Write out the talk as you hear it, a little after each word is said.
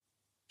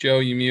Joe,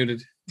 you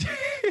muted.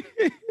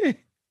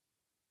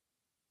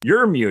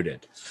 You're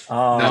muted.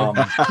 No.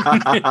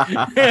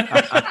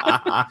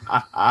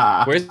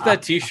 Where's that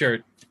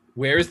T-shirt?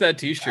 Where's that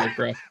T-shirt,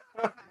 bro?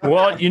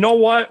 Well, you know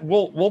what?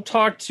 We'll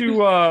talk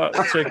to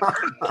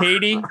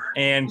Katie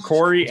and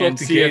Corey and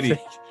see Katie.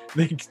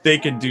 if they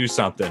can do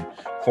something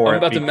for I'm it.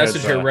 about to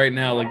message her right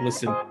now. Like,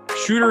 listen,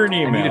 shoot her an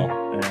email.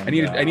 I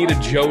need a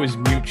Joe is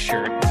mute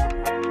shirt.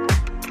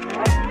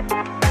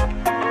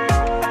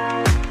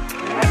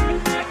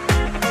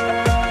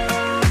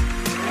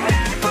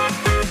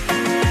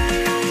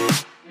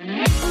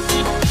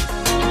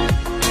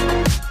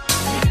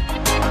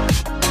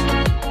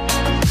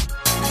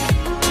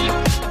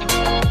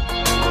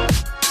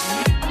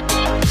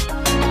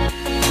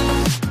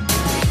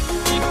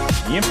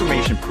 The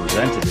information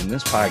presented in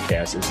this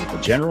podcast is of the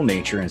general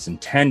nature and is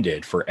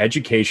intended for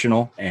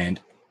educational and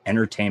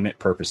entertainment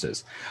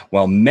purposes.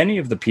 While many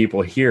of the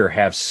people here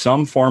have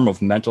some form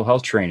of mental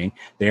health training,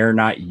 they are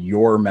not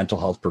your mental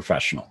health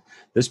professional.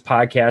 This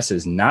podcast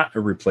is not a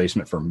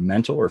replacement for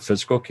mental or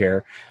physical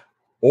care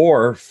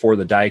or for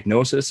the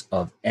diagnosis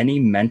of any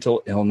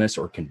mental illness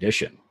or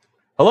condition.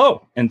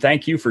 Hello, and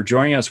thank you for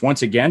joining us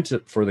once again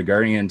for the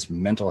Guardians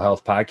Mental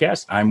Health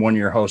Podcast. I'm one of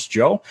your hosts,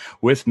 Joe.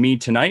 With me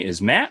tonight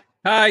is Matt.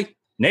 Hi.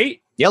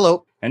 Nate.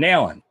 Yellow. And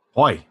Alan.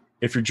 Hoi.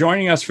 If you're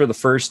joining us for the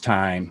first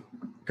time,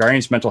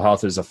 Guardians Mental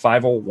Health is a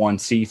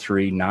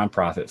 501c3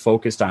 nonprofit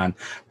focused on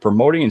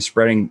promoting and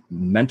spreading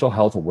mental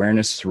health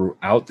awareness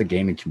throughout the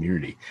gaming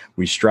community.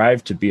 We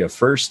strive to be a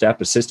first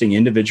step assisting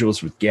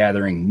individuals with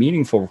gathering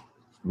meaningful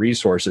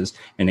resources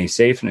in a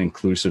safe and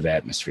inclusive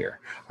atmosphere.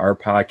 Our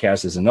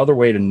podcast is another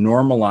way to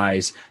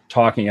normalize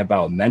talking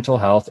about mental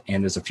health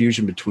and is a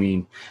fusion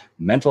between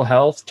mental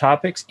health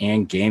topics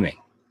and gaming.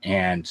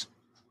 And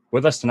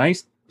with us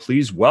tonight,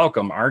 please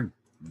welcome our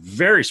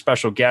very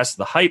special guest,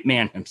 the hype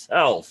man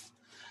himself,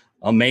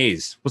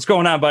 Amaze. What's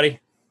going on,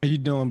 buddy? How you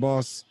doing,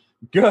 boss?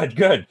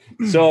 Good.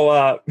 So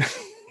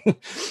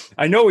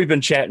I know we've been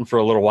chatting for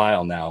a little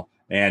while now,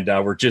 and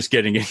we're just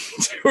getting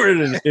into it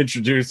and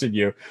introducing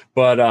you.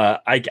 But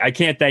I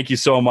can't thank you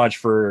so much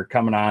for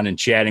coming on and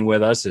chatting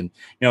with us and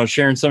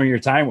sharing some of your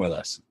time with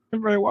us.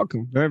 You're very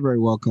welcome. Very, very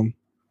welcome.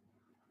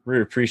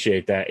 Really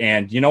appreciate that.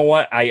 And you know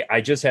what?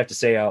 I just have to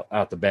say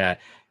out the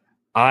bat,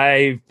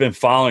 I've been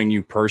following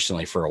you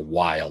personally for a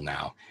while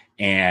now,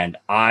 and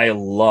I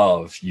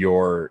love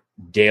your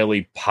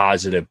daily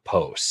positive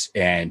posts,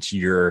 and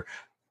you're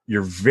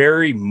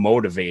very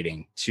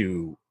motivating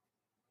to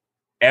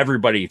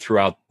everybody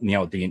throughout,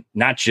 the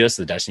not just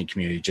the Destiny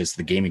community, just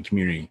the gaming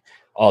community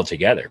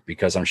altogether,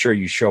 because I'm sure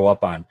you show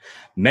up on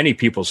many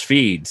people's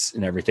feeds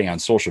and everything on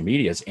social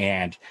medias.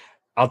 And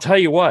I'll tell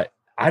you what,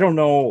 I don't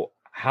know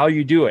how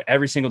you do it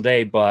every single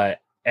day, but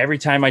every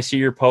time I see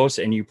your posts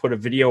and you put a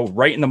video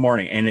right in the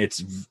morning and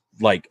it's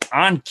like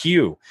on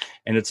cue,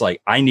 and it's like,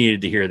 I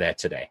needed to hear that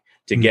today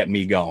to get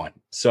me going.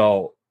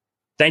 So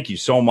thank you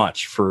so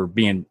much for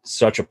being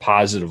such a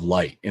positive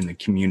light in the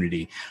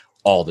community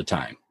all the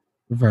time.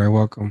 You're very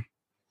welcome.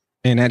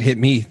 And that hit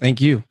me. Thank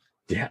you.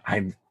 Yeah,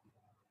 I'm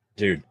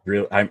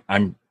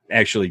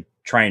actually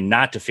trying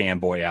not to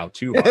fanboy out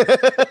too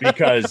hard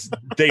because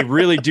they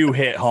really do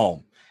hit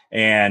home.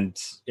 And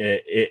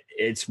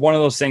it's one of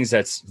those things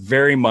that's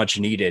very much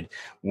needed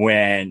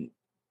when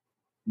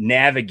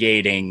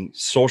navigating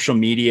social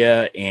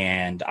media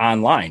and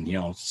online,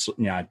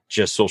 not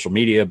just social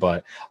media,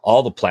 but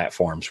all the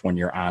platforms. When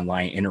you're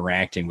online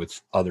interacting with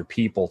other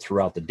people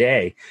throughout the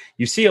day,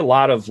 you see a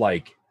lot of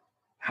like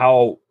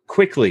how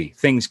quickly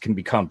things can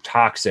become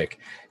toxic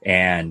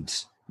and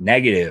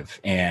negative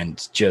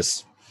and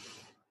just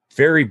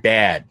very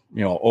bad,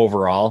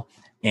 overall.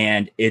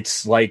 And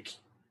it's like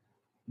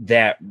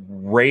that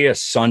ray of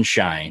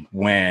sunshine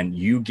when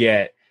you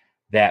get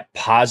that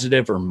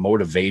positive or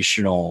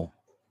motivational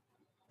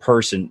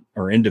person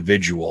or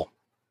individual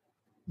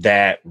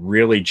that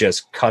really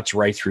just cuts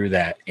right through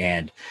that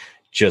and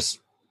just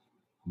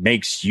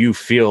makes you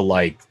feel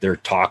like they're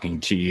talking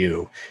to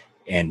you,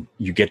 and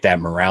you get that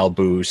morale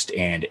boost,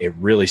 and it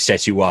really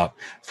sets you up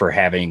for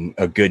having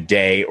a good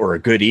day or a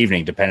good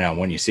evening, depending on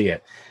when you see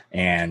it.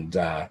 And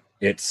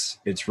it's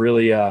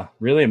really,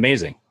 really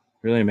amazing.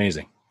 Really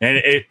amazing. And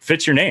it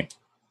fits your name.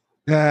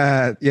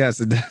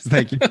 Yes, it does.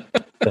 Thank you.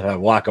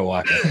 Waka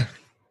Waka.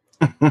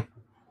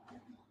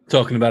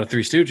 Talking about a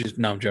Three Stooges.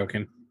 No, I'm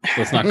joking.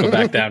 Let's not go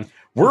back down.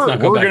 We're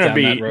going to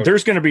be,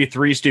 there's going to be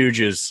Three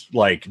Stooges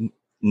like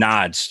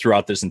nods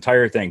throughout this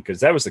entire thing, because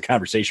that was the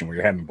conversation we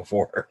were having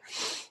before.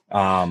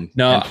 I'll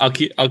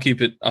keep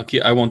it.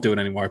 I won't do it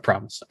anymore. I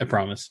promise.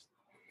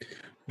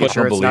 But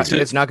sure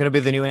it's not going to be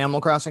the new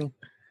Animal Crossing?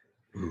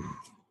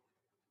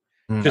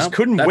 Just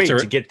couldn't wait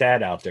to get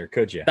that out there,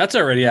 could you? That's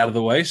already out of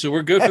the way, so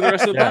we're good for the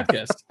rest of the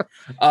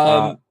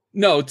podcast.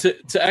 No, to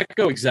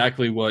echo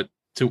exactly what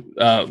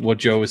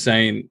Joe was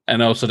saying,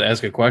 and also to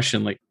ask a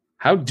question, like,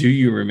 how do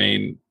you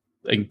remain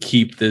and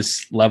keep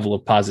this level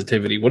of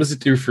positivity? What does it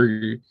do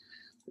for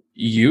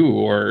you,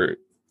 or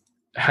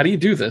how do you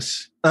do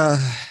this?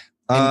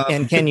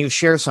 And can you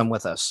share some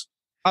with us?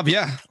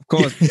 Yeah, of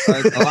course.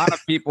 A lot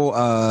of people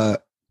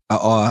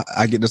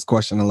I get this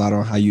question a lot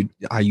on how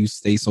you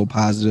stay so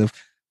positive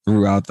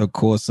throughout the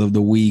course of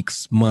the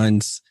weeks,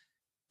 months.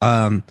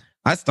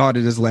 I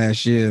started this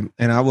last year,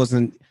 and I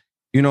wasn't.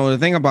 The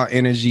thing about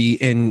energy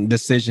and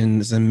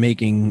decisions and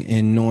making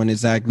and knowing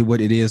exactly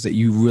what it is that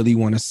you really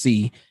want to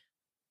see.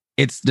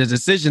 It's the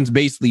decisions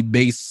basically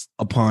based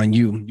upon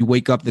you. You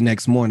wake up the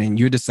next morning,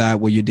 you decide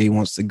where your day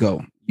wants to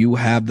go. You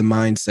have the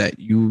mindset.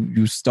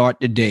 You start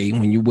the day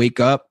when you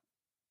wake up.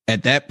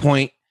 At that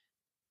point,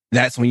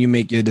 that's when you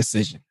make your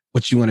decision.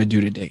 What you want to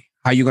do today?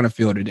 How you going to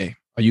feel today?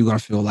 Are you going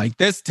to feel like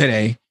this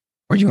today?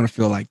 Or are you going to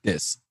feel like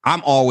this?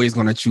 I'm always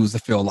going to choose to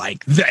feel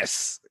like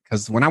this.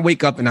 Because when I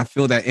wake up and I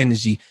feel that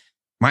energy,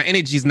 my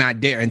energy is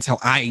not there until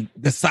I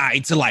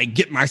decide to like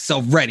get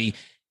myself ready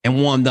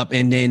and warmed up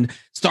and then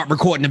start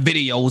recording the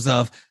videos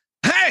of,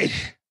 hey,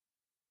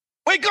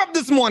 wake up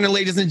this morning,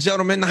 ladies and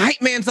gentlemen. The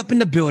hype man's up in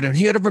the building,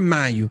 here to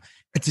remind you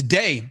that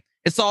today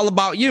it's all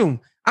about you.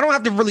 I don't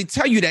have to really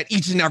tell you that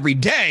each and every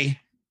day,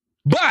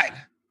 but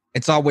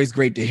it's always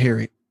great to hear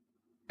it.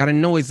 Got to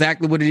know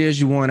exactly what it is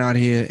you want out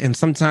here. And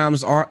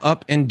sometimes are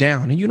up and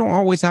down. And you don't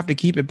always have to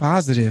keep it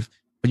positive,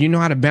 but you know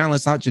how to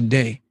balance out your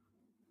day.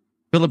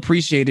 Feel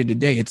appreciated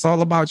today. It's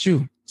all about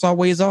you. It's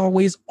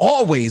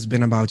always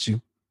been about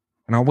you.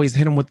 And I always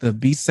hit them with the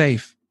be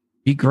safe,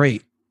 be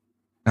great,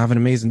 have an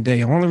amazing day.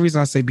 The only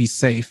reason I say be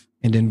safe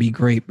and then be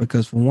great,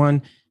 because for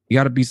one, you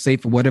got to be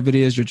safe for whatever it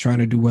is you're trying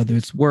to do, whether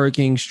it's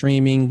working,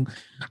 streaming,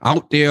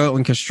 out there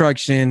in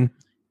construction.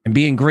 And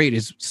being great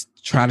is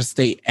try to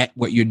stay at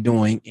what you're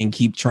doing and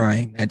keep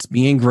trying. That's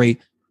being great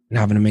and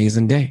have an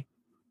amazing day.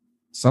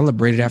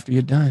 Celebrate it after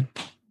you're done.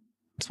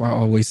 That's why I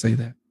always say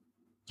that.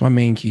 It's my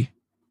main key.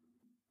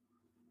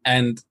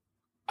 And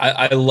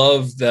I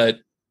love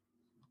that.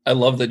 I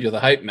love that you're the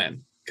hype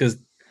man, because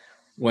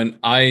when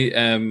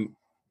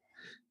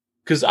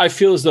because I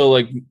feel as though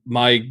like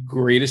my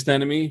greatest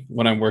enemy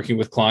when I'm working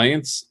with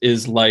clients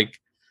is like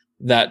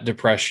that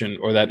depression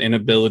or that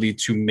inability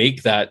to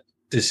make that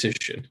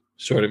decision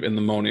sort of in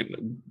the moment,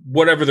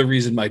 whatever the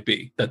reason might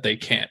be that they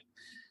can't.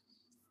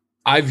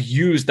 I've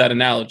used that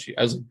analogy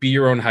as be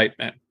your own hype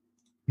man.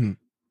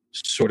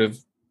 Sort of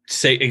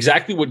say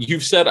exactly what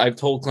you've said. I've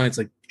told clients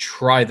like,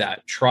 try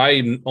that,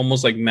 try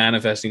almost like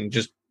manifesting,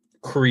 just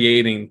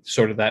creating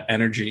sort of that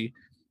energy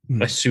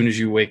as soon as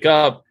you wake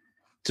up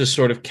to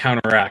sort of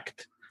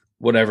counteract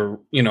whatever,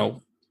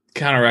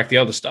 counteract the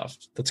other stuff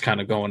that's kind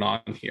of going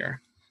on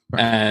here.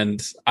 Right.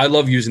 And I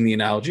love using the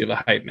analogy of a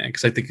hype man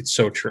because I think it's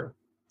so true.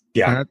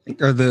 Yeah. I think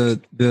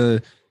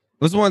the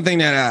was one thing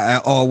that I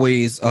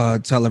always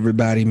tell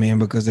everybody, man,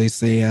 because they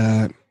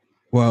say,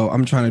 well,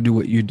 I'm trying to do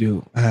what you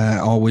do. I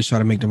always try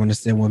to make them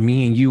understand, well,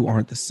 me and you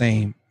aren't the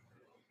same.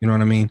 You know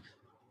what I mean?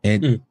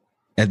 And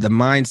the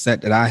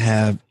mindset that I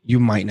have, you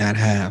might not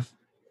have,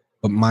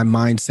 but my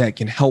mindset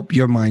can help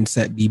your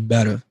mindset be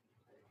better.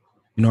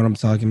 You know what I'm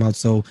talking about?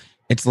 So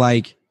it's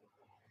like,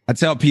 I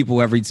tell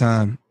people every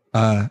time,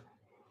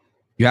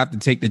 you have to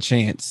take the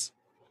chance.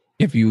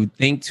 If you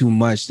think too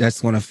much,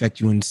 that's going to affect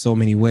you in so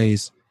many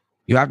ways.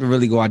 You have to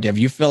really go out there. If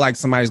you feel like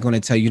somebody's going to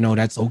tell you, no,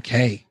 that's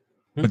okay,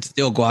 but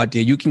still go out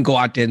there. You can go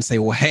out there and say,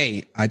 well,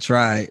 hey, I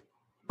tried,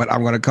 but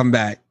I'm going to come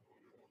back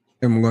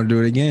and we're going to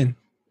do it again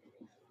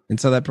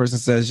until that person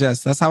says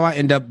yes. That's how I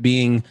end up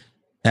being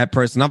that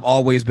person. I've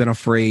always been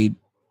afraid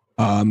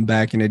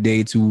back in the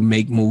day to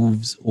make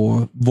moves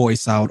or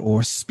voice out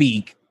or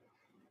speak,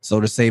 so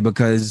to say,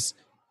 because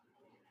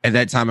at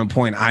that time and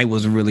point, I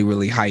was really,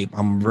 really hype.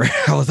 I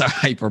was a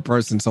hyper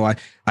person. So I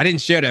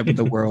didn't share that with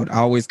the world. I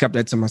always kept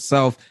that to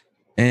myself.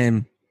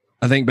 And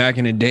I think back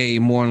in the day,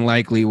 more than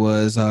likely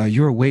was,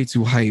 you're way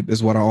too hype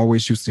is what I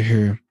always used to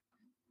hear.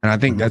 And I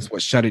think that's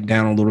what shut it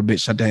down a little bit,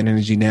 shut that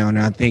energy down.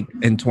 And I think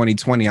in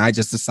 2020, I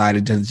just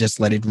decided to just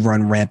let it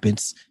run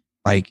rampant.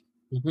 Like,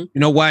 you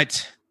know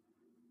what?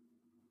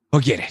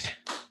 Forget it.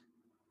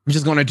 I'm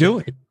just going to do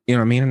it. You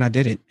know what I mean? And I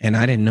did it. And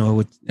I didn't know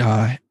it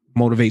would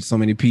motivate so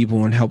many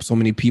people and help so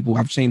many people.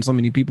 I've changed so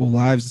many people's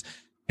lives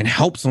and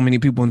helped so many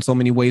people in so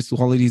many ways through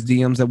all of these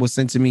DMs that were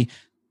sent to me.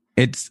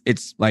 It's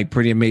like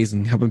pretty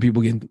amazing, helping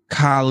people get into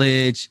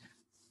college,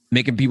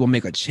 making people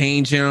make a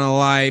change in their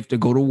life, to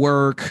go to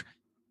work,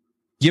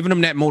 giving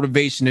them that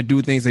motivation to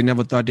do things they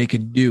never thought they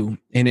could do.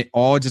 And it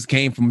all just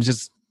came from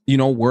just,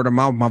 word of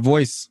mouth, my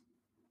voice,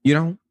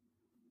 who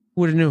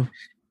would have knew?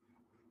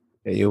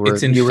 Yeah, you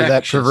were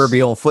that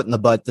proverbial foot in the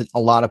butt that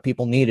a lot of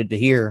people needed to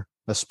hear,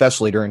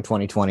 especially during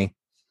 2020.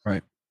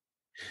 Right.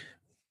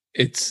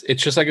 It's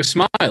just like a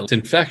smile. It's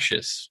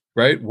infectious,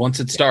 right?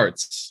 Once it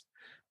starts.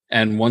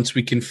 And once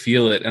we can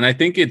feel it, and I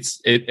think it's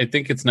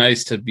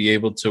nice to be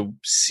able to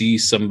see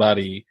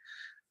somebody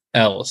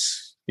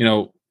else,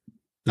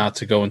 not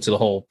to go into the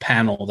whole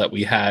panel that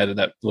we had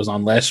that was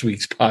on last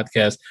week's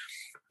podcast,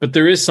 but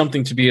there is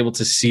something to be able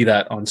to see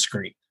that on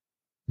screen,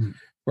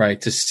 right?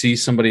 To see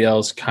somebody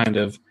else kind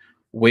of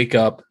wake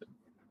up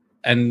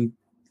and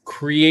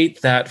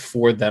create that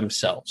for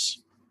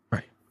themselves.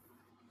 Right.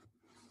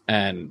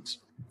 And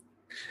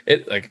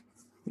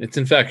it's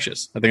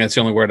infectious. I think that's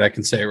the only word I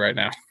can say right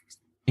now.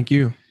 Thank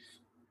you.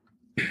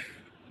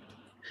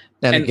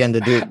 And again,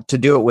 to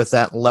do it with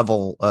that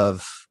level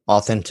of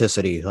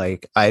authenticity,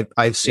 like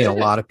I've seen a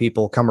lot of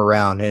people come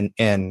around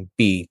and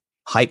be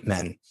hype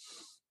men,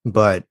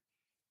 but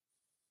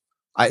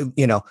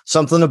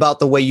something about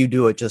the way you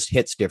do it just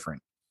hits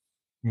different.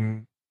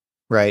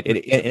 Right.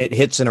 It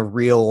hits in a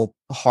real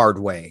hard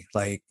way.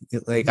 Like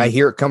I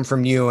hear it come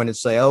from you and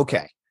it's like,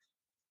 okay,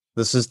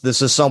 this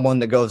is someone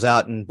that goes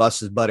out and busts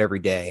his butt every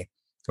day.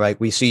 Right.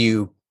 We see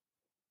you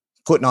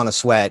putting on a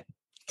sweat,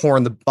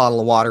 pouring the bottle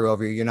of water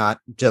over you. You're not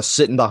just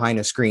sitting behind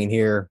a screen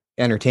here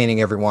entertaining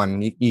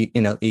everyone.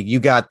 You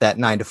got that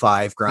 9 to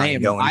 5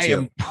 grind going. I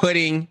am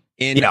putting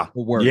in the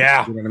work.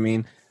 Yeah. You know what I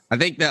mean? I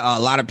think that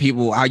a lot of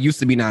people, I used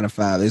to be 9 to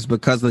 5. It's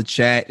because of the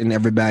chat and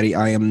everybody.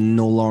 I am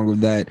no longer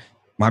that.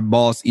 My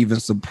boss even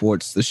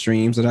supports the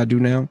streams that I do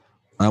now.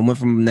 I went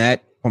from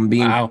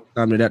being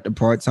full-time to that to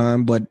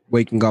part-time, but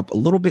waking up a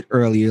little bit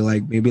earlier,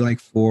 like maybe like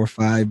 4 or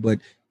 5, but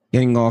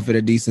getting off at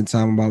a decent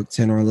time, about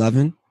 10 or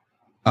 11.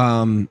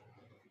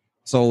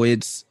 So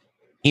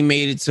he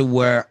made it to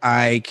where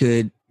I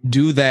could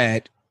do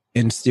that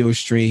and still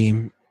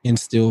stream and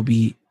still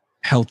be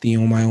healthy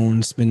on my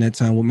own, spend that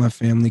time with my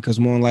family. Because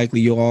more than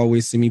likely, you'll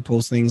always see me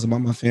post things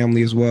about my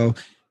family as well.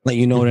 Let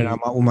you know that I'm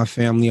out with my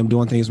family. I'm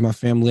doing things with my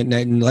family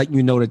and let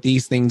you know that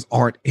these things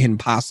aren't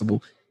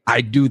impossible. I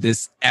do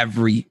this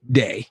every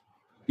day.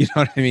 You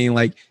know what I mean?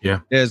 Like,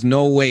 there's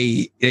no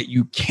way that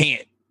you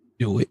can't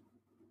do it.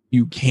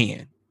 You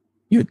can.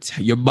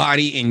 Your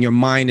body and your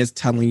mind is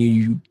telling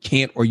you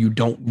can't or you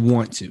don't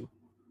want to.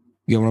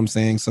 You know what I'm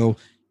saying? So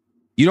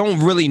you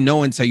don't really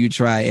know until you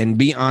try. And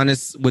be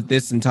honest with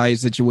this entire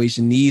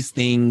situation. These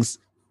things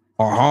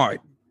are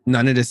hard.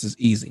 None of this is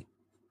easy.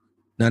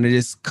 None of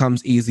this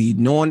comes easy.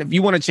 Knowing if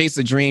you want to chase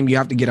a dream, you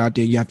have to get out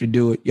there. You have to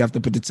do it. You have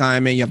to put the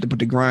time in. You have to put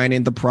the grind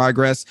in, the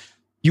progress.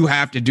 You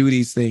have to do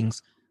these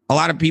things. A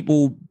lot of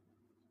people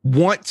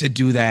want to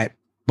do that,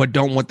 but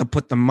don't want to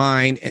put their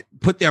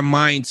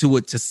mind to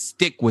it to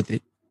stick with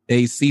it.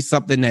 They see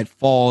something that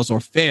falls or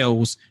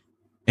fails,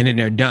 and then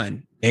they're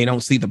done. They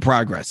don't see the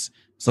progress.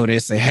 So they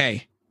say,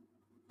 hey,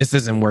 this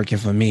isn't working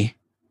for me.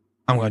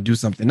 I'm going to do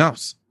something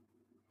else.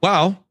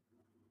 Well,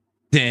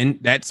 then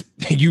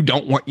you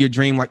don't want your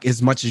dream like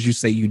as much as you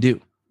say you do.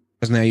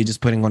 Because now you're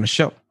just putting on a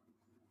show.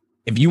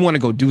 If you want to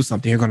go do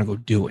something, you're going to go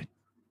do it.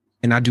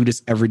 And I do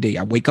this every day.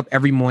 I wake up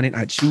every morning.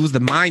 I choose the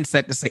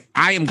mindset to say,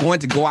 I am going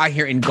to go out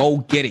here and go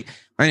get it.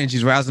 My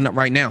energy's rising up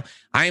right now.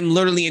 I am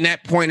literally in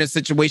that point of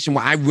situation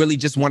where I really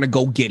just want to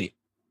go get it.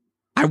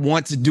 I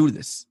want to do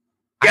this.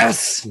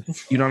 Yes.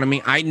 You know what I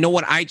mean? I know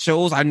what I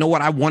chose. I know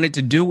what I wanted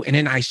to do. And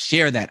then I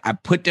share that. I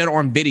put that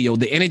on video.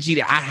 The energy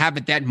that I have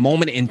at that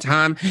moment in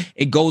time,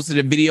 it goes to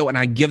the video and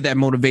I give that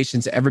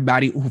motivation to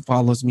everybody who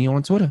follows me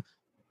on Twitter.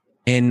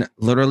 And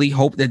literally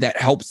hope that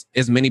helps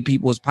as many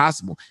people as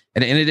possible.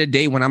 At the end of the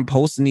day, when I'm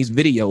posting these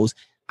videos,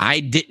 I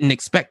didn't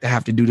expect to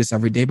have to do this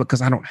every day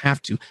because I don't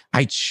have to.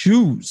 I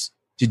choose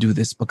to do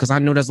this because I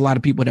know there's a lot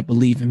of people that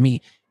believe in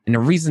me. And the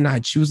reason I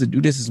choose to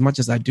do this as much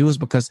as I do is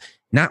because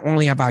not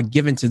only have I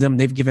given to them,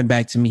 they've given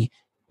back to me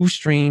through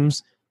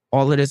streams,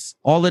 all of this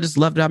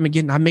love that I've been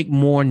getting. I make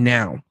more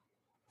now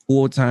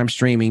full-time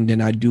streaming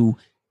than I do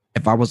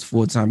if I was a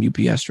full-time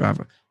UPS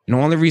driver. And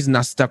the only reason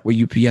I stuck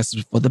with UPS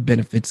is for the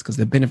benefits, because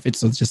the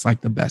benefits are just like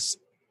the best.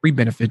 Free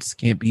benefits,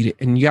 can't beat it.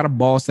 And you got a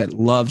boss that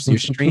loves your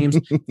streams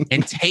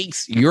and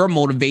takes your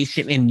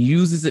motivation and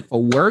uses it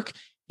for work.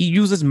 He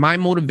uses my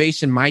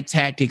motivation, my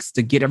tactics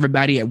to get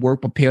everybody at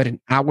work prepared in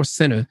our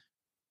center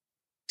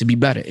to be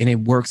better. And it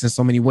works in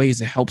so many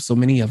ways. It helps so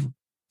many of them.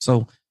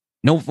 So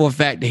know for a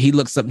fact that he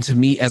looks up to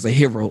me as a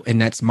hero,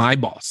 and that's my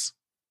boss.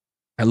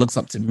 That looks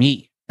up to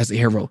me as a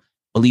hero,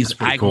 believes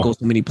I can go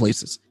so many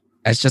places.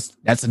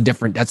 That's a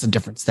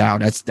different style.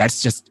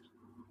 That's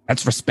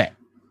respect,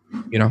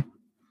 you know?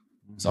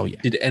 So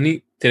yeah. Did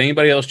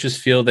anybody else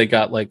just feel they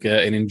got like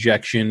an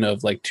injection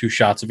of like 2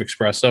 shots of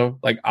espresso?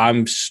 Like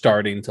I'm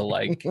starting to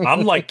like.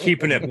 I'm like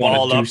keeping it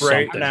balled up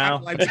right now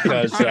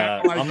because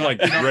I'm like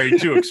ready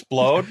to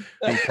explode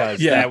because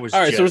that was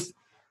all right. So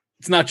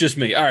it's not just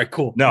me. All right,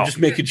 cool. No, I'm just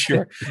making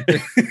sure.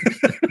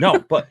 No,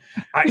 but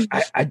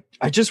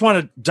I just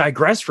want to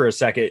digress for a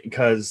second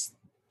because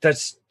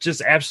that's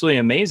just absolutely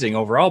amazing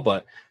overall.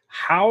 But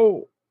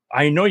how?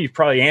 I know you've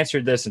probably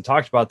answered this and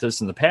talked about this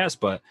in the past,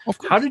 but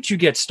how did you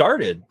get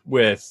started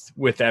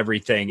with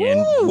everything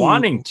and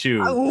wanting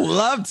to? I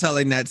love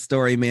telling that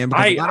story, man,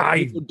 because a lot of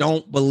people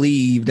don't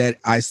believe that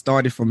I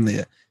started from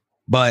there.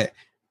 But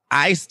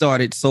I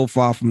started so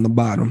far from the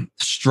bottom,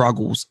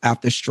 struggles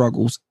after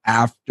struggles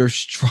after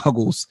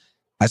struggles.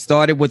 I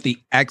started with the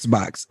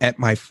Xbox at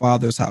my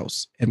father's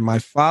house, and my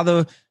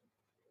father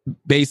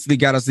basically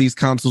got us these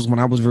consoles when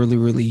I was really,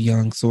 really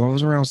young. So I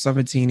was around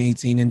 17,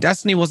 18, and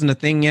Destiny wasn't a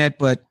thing yet,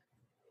 but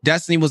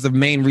Destiny was the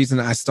main reason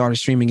I started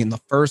streaming in the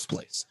first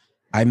place.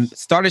 I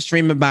started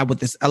streaming with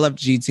this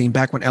LFG team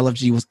back when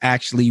LFG was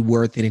actually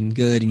worth it and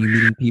good and you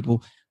meeting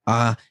people.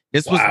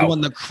 This was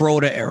during the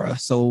Crota era.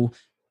 So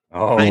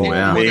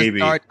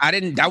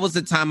that was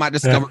the time I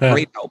discovered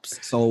Great Helps.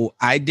 So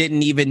I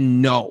didn't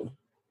even know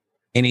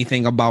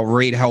anything about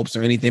raid helps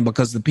or anything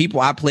because the people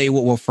I played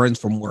with were friends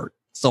from work.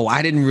 So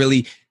I didn't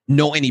really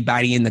know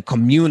anybody in the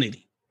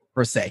community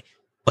per se.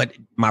 But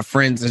my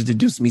friends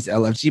introduced me to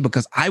LFG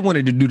because I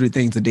wanted to do the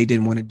things that they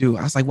didn't want to do.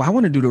 I was like, well, I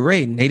want to do the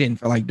raid. And they didn't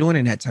feel like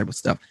doing that type of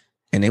stuff.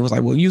 And they was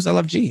like, well, use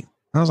LFG.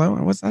 I was like,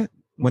 well, what's that?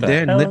 Went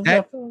there and did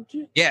that.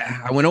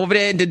 Yeah, I went over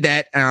there and did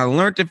that. And I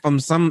learned it from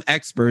some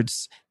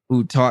experts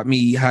who taught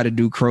me how to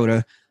do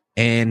Crota.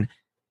 And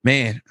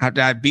man,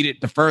 after I beat it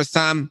the first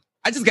time,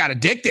 I just got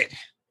addicted.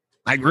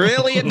 Like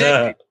really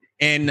addicted.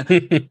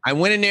 And I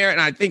went in there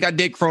and I think I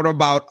did Crota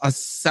about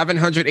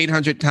 700,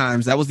 800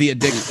 times. That was the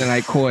addiction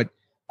I caught.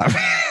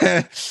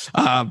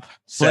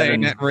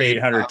 Playing that raid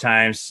 800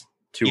 times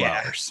 2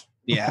 hours.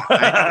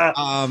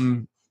 Yeah.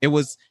 It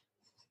was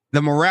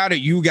the morale that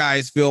you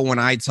guys feel when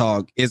I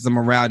talk is the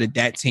morale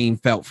that team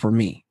felt for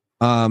me.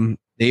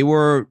 They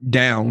were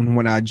down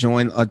when I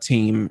joined a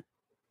team.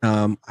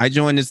 I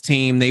joined this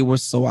team. They were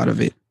so out of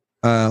it,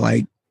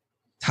 like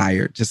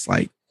tired, just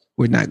like,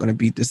 we're not going to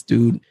beat this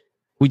dude.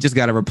 We just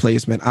got a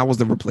replacement. I was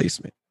the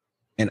replacement.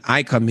 And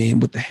I come in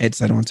with the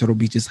headset on Turtle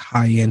Beach, just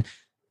high end.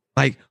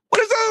 Like,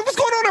 what's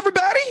going on,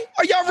 everybody?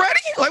 Are y'all ready?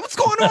 Like, what's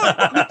going on?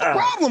 What's the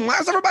problem? Why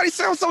does everybody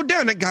sound so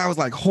down? That guy was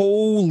like,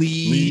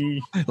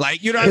 holy,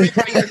 like, you know what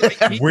I mean?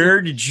 Like,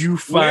 where did you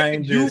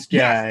find this guy?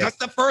 Yeah, that's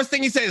the first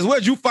thing he says.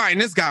 Where'd you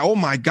find this guy? Oh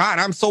my God,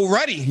 I'm so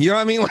ready. You know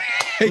what I mean?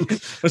 Like,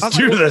 let's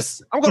do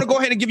this. I'm going to go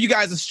ahead and give you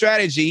guys a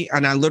strategy.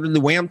 And I literally,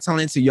 the way I'm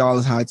telling it to y'all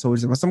is how I told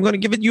them. So I'm going to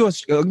give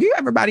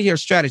everybody here a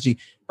strategy.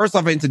 First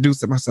off, I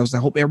introduced myself. So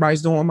I hope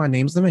everybody's doing. My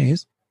name's The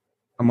Maze.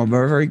 I'm a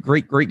very,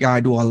 very great guy. I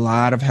do a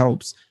lot of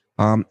helps.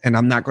 And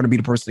I'm not going to be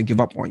the person to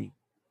give up on you.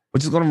 We're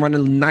just going to run a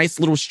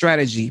nice little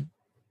strategy.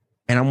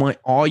 And I want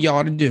all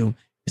y'all to do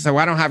is say,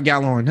 well, I don't have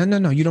Gallon.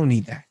 No, you don't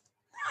need that.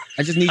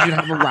 I just need you to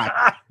have a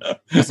rocket.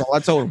 That's all I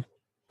told him.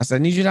 I said, I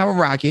need you to have a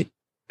rocket.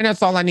 And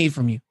that's all I need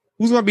from you.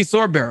 Who's going to be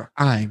sword bearer?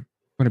 I'm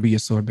going to be your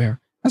sword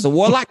bearer. As a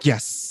warlock?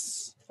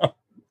 Yes.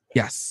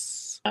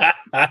 Yes.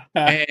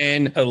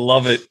 And I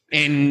love it.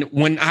 And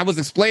when I was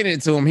explaining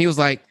it to him, he was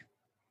like,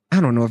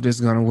 I don't know if this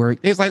is going to work.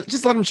 He was like,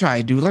 just let him try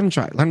it, dude. Let him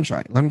try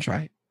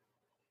it.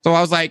 So I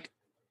was like,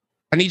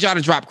 I need y'all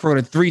to drop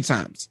Crota 3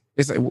 times.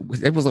 It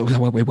was like,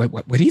 wait,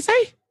 what did he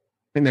say?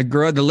 And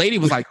the lady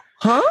was like,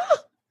 huh?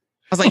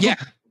 I was like, yeah,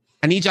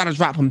 I need y'all to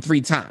drop him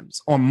 3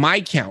 times. On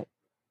my count,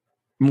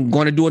 I'm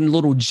going to do a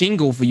little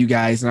jingle for you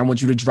guys, and I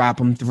want you to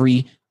drop him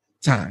 3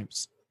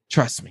 times.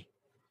 Trust me.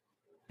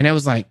 And I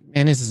was like,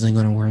 man, this isn't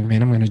going to work,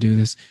 man. I'm going to do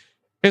this.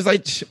 It's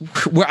like,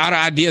 we're out of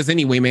ideas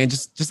anyway, man.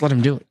 Just let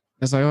him do it.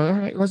 It's like, all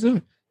right, let's do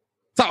it.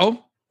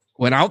 So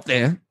went out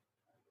there.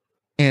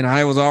 And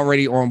I was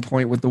already on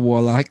point with the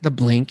warlock, the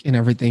blink, and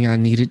everything I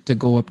needed to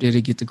go up there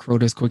to get the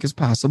Crota as quick as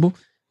possible.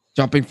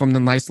 Jumping from the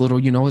nice little,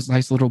 his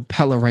nice little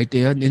Pella right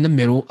there in the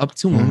middle up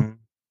to him.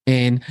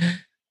 And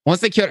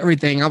once they killed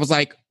everything, I was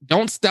like,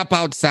 don't step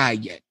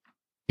outside yet.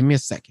 Give me a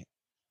second.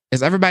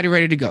 Is everybody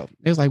ready to go?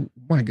 It was like, oh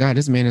my God,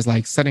 this man is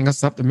like setting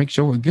us up to make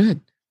sure we're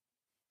good.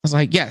 I was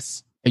like,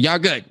 yes. Are y'all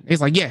good?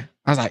 He's like, yeah.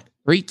 I was like,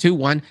 3, 2,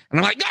 1. And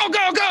I'm like, go.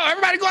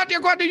 Everybody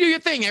go out there, do your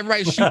thing.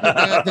 Everybody's shooting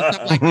guns and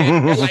stuff like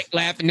that. They're like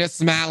laughing, they're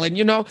smiling,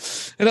 And I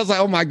was like,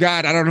 oh my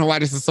God, I don't know why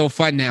this is so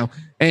fun now.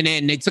 And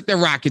then they took their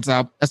rockets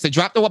out. I said,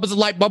 drop the weapons of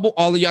light bubble.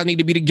 All of y'all need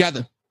to be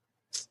together.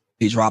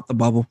 They dropped the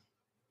bubble.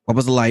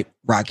 Weapons of light,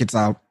 rockets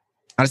out.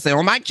 I said,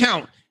 on my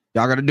count,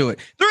 y'all got to do it.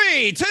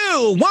 3, 2,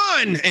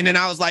 1. And then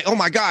I was like, oh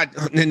my God.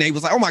 And then they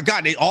was like, oh my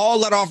God. They all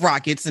let off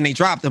rockets and they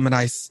dropped them. And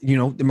I,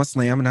 did my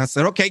slam. And I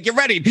said, okay, get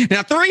ready.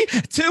 Now 3,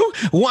 2,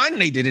 1.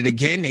 They did it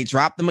again. They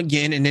dropped them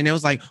again. And then it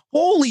was like,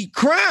 holy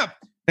crap.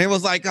 And it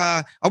was like,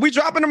 are we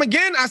dropping them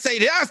again? I say,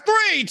 yes,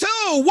 3, 2,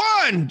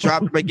 1.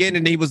 Dropped them again.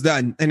 And he was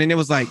done. And then it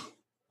was like,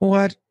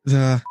 what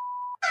the?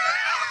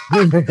 I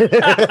can never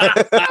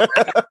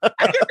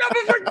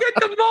forget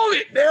the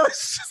moment. There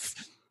was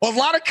a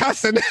lot of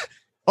cussing.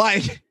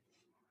 Like,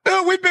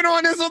 dude, we've been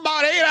on this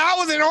about 8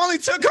 hours and it only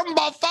took them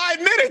about 5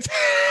 minutes.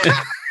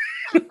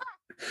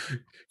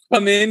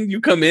 You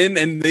come in,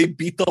 and they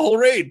beat the whole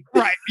raid.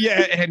 Right.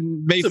 Yeah.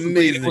 And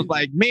basically it was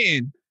like,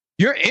 man,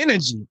 your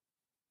energy.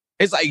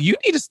 It's like, you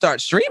need to start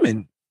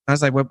streaming. I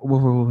was like,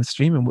 what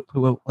streaming?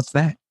 What's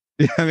that?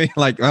 You know what I mean?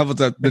 Like,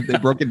 they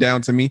broke it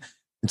down to me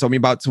and told me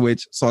about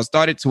Twitch. So I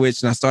started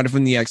Twitch and I started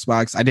from the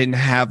Xbox. I didn't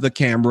have the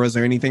cameras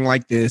or anything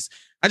like this.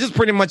 I just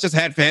pretty much just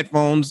had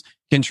headphones,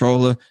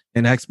 controller,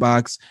 and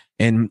Xbox,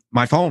 and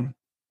my phone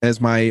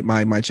as my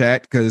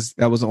chat, because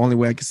that was the only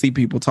way I could see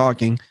people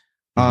talking.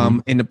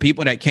 And the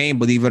people that came,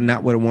 believe it or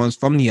not, were the ones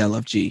from the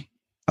LFG.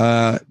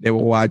 They were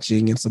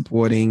watching and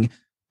supporting.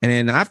 And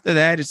then after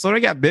that, it sort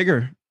of got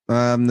bigger.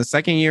 The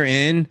second year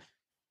in,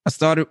 I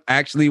started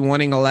actually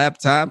wanting a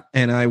laptop,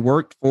 and I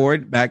worked for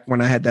it back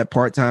when I had that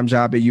part-time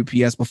job at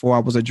UPS before I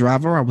was a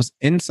driver. I was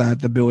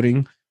inside the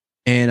building,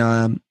 and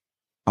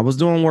I was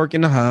doing work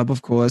in the hub,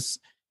 of course,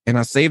 and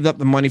I saved up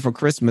the money for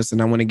Christmas,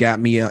 and I went and got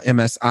me a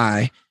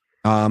MSI.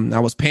 I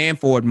was paying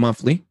for it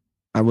monthly.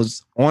 I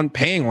was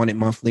paying on it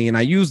monthly, and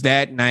I used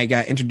that, and I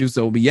got introduced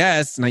to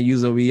OBS, and I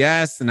used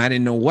OBS, and I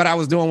didn't know what I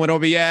was doing with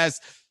OBS.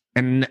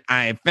 and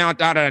I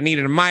found out that I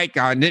needed a mic.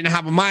 I didn't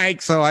have a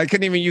mic, so I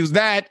couldn't even use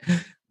that.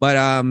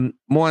 But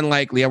more than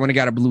likely, I went and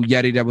got a Blue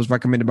Yeti that was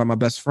recommended by my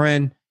best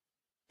friend,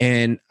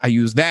 and I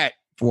used that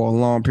for a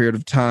long period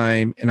of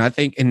time. And I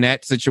think in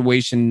that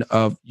situation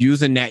of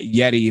using that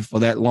Yeti for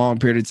that long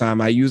period of time,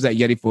 I used that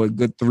Yeti for a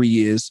good 3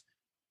 years.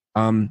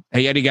 That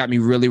Yeti got me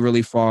really,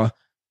 really far.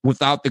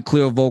 Without the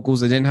clear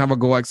vocals, I didn't have a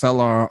Go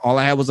XLR. All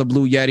I had was a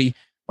Blue Yeti,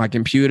 my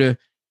computer,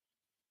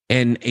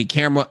 and a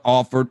camera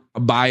offered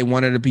by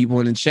one of the people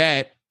in the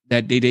chat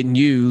that they didn't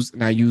use.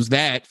 And I used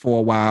that for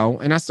a while.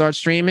 And I started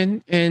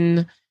streaming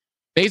and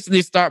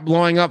basically start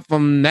blowing up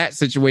from that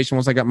situation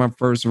once I got my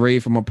first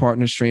raid from a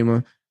partner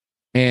streamer.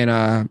 And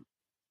I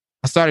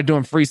started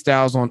doing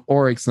freestyles on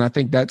Oryx. And I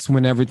think that's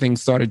when everything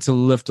started to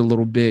lift a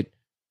little bit.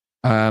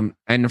 And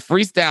the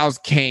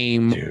freestyles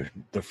came. Dude,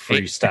 the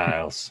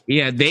freestyles.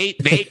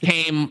 They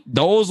came.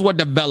 Those were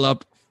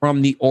developed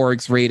from the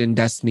Oryx raid in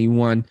Destiny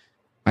 1.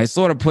 I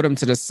sort of put them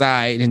to the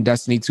side in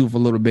Destiny 2 for a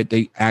little bit.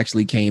 They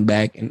actually came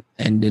back and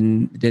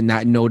then did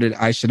not know that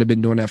I should have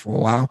been doing that for a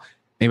while.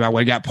 Maybe I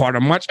would have got part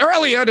of much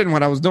earlier than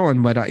what I was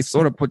doing, but I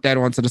sort of put that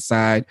onto the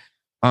side.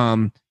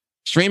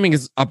 Streaming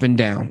is up and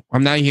down.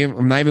 I'm not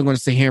even going to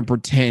sit here and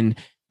pretend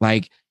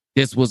like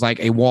this was like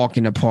a walk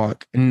in the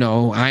park.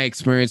 No, I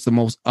experienced the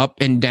most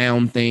up and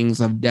down things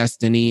of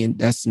Destiny and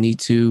Destiny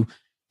 2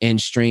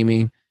 and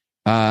streaming.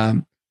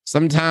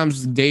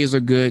 Sometimes days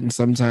are good and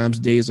sometimes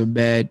days are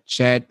bad.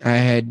 Chat, I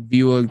had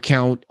viewer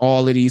count,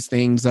 all of these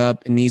things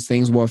up, and these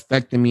things were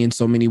affecting me in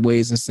so many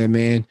ways. And said,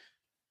 man,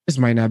 this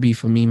might not be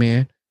for me,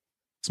 man.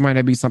 This might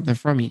not be something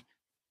for me.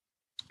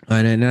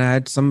 And then I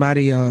had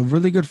somebody, a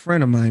really good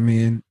friend of mine,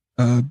 man,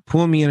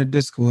 pull me in a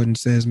Discord and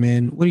says,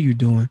 man, what are you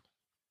doing?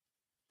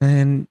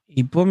 And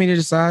he pulled me to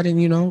the side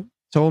and,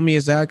 told me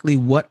exactly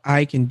what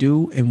I can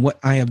do and what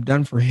I have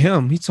done for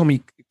him. He told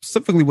me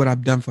specifically what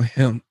I've done for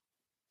him.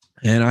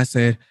 And I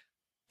said,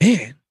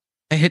 man,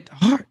 I hit the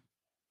heart.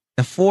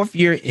 The 4th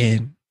year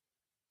in,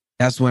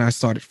 that's when I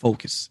started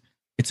focus.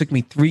 It took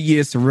me 3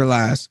 years to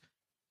realize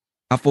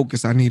how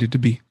focused I needed to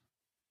be.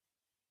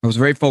 I was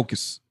very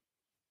focused.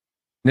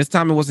 And this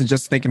time it wasn't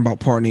just thinking about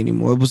partying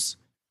anymore. It was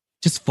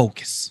just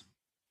focus.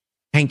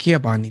 I didn't care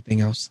about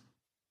anything else.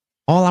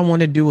 All I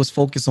wanted to do was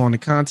focus on the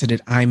content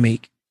that I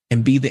make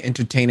and be the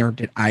entertainer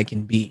that I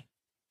can be.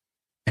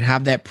 And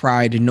have that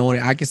pride to know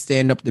that I can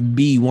stand up to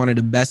be one of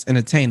the best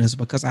entertainers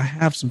because I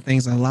have some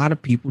things a lot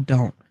of people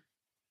don't.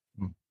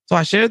 So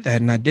I shared that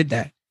and I did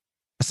that.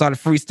 I started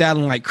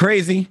freestyling like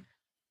crazy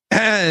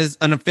as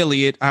an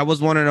affiliate. I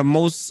was one of the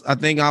most, I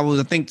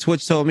think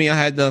Twitch told me I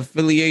had the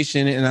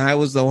affiliation and I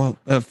was the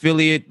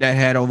affiliate that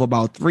had over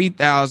about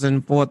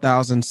 3,000,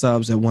 4,000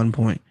 subs at one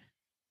point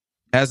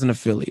as an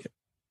affiliate.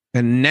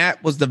 And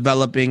that was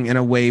developing in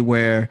a way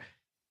where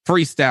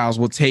freestyles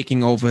were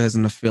taking over as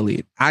an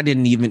affiliate. At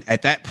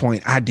that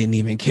point, I didn't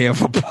even care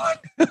for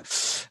partner.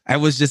 I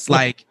was just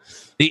like,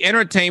 the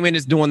entertainment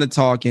is doing the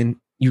talking.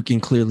 You can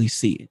clearly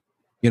see it.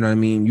 You know what I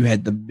mean? You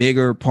had the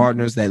bigger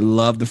partners that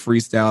love the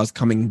freestyles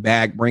coming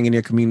back, bringing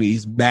their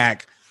communities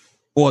back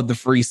for the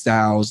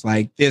freestyles.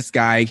 Like, this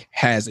guy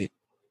has it.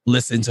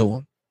 Listen to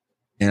him.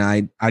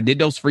 And I did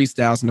those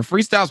freestyles. And the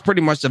freestyles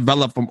pretty much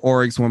developed from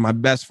Oryx when my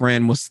best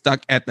friend was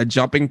stuck at the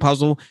jumping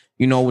puzzle,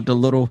 with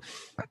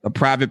the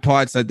private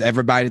parts that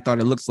everybody thought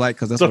it looks like.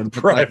 Because that's what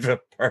private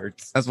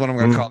parts. That's what I'm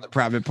going to call it,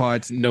 private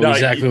parts. Know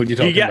exactly what you're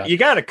talking about. You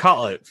got to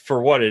call it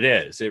for what it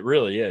is. It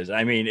really is.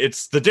 I mean,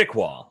 it's the dick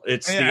wall.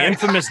 It's the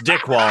infamous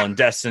dick wall in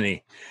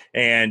Destiny.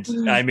 And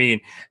I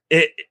mean,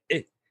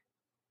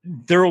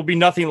 there will be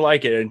nothing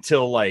like it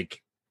until like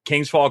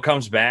King's Fall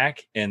comes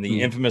back and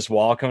the infamous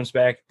wall comes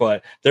back,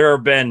 but there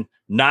have been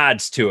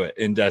nods to it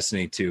in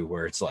Destiny 2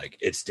 where it's like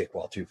it's Dick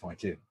Wall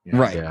 2.2.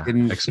 Right. Yeah.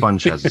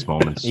 Expunge has its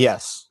moments.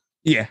 Yes.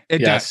 Yeah, it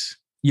does.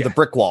 Yeah. The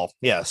brick wall.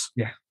 Yes.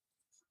 Yeah.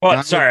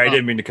 Well, sorry, I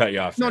didn't mean to cut you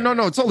off. No,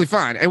 totally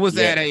fine. It was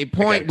at a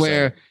point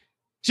where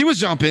she was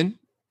jumping,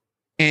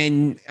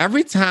 and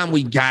every time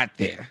we got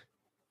there,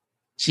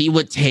 she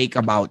would take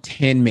about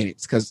 10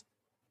 minutes because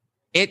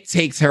it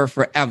takes her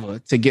forever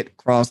to get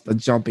across the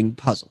jumping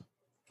puzzle.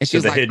 And she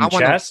was like, hidden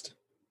chest?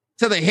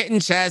 To the hidden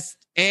chest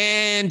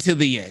and to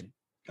the end.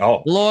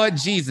 Oh, Lord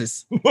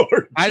Jesus.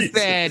 I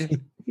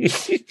said,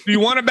 do you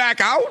want to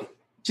back out?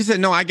 She said,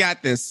 no, I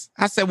got this.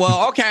 I said,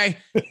 well, okay.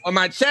 Well,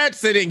 my chat's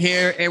sitting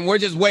here and we're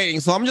just waiting.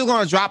 So I'm just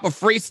going to drop a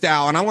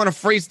freestyle and I want to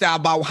freestyle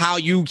about how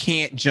you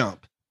can't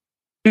jump.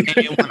 And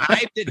when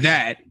I did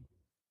that,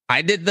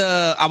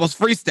 I was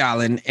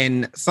freestyling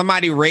and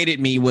somebody rated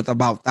me with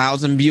about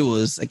 1,000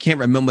 viewers. I can't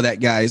remember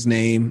that guy's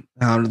name.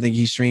 I don't think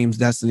he streams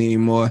Destiny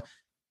anymore.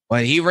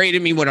 But he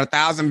rated me with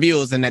 1,000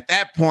 views. And at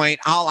that point,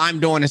 all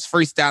I'm doing is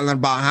freestyling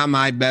about how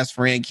my best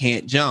friend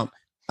can't jump.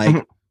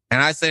 And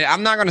I said,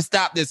 I'm not going to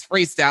stop this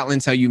freestyle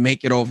until you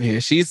make it over here.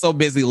 She's so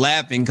busy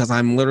laughing because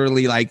I'm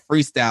literally like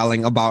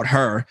freestyling about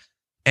her.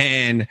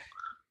 And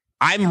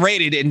I'm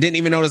rated and didn't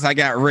even notice I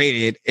got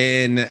rated.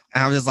 And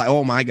I was just like,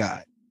 oh my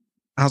God.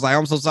 I was like,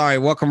 I'm so sorry.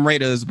 Welcome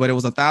Raiders. But it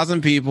was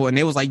 1,000 people. And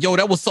they was like, yo,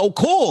 that was so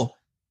cool.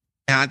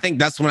 And I think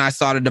that's when I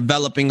started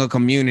developing a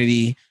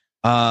community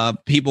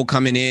people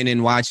coming in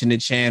and watching the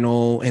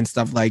channel and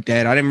stuff like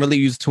that. I didn't really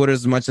use Twitter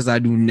as much as I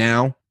do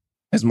now,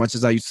 as much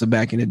as I used to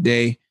back in the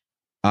day.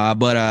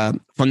 But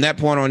from that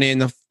point on in,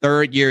 the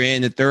third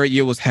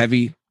year was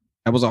heavy.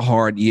 That was a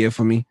hard year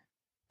for me.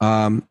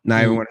 Not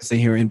even want to sit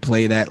here and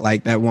play that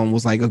like that one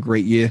was like a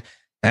great year.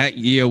 That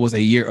year was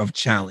a year of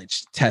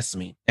challenge, test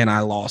me, and I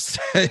lost.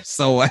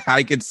 So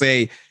I could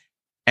say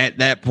at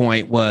that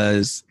point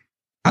was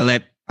I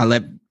let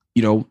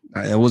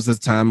it was the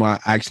time I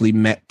actually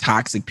met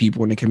toxic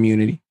people in the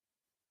community.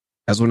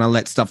 That's when I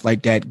let stuff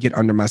like that get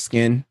under my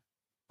skin,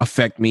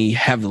 affect me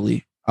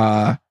heavily.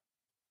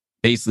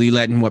 Basically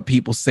letting what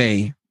people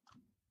say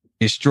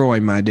destroy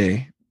my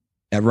day.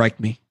 That wrecked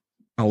me.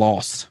 I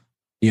lost.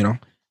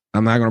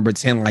 I'm not gonna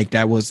pretend like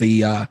that was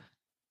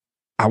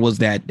I was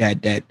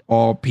that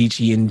all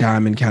peachy and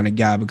diamond kind of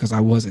guy, because I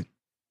wasn't.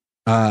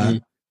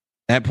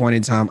 That point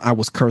in time, I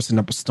was cursing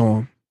up a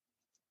storm.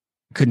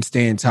 Couldn't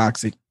stand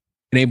toxic.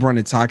 And they brought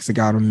the toxic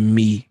out of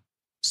me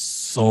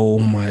so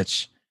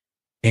much.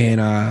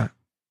 And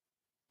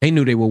they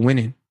knew they were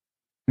winning.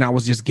 And I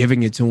was just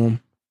giving it to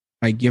them.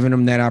 Like giving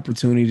them that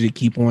opportunity to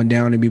keep on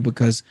down to me,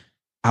 because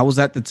I was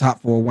at the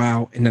top for a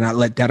while. And then I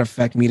let that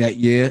affect me that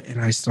year. And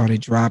I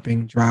started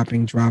dropping.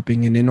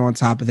 And then on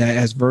top of that,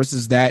 as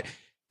versus that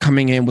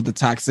coming in with the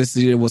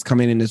toxicity that was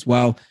coming in as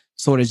well,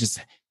 sort of just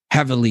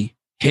heavily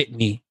hit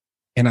me.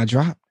 And I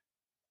dropped.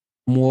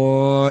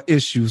 More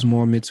issues,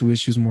 more mental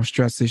issues, more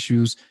stress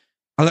issues.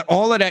 I let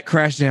all of that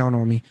crash down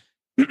on me.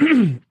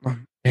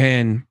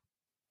 And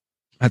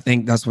I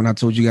think that's when I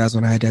told you guys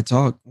when I had that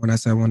talk, when I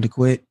said I wanted to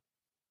quit.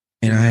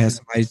 And I had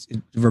somebody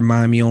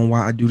remind me on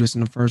why I do this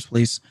in the first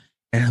place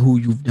and who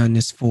you've done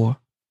this for.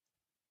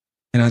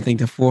 And I think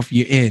the fourth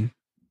year in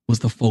was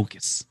the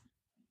focus.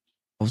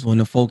 It was when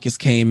the focus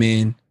came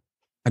in.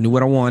 I knew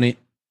what I wanted.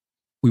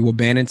 We were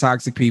banning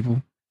toxic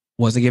people.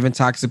 Wasn't giving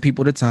toxic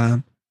people the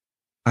time.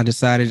 I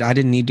decided I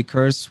didn't need to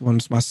curse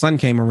once my son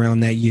came around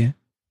that year.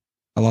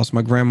 I lost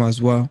my grandma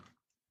as well.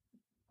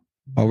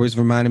 Always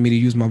reminded me to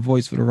use my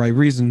voice for the right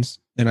reasons.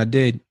 And I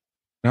did.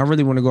 And I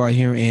really want to go out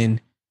here, and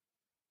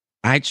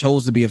I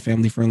chose to be a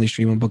family-friendly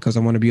streamer because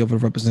I want to be able to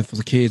represent for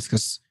the kids,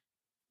 because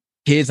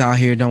kids out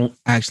here don't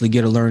actually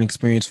get a learning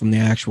experience from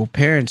their actual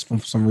parents for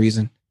some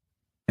reason.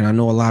 And I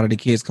know a lot of the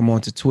kids come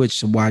onto Twitch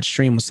to watch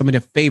streamers, some of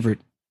their favorite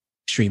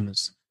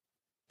streamers.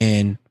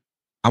 And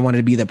I wanted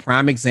to be the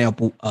prime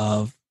example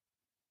of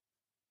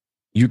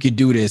you could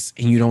do this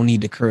and you don't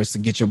need to curse to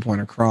get your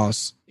point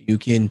across. You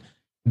can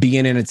be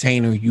an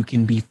entertainer. You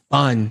can be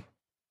fun.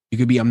 You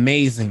could be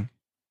amazing.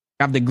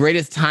 Have the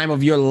greatest time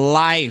of your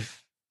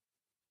life.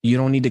 You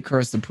don't need to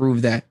curse to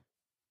prove that.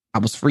 I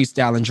was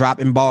freestyling,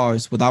 dropping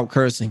bars without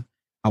cursing.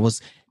 I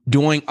was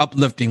doing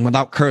uplifting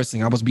without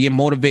cursing. I was being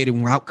motivated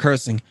without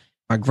cursing.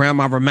 My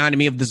grandma reminded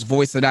me of this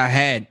voice that I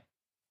had,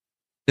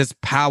 this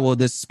power,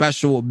 this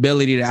special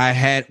ability that I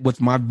had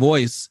with my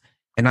voice.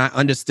 And I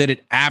understood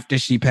it after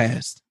she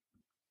passed.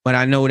 But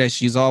I know that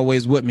she's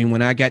always with me.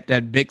 When I got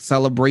that big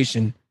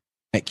celebration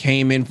that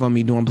came in for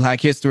me during Black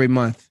History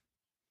Month,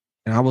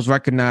 and I was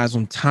recognized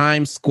on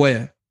Times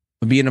Square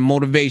for being a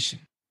motivation,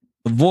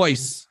 the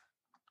voice,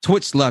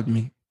 Twitch loved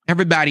me.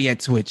 Everybody at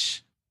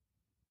Twitch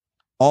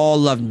all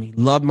loved me,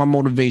 loved my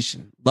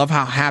motivation, loved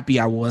how happy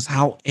I was,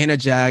 how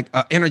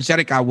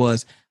energetic I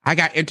was. I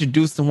got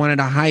introduced to one of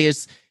the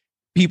highest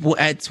people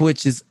at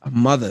Twitch, is a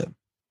mother,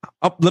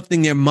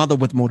 uplifting their mother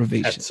with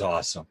motivation. That's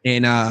awesome.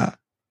 And at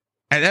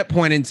that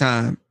point in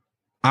time,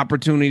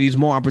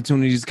 more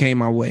opportunities came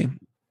my way.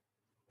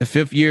 The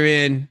 5th year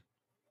in,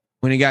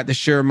 when we got the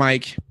Shure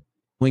mic,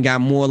 we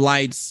got more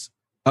lights,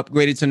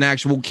 upgraded to an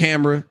actual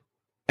camera,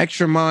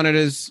 extra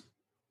monitors.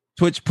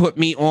 Twitch put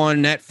me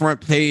on that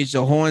front page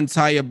the whole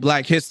entire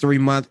Black History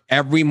Month.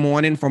 Every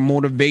morning for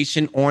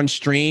motivation on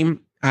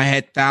stream, I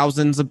had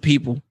thousands of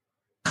people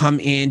come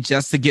in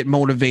just to get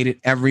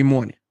motivated every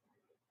morning.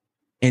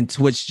 And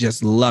Twitch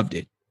just loved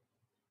it.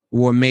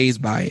 We were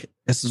amazed by it.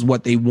 This is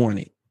what they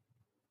wanted.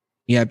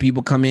 You had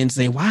people come in and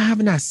say, why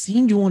haven't I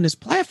seen you on this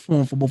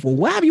platform for before?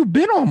 Where have you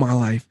been all my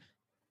life?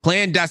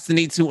 Playing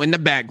Destiny 2 in the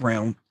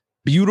background,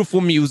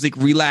 beautiful music,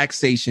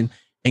 relaxation,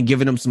 and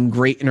giving them some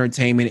great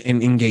entertainment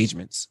and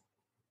engagements.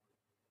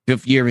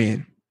 5th year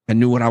in, I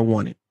knew what I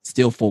wanted.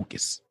 Still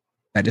focus.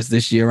 That is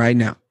this year right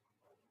now.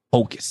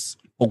 Focus,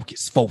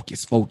 focus,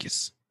 focus,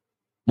 focus.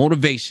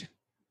 Motivation.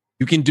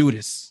 You can do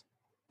this.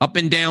 Up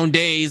and down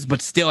days,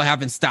 but still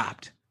haven't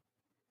stopped.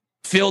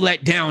 Feel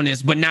that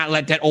downness, but not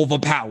let that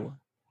overpower.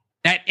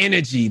 That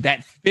energy,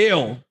 that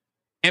feel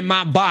in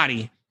my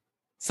body.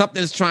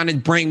 Something's trying to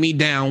bring me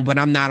down, but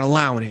I'm not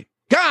allowing it.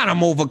 God,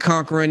 I'm over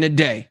conquering the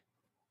day.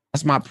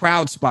 That's my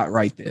proud spot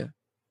right there.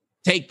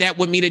 Take that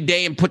with me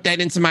today and put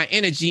that into my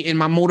energy and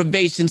my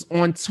motivations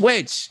on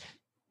Twitch.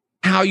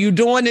 How you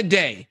doing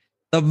today?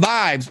 The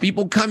vibes.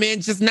 People come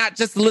in not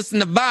just to listen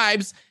to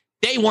vibes.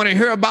 They want to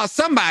hear about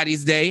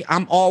somebody's day.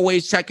 I'm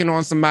always checking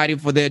on somebody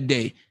for their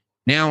day.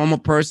 Now I'm a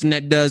person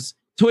that does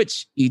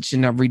Twitch each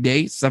and every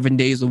day, 7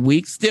 days a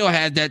week. Still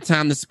has that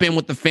time to spend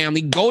with the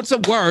family. Go to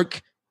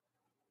work.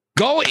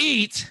 Go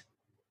eat.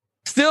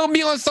 still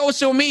be on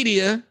social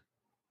media,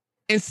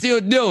 and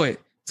still do it.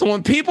 So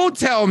when people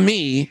tell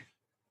me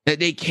that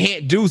they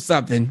can't do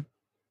something,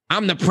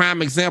 I'm the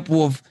prime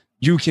example of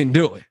you can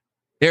do it.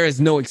 There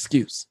is no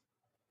excuse.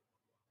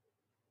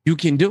 You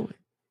can do it.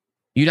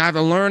 You have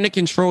to learn to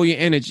control your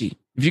energy.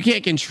 If you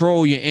can't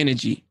control your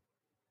energy,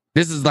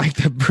 this is like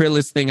the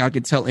realest thing I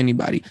could tell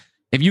anybody.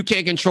 If you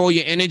can't control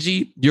your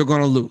energy, you're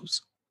going to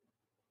lose.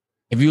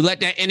 If you let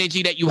that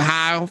energy that you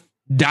have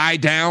die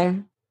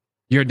down,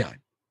 you're done.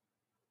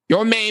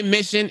 Your main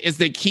mission is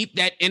to keep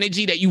that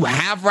energy that you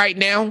have right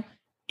now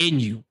in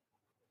you.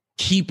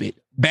 Keep it,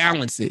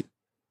 balance it.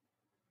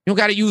 You don't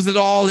got to use it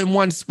all in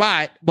one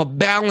spot, but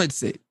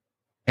balance it.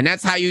 And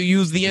that's how you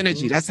use the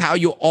energy. That's how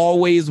you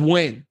always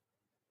win.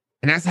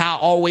 And that's how I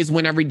always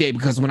win every day.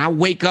 Because when I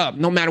wake up,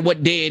 no matter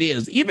what day it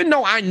is, even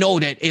though I know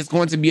that it's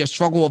going to be a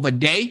struggle of a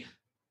day,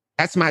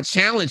 that's my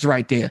challenge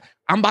right there.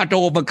 I'm about to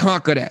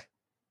overconquer that.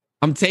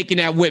 I'm taking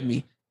that with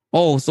me.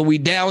 Oh, so we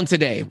down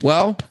today.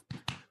 Well,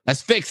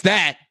 let's fix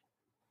that.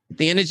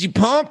 The energy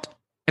pumped.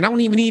 And I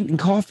don't even eat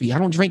coffee. I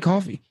don't drink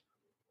coffee.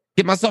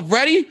 Get myself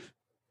ready.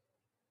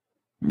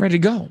 I'm ready to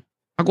go.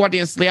 I go out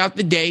there and slay out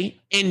the day,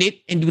 end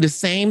it, and do the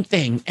same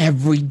thing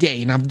every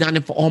day. And I've done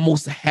it for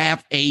almost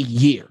half a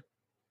year.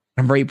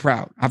 I'm very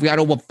proud. I've got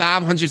over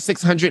 500,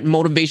 600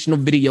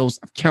 motivational videos.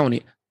 I've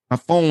counted. My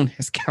phone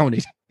has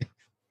counted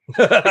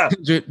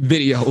 600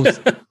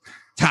 videos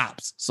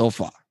tops so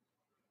far.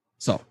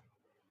 So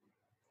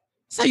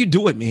that's how you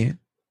do it, man.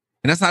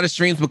 And that's how the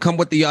streams become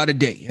what they are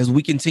today. As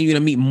we continue to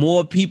meet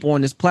more people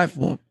on this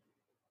platform,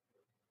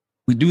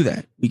 we do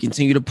that. We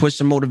continue to push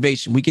the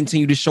motivation. We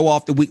continue to show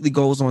off the weekly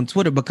goals on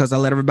Twitter because I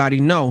let everybody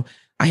know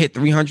I hit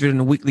 300 in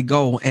the weekly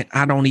goal and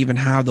I don't even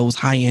have those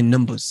high-end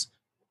numbers.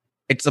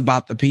 It's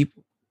about the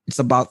people. It's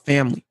about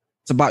family.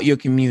 It's about your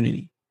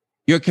community.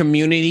 Your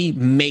community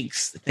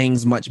makes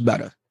things much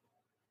better.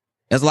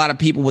 There's a lot of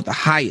people with the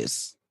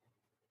highest,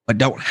 but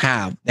don't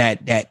have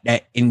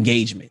that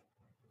engagement.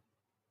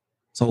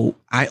 So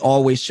I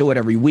always show it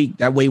every week.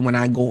 That way, when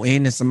I go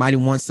in and somebody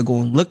wants to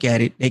go and look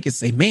at it, they can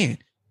say, man,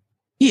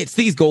 he hits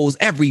these goals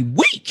every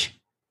week.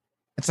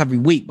 That's every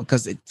week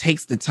because it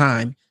takes the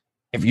time.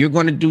 If you're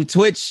going to do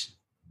Twitch,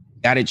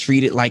 you got to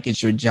treat it like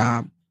it's your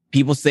job.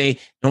 People say,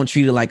 don't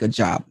treat it like a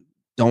job.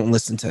 Don't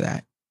listen to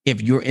that.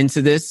 If you're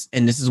into this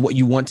and this is what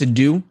you want to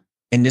do,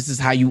 and this is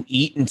how you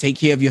eat and take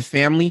care of your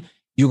family,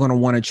 you're going to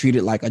want to treat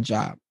it like a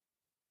job.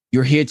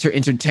 You're here to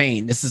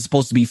entertain. This is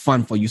supposed to be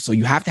fun for you. So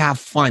you have to have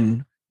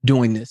fun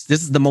doing this.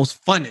 This is the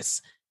most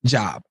funnest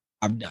job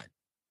I've done.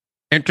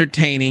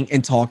 Entertaining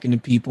and talking to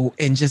people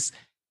and just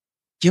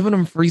giving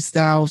them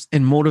freestyles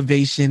and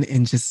motivation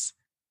and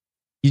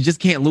you just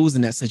can't lose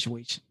in that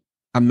situation.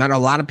 I've met a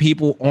lot of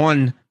people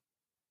on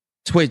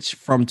Twitch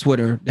from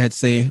Twitter that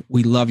say,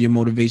 we love your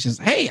motivations.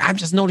 Hey, I've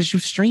just noticed you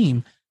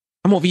stream.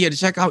 I'm over here to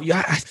check out you.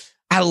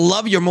 I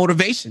love your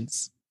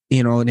motivations.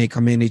 You know, and they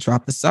come in, they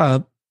drop the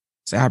sub,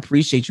 say, I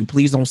appreciate you.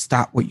 Please don't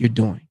stop what you're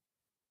doing.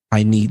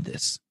 I need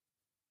this.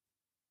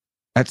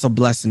 That's a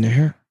blessing to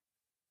hear.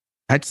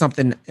 That's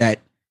something that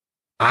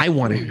I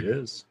want to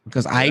hear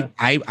because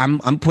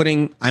I'm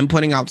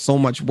putting out so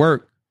much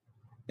work,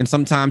 and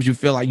sometimes you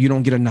feel like you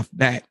don't get enough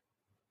back.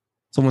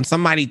 So when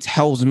somebody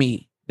tells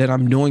me that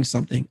I'm doing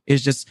something,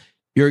 it's just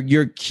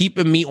you're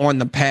keeping me on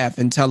the path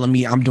and telling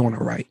me I'm doing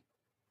it right.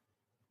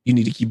 You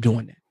need to keep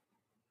doing that.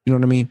 You know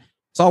what I mean?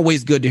 It's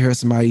always good to hear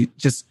somebody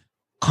just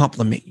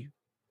compliment you,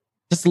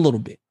 just a little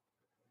bit.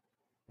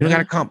 You don't got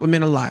to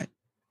compliment a lot,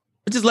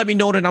 but just let me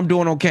know that I'm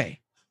doing okay.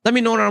 Let me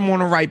know that I'm on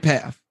the right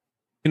path.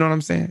 You know what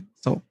I'm saying?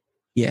 So,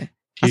 yeah.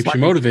 Keeps you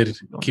motivated.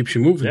 Keeps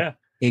you moving. Yeah,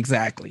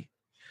 exactly.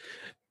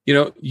 You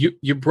know,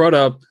 you brought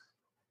up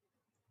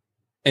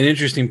an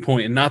interesting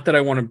point, and not that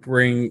I want to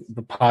bring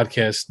the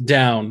podcast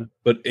down,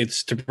 but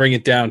it's to bring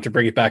it down, to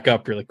bring it back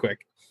up really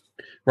quick.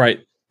 Right.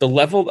 The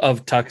level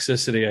of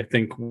toxicity, I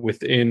think,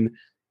 within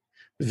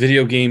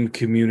video game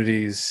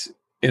communities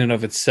in and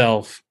of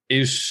itself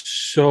is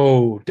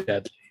so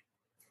deadly.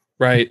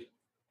 Right.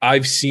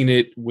 I've seen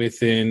it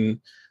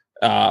within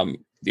I'm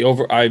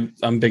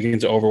big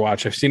into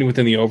Overwatch. I've seen it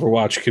within the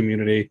Overwatch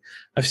community.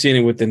 I've seen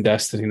it within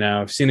Destiny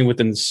now. I've seen it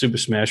within the Super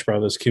Smash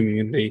Brothers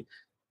community.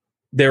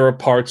 There are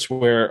parts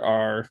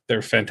where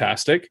they're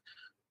fantastic,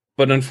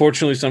 but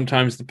unfortunately,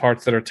 sometimes the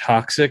parts that are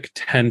toxic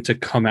tend to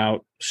come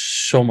out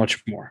so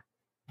much more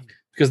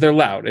because they're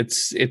loud.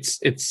 It's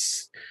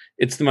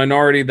the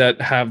minority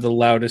that have the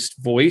loudest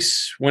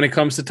voice when it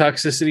comes to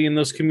toxicity in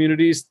those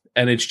communities,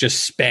 and it's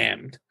just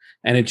spammed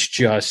and it's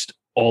just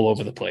all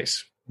over the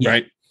place,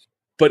 right?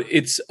 But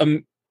it's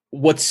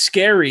what's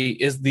scary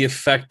is the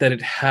effect that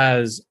it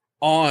has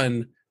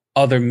on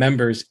other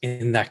members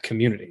in that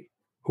community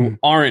who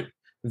aren't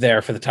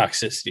there for the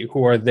toxicity,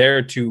 who are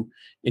there to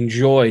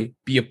enjoy,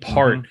 be a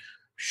part,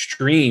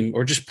 stream,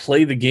 or just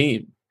play the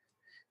game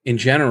in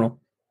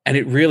general. And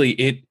it really,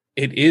 it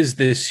is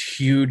this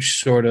huge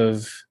sort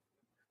of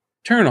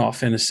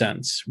turnoff in a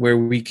sense where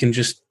we can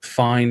just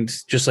find,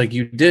 just like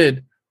you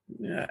did,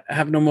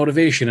 have no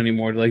motivation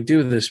anymore to like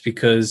do this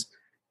because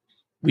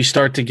we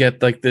start to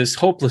get like this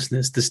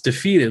hopelessness, this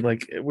defeated,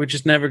 like we're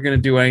just never going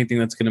to do anything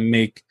that's going to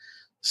make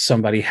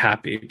somebody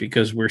happy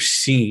because we're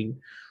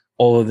seeing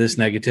all of this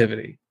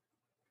negativity.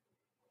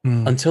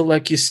 Until,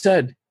 like you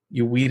said,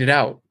 you weed it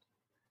out.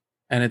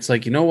 And it's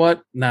like, you know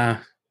what? Nah,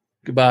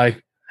 goodbye.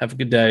 Have a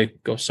good day.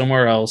 Go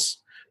somewhere else.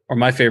 Or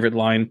my favorite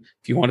line,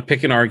 if you want to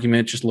pick an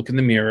argument, just look in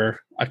the mirror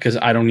because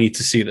I don't need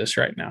to see this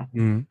right now.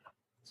 And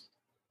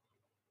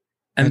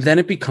then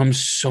it becomes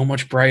so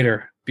much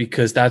brighter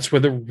because that's where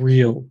the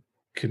real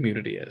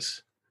community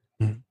is.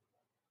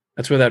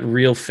 That's where that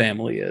real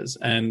family is.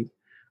 And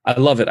I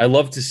love it. I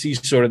love to see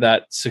sort of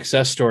that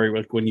success story,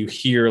 like when you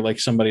hear like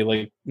somebody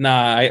like,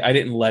 nah, I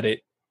didn't let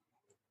it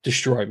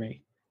destroy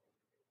me.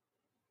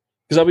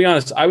 Because I'll be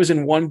honest, I was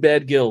in one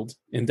bad guild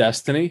in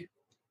Destiny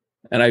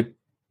and I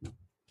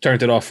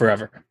turned it off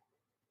forever.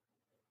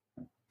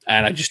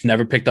 And I just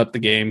never picked up the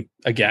game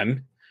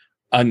again.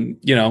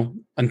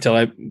 Until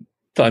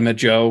I met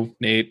Joe,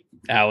 Nate,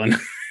 Alan.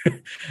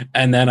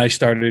 And then I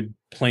started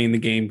playing the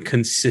game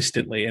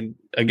consistently. And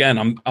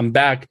again, I'm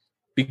back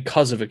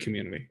because of a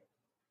community.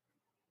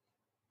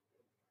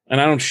 And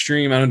I don't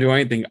stream, I don't do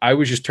anything. I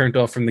was just turned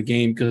off from the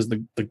game because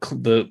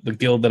the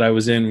guild that I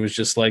was in was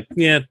just like,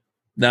 yeah,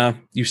 no,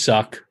 you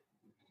suck.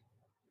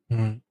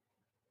 We're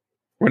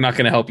not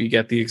going to help you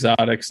get the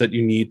exotics that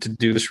you need to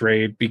do this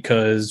raid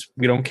because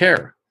we don't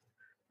care.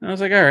 And I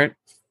was like, all right,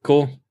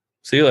 cool.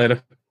 See you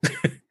later.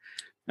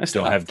 I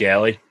still have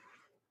Galley.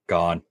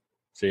 Gone.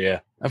 See ya.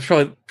 I'm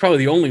probably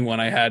the only one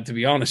I had, to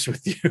be honest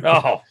with you.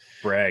 Oh,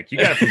 brag. You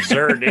got it from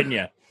Xur, didn't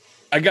you?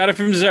 I got it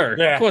from Xur.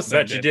 Yeah, of course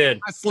I bet you did.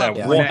 I slept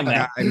That with one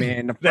that guy,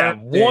 man. That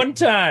one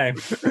time.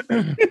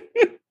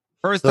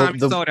 First time he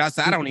sold it, I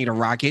said, I don't need a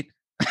rocket.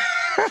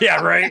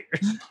 Yeah, right.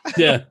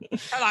 Yeah.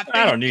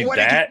 I don't need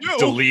that.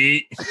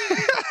 Delete.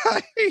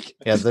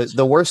 Yeah,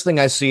 the worst thing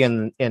I see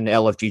in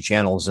LFG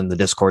channels in the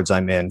discords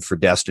I'm in for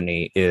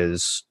Destiny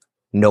is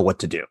know what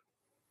to do.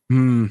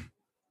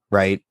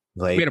 Right?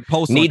 Like We had a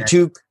post need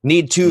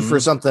to for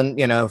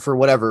something, for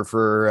whatever,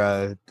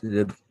 for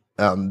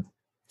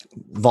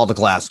Vault of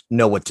Glass,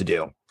 know what to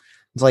do.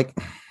 It's like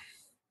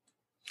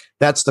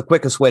that's the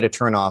quickest way to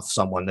turn off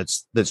someone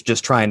that's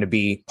just trying to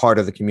be part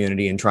of the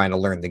community and trying to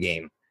learn the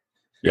game.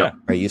 Yeah.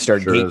 Right. You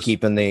start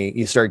gatekeeping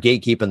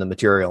the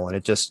material, and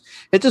it just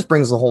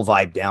brings the whole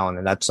vibe down.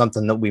 And that's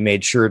something that we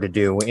made sure to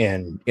do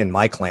in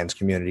my clan's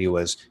community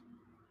was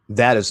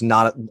that is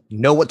not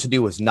know what to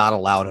do is not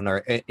allowed in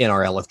our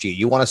LFG.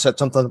 You want to set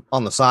something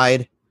on the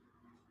side,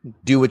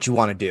 do what you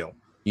want to do.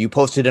 You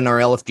post it in our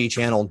LFG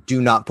channel,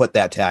 do not put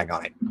that tag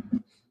on it.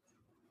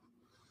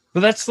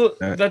 But that's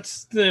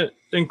the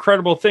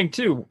incredible thing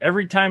too.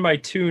 Every time I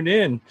tune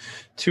in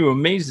to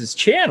Amaze's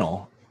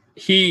channel,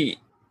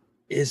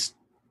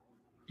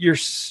 you're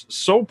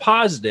so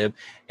positive,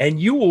 and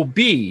you will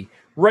be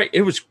right.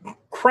 It was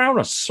Crown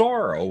of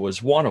Sorrow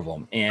was one of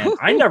them, and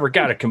I never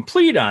got a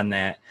complete on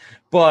that.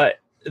 But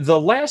the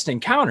last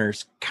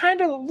encounter's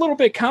kind of a little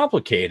bit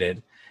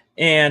complicated,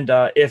 and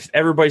if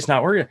everybody's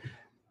not working,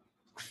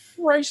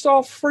 Christ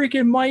all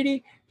freaking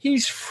mighty,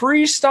 he's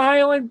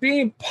freestyling,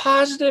 being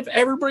positive.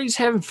 Everybody's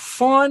having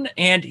fun,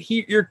 and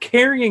you're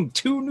carrying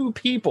 2 new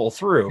people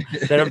through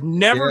that have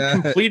never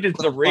completed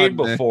the raid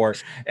before,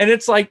 and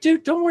it's like,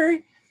 dude, don't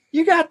worry.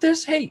 You got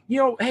this. Hey,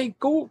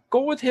 go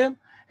with him.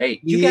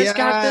 Hey, you guys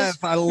got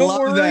this. I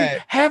love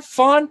that. Have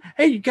fun.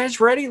 Hey, you guys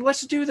ready?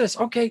 Let's do this.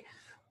 Okay,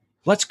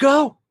 let's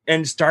go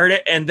and start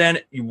it. And then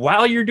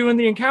while you're doing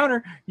the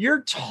encounter,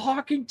 you're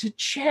talking to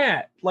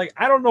chat. Like,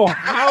 I don't know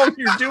how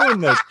you're doing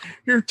this.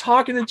 You're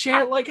talking to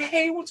chat like,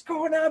 hey, what's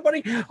going on,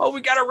 buddy? Oh,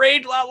 we got a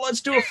raid.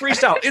 Let's do a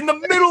freestyle in the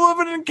middle of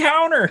an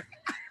encounter.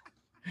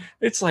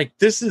 It's like,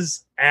 this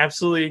is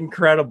absolutely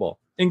incredible.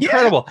 And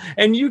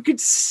you could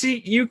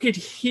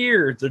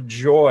hear the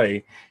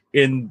joy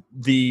in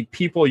the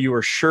people you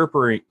were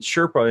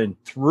sherpaing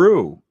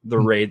through the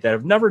raid that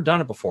have never done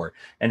it before,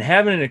 and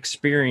haven't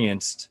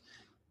experienced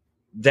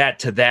that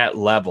to that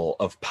level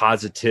of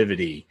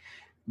positivity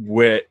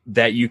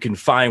that you can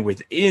find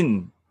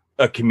within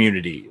a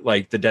community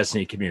like the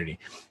Destiny community.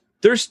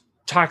 There's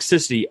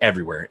toxicity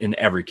everywhere in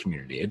every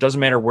community. It doesn't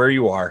matter where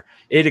you are.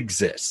 It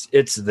exists.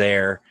 It's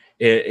there.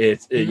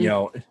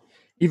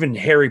 Even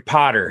Harry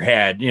Potter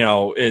had,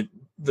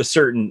 the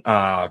certain,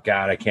 I'm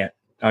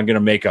going to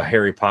make a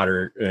Harry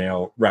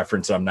Potter,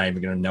 reference. I'm not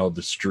even going to know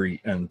the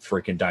street and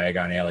freaking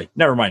Diagon Alley.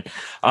 Never mind.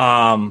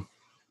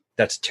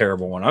 That's a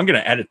terrible one. I'm going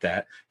to edit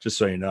that just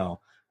so you know.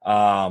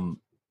 Don't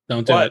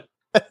do it.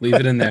 Leave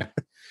it in there.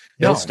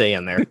 It'll stay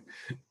in there.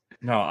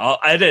 No, I'll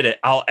edit it.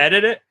 I'll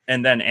edit it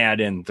and then add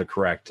in the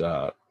correct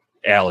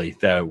alley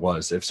that it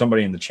was. If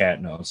somebody in the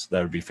chat knows,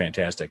 that would be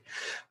fantastic.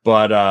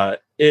 But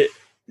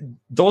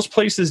those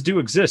places do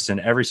exist in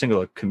every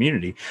single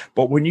community.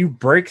 But when you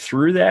break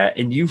through that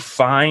and you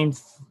find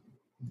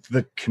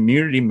the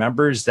community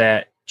members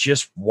that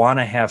just want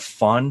to have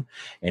fun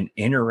and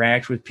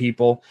interact with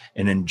people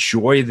and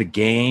enjoy the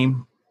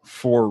game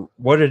for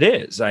what it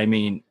is. I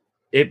mean,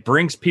 it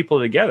brings people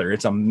together.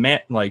 It's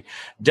like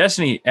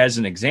Destiny, as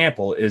an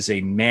example, is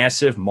a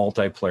massive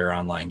multiplayer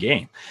online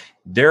game.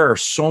 There are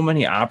so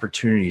many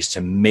opportunities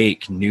to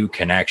make new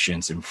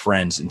connections and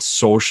friends and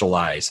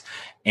socialize.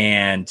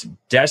 And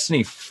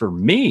Destiny, for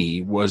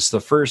me, was the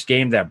first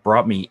game that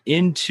brought me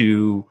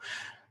into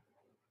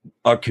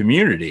a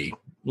community,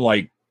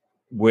 like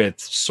with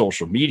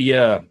social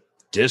media,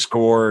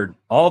 Discord,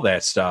 all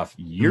that stuff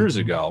years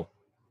ago,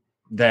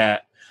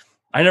 that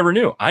I never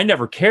knew. I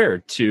never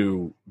cared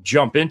to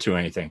jump into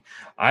anything.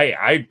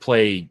 I'd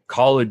play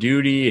Call of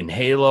Duty and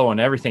Halo and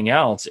everything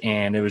else,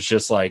 and it was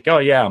just like, oh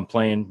yeah, I'm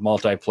playing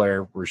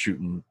multiplayer. We're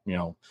shooting,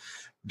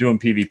 doing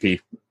PvP.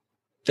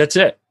 That's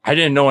it. I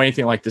didn't know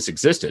anything like this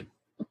existed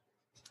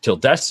till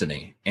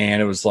Destiny, and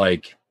it was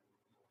like,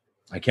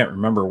 I can't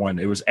remember when.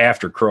 It was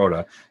after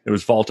Crota. It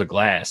was Vault of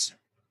Glass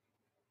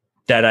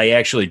that I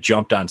actually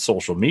jumped on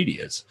social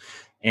medias,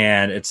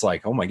 and it's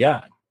like, oh my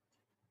God,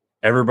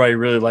 everybody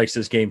really likes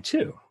this game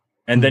too.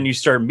 And then you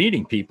start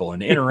meeting people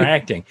and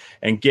interacting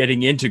and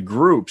getting into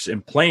groups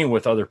and playing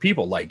with other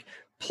people, like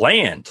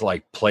plan to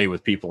like play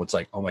with people. It's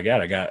like, oh my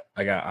God, I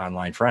got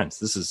online friends.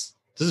 This is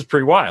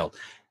pretty wild.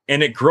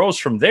 And it grows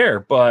from there.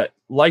 But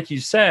like you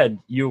said,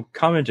 you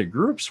come into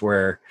groups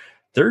where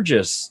they're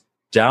just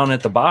down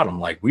at the bottom.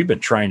 Like, we've been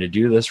trying to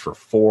do this for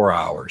 4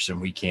 hours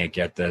and we can't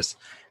get this.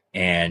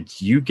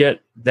 And you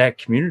get that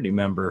community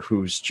member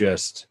who's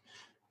just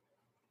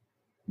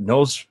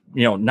knows,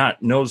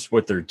 not knows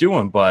what they're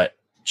doing, but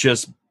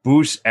just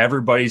boosts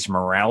everybody's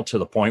morale to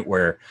the point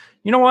where,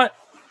 you know what,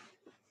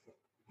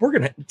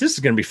 this is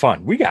going to be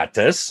fun. We got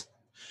this.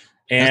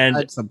 And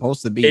it's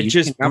supposed to be. It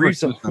just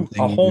breathes a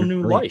whole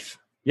new life.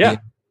 Yeah.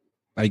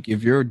 Like,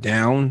 if you're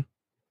down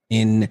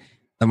and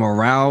the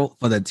morale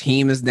for the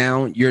team is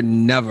down, you're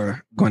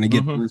never going to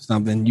get through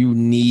something. You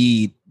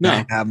need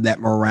to have that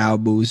morale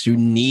boost. You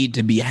need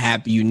to be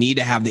happy. You need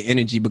to have the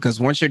energy,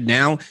 because once you're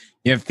down,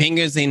 your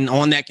fingers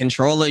on that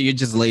controller, you're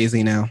just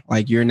lazy now.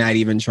 Like, you're not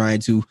even trying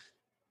to.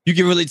 You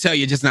can really tell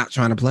you're just not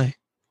trying to play.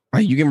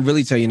 Right? You can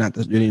really tell you're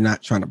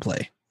not trying to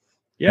play.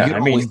 Yeah, you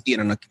always see it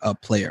on a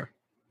player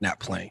not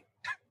playing.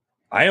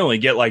 I only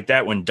get like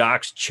that when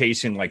Doc's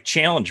chasing like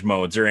challenge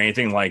modes or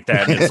anything like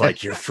that. And it's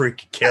like, you're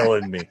freaking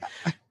killing me.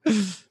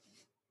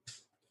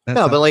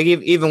 But like,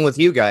 even with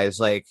you guys,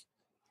 like,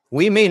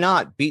 we may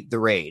not beat the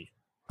raid,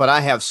 but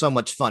I have so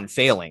much fun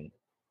failing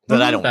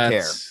that I don't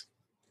care.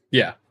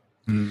 Yeah.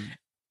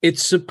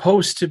 It's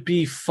supposed to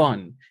be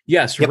fun.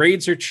 Yes,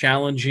 raids are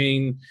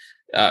challenging.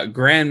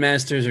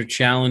 Grandmasters are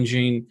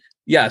challenging.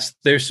 Yes,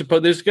 there's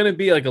going to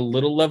be like a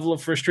little level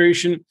of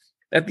frustration.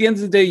 At the end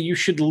of the day, you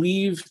should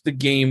leave the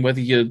game,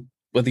 whether you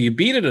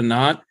beat it or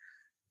not,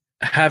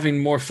 having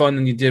more fun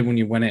than you did when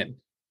you went in.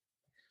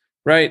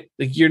 Right?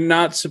 Like, you're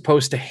not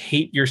supposed to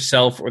hate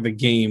yourself or the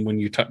game when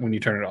you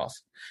turn it off.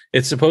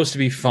 It's supposed to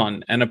be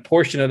fun, and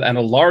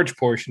a large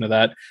portion of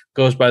that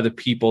goes by the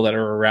people that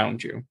are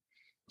around you.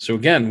 So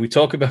again, we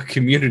talk about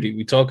community,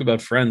 we talk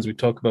about friends, we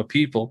talk about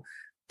people.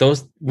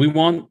 Those we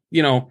want,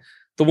 the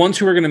ones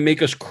who are going to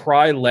make us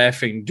cry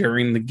laughing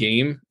during the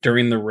game,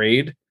 during the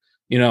raid,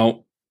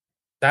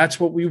 that's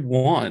what we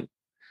want.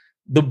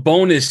 The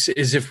bonus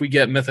is if we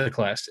get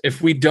Mythoclast.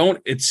 If we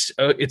don't, it's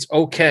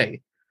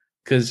okay.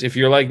 Because if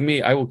you're like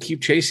me, I will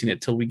keep chasing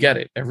it till we get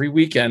it. Every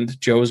weekend,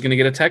 Joe is going to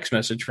get a text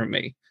message from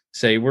me.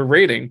 Say, we're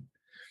raiding.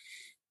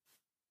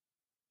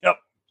 Yep.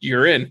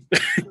 You're in.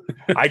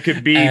 I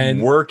could be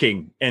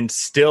working and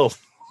still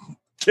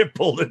get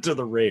pulled into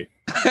the raid.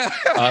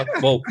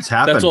 Well, it's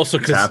happened.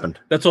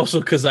 That's also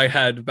because I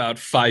had about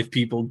 5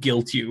 people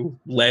guilt you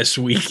last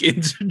week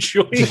into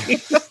joining.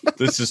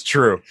 This is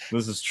true.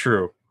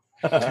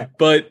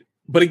 But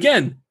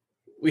again,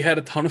 we had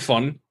a ton of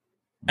fun,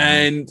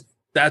 and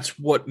that's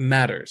what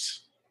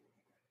matters.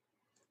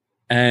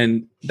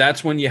 And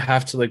that's when you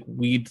have to like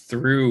weed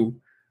through.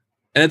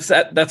 And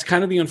that's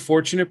kind of the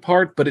unfortunate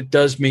part, but it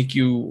does make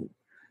you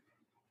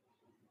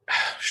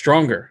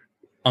stronger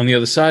on the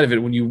other side of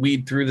it when you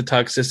weed through the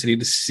toxicity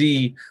to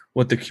see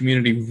what the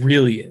community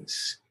really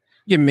is.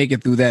 You can make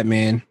it through that,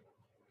 man.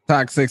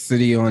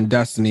 Toxicity on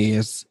Destiny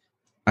is,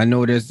 I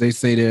know they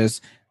say there's,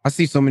 I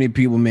see so many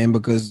people, man,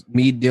 because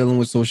me dealing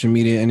with social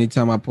media,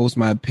 anytime I post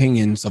my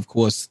opinions, of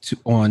course,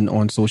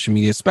 on social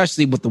media,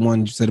 especially with the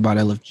one you said about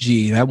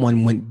LFG, that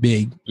one went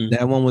big. Mm-hmm.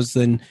 That one was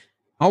I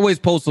always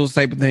post those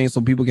type of things so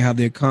people can have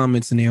their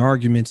comments and their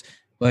arguments.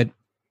 But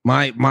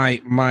my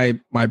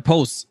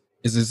post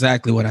is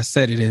exactly what I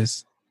said it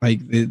is. Like,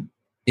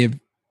 if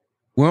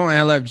we're on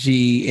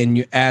LFG and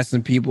you're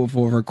asking people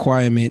for a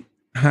requirement,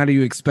 how do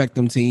you expect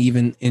them to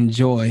even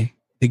enjoy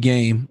the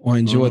game or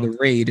enjoy the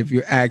raid if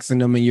you're asking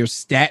them and you're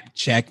stat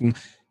checking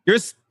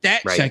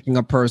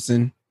a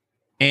person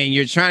and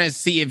you're trying to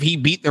see if he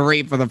beat the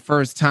raid for the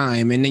first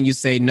time, and then you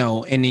say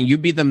no, and then you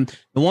beat them.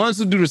 The ones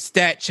who do the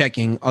stat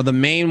checking are the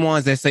main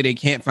ones that say they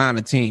can't find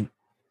a team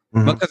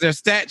because they're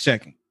stat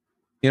checking.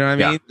 You know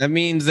what I mean? That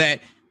means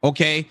that,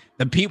 okay,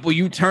 the people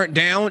you turned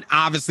down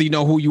obviously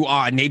know who you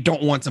are and they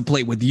don't want to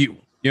play with you.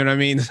 You know what I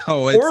mean?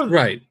 So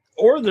it's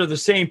they're the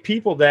same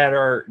people that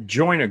are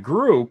join a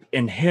group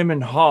and him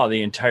and haw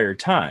the entire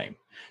time,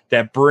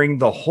 that bring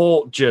the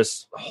whole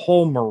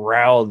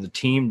morale of the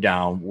team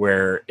down,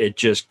 where it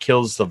just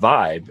kills the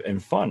vibe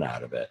and fun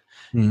out of it.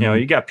 You know,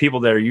 you got people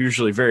that are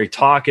usually very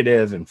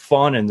talkative and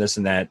fun and this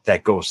and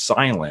that go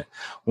silent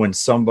when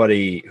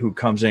somebody who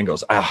comes in and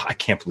goes, I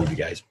can't believe you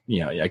guys,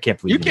 I can't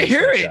believe you can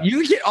hear it.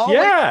 You can always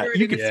hear it.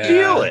 You can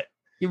feel it.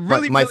 You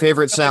really my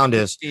favorite sound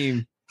is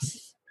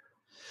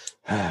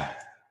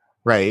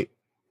right.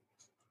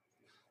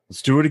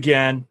 Let's do it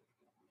again.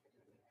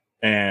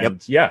 And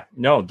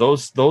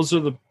those are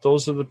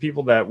the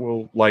people that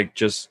will like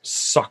just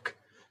suck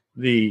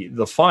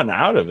the fun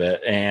out of it.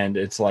 And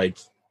it's like,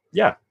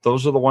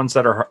 those are the ones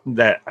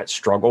that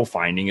struggle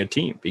finding a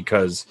team,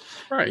 because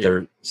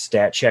they're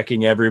stat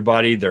checking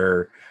everybody.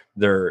 They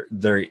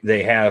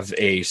have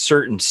a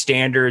certain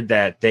standard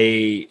that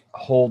they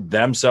hold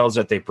themselves,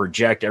 that they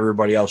project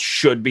everybody else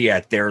should be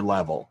at their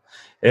level.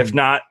 If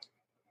not,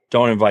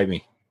 don't invite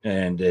me.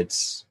 And then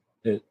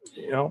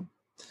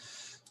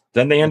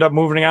they end up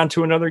moving on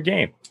to another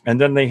game, and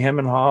then they hem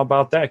and haw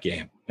about that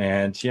game.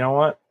 And you know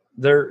what?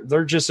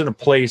 They're just in a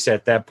place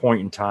at that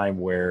point in time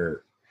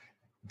where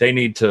they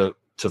need to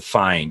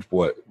find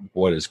what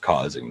is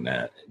causing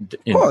that,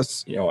 of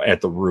course,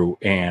 at the root,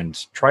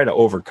 and try to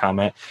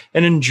overcome it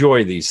and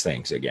enjoy these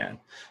things again.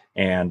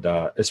 And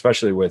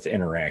especially with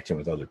interacting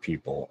with other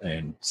people.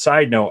 And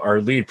side note,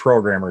 our lead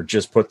programmer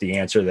just put the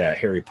answer to that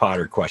Harry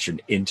Potter question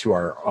into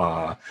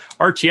our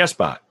RTS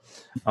bot.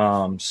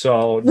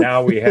 So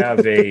now we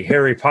have a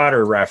Harry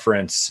Potter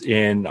reference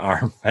in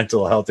our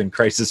mental health and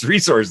crisis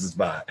resources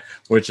bot,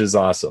 which is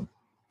awesome.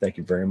 Thank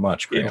you very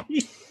much, Graham.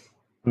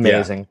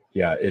 Amazing.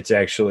 Yeah, it's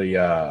actually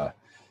Diagon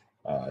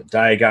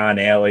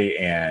Alley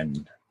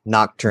and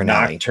Nocturne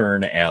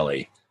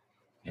Alley.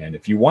 And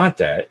if you want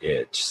that,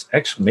 it's !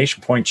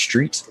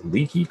 Streets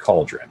Leaky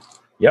Cauldron.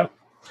 Yep.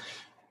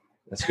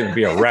 That's going to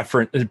be a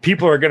reference.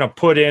 People are going to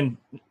put in,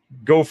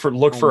 look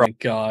for. Oh my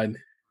God.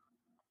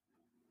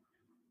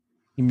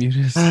 You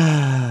muted us.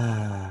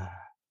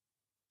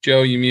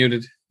 Joe, you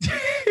muted.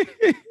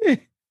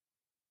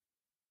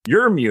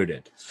 You're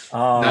muted.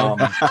 No.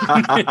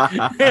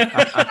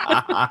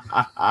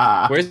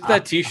 Where's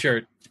that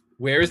t-shirt?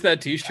 Where is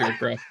that t-shirt,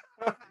 bro?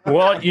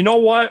 Well, you know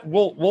what?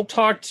 We'll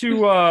talk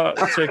to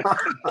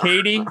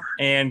Katie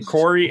and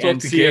Corey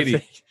and see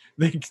if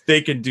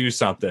they can do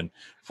something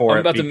for it.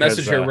 I'm about to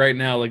message her right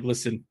now. Like,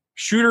 listen,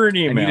 shoot her an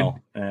email.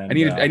 I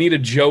need a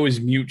Joe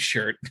is mute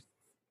shirt.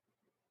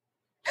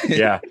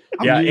 Yeah.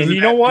 And you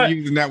know what? I'm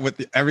using that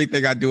with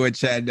everything I do in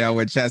chat now.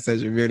 When chat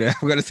says you're muted,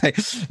 I'm gonna say,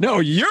 no,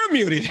 you're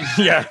muted.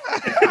 Yeah.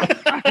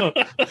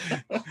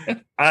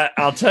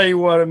 I'll tell you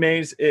what,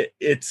 Amaze.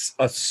 It's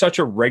such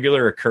a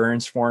regular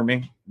occurrence for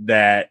me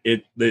that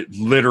it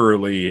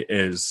literally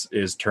is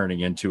turning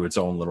into its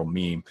own little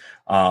meme.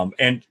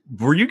 And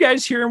were you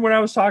guys hearing what I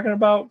was talking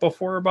about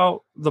before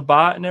about the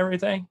bot and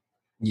everything?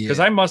 Yeah.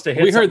 Because I must have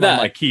hit something on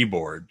my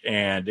keyboard,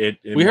 and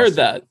we heard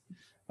that.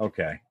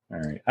 Okay. All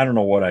right. I don't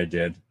know what I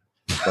did,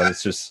 but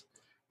it's just,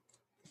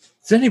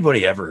 does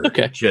anybody ever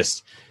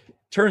just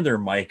turn their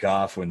mic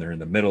off when they're in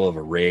the middle of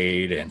a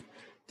raid, and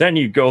then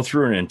you go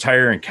through an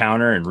entire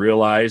encounter and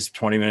realize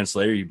 20 minutes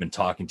later you've been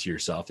talking to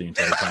yourself the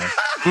entire time?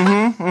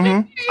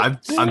 I'm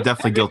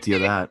definitely guilty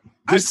of that.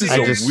 This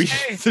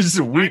is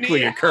a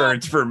weekly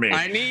occurrence for me.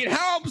 I need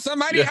help.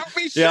 Somebody help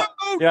me shoot.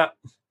 Yeah.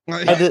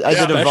 I did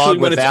a VOD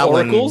with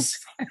Alan. Oracles.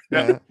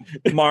 Yeah.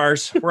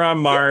 Mars. We're on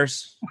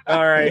Mars.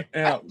 All right.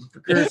 Yeah.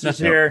 Chris is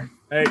here.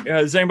 Hey,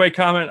 does anybody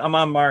comment? I'm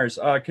on Mars.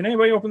 Can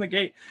anybody open the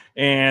gate?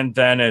 And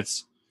then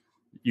it's,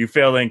 you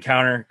fail the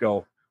encounter.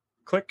 Go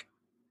click.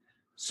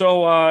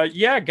 So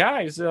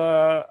guys.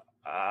 I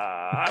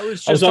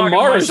was on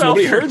Mars.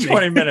 Nobody heard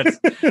 20 minutes.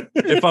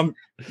 If I'm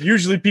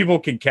usually people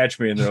can catch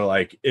me and they're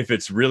like, if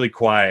it's really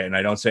quiet and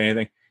I don't say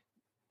anything,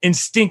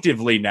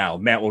 instinctively now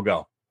Matt will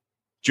go,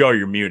 Joe,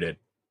 you're muted.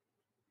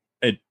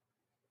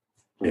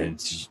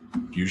 It's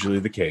usually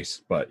the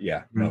case, but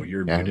you're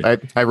muted.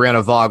 I ran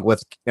a VOG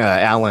with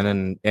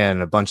Alan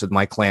and a bunch of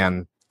my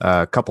clan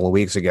a couple of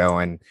weeks ago,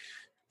 and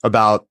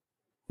about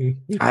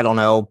I don't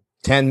know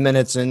 10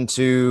 minutes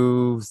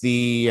into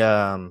the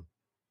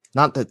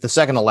not the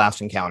second to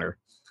last encounter,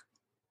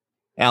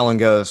 Alan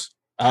goes,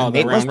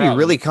 "Nate must be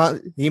really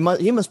he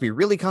must be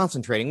really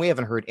concentrating. We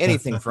haven't heard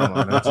anything from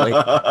him." And it's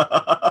like,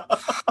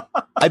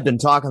 I've been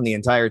talking the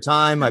entire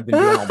time. I've been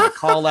doing all my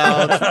call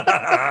outs.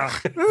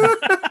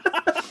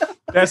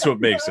 That's what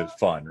makes it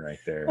fun right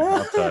there.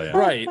 I'll tell you.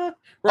 Right.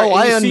 Oh,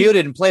 I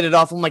unmuted and played it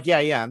off. I'm like,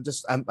 yeah.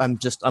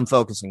 I'm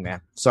focusing, man.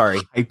 Sorry.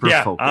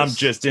 I'm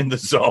just in the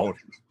zone.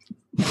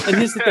 And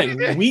here's the thing: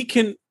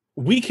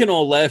 we can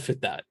all laugh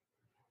at that,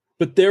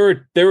 but there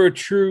are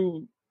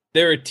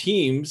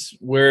teams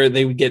where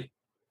they would get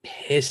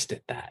pissed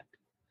at that,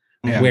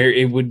 where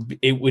it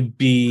would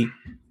be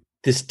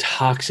this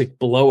toxic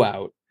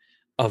blowout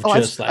of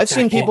just I've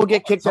seen people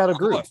get kicked out of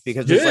groups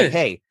because it's like,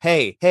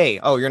 hey,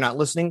 oh, you're not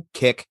listening?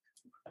 Kick.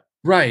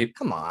 Right.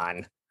 Come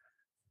on.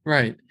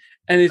 Right.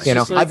 And it's You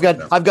know, just like,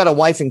 I've got a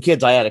wife and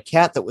kids. I had a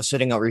cat that was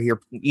sitting over here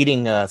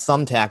eating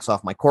thumbtacks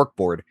off my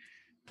corkboard.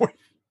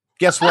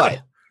 Guess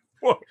what?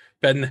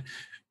 Ben,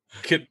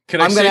 can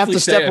I'm going to have to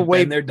step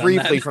away there, done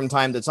briefly that? from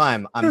time to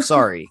time. I'm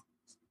sorry.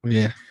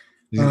 Yeah.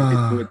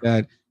 With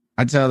that,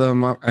 I tell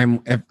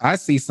them if I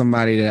see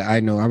somebody that I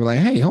know, I'm like,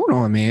 hey, hold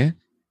on, man.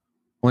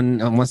 When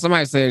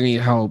somebody says they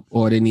need help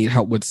or they need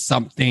help with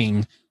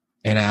something,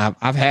 and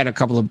I've had a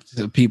couple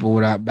of people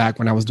back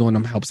when I was doing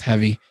them helps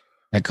heavy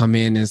that come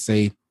in and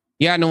say,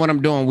 yeah, I know what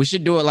I'm doing. We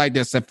should do it like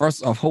this. And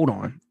first off, hold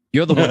on.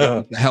 You're the one that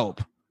needs the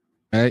help,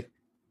 right?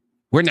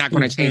 We're not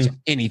going to change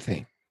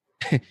anything.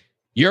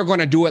 You're going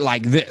to do it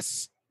like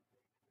this.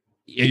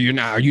 You're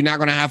not. Are you not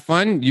going to have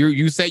fun?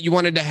 You said you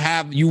wanted to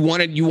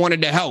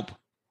help.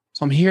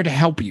 So I'm here to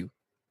help you.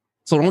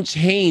 So don't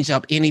change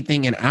up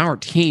anything in our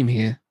team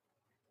here.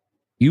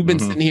 You've been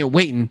sitting here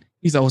waiting.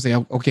 He's always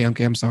saying, okay,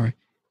 I'm sorry.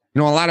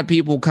 You know, a lot of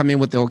people come in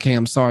with the okay,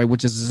 I'm sorry,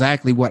 which is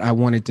exactly what I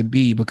want it to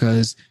be,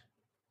 because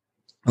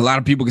a lot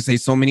of people can say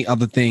so many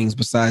other things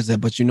besides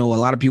that. But, you know, a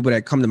lot of people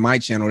that come to my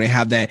channel, they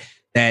have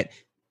that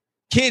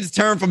kids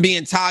turn from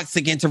being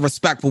toxic into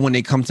respectful when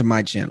they come to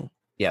my channel.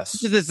 Yes.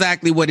 Which is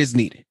exactly what is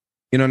needed.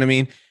 You know what I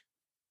mean?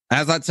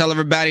 As I tell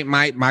everybody,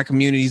 my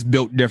community is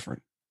built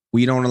different.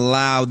 We don't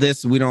allow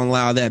this. We don't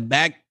allow that.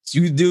 Back,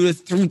 you do this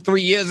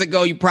 3 years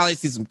ago, you probably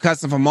see some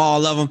cussing from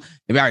all of them.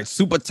 They're very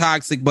super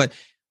toxic, but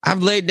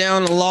I've laid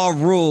down the law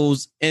of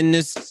rules, and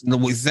this is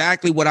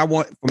exactly what I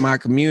want for my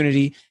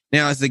community.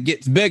 Now, as it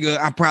gets bigger,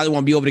 I probably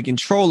won't be able to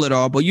control it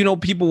all, but, you know,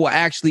 people will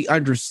actually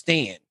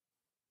understand.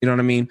 You know what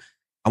I mean?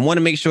 I want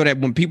to make sure that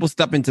when people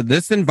step into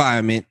this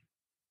environment,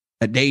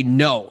 that they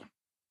know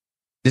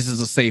this is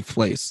a safe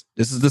place.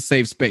 This is the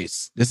safe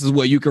space. This is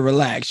where you can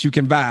relax. You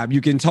can vibe.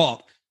 You can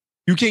talk.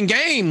 You can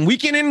game. We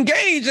can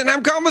engage and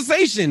have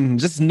conversation.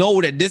 Just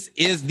know that this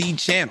is the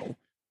channel.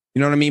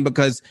 You know what I mean?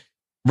 Because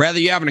whether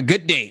you're having a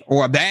good day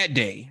or a bad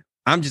day,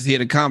 I'm just here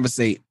to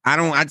conversate.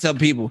 I tell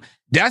people,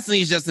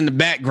 Destiny is just in the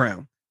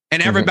background.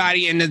 And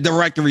everybody in the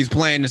directory is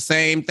playing the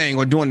same thing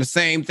or doing the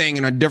same thing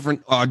in a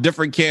different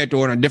character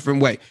or in a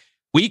different way.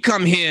 We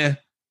come here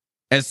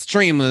as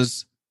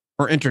streamers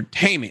for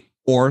entertainment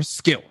or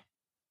skill.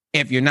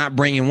 If you're not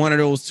bringing one of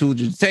those two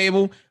to the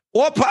table,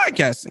 or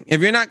podcasting,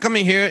 if you're not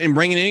coming here and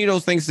bringing any of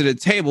those things to the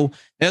table,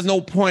 there's no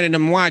point in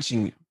them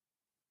watching you.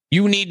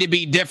 You need to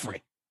be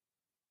different.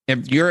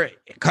 If you're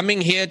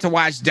coming here to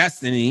watch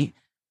Destiny,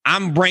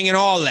 I'm bringing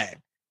all that.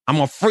 I'm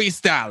going to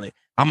freestyle it.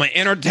 I'm going to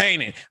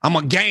entertain it. I'm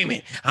going to game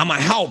it. I'm going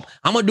to help.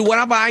 I'm going to do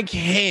whatever I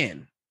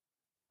can.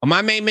 But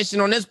my main mission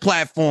on this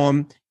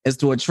platform is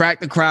to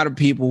attract a crowd of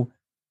people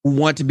who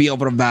want to be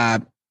able to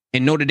vibe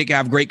and know that they can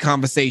have great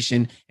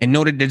conversation and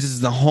know that this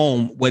is the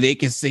home where they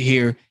can sit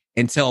here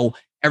and tell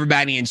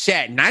everybody in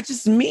chat, not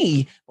just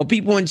me, but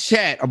people in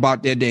chat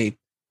about their day.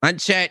 My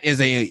chat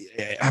is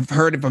I've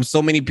heard it from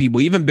so many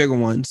people, even bigger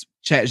ones.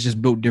 Chat is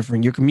just built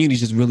different. Your community is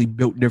just really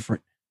built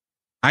different.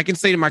 I can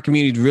say that my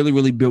community is really,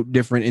 really built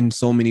different in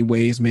so many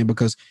ways, man,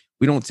 because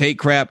we don't take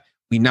crap.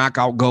 We knock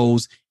out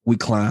goals. We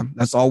climb.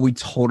 That's all we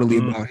totally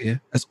about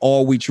here. That's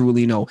all we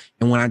truly know.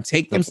 And when I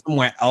take them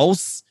somewhere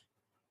else,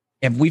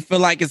 if we feel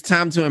like it's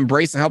time to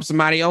embrace and help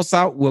somebody else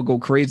out, we'll go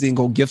crazy and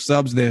go gift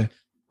subs there.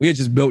 We're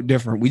just built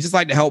different. We just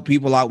like to help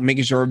people out,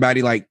 making sure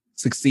everybody like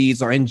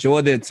succeeds or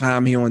enjoy their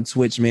time here on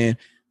Twitch, man.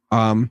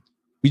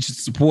 We should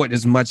support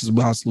as much as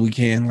we possibly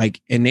can.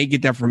 Like, and they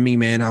get that from me,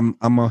 man.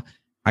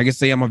 I can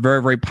say I'm a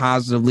very, very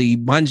positively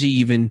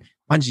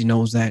Bungie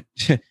knows that.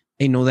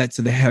 They know that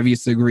to the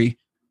heaviest degree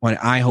when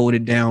I hold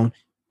it down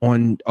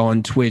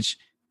on Twitch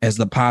as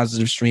the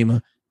positive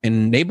streamer.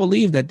 And they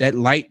believe that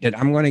light that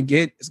I'm going to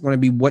get is going to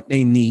be what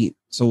they need.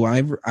 So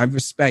I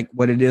respect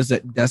what it is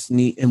that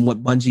Destiny and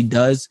what Bungie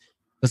does.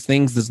 Because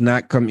things does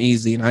not come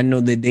easy. And I know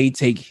that they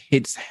take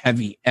hits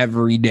heavy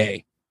every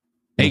day.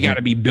 They got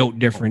to be built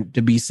different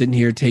to be sitting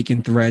here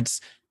taking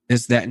threats,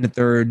 this, that, and the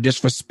third,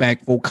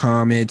 disrespectful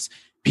comments,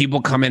 people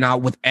coming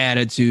out with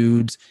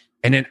attitudes.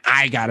 And then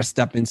I got to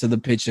step into the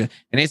picture.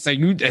 And they say,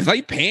 is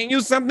they paying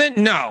you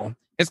something? No.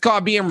 It's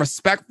called being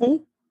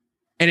respectful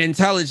and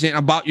intelligent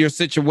about your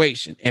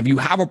situation. If you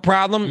have a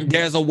problem,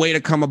 there's a way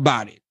to come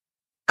about it.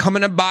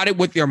 Coming about it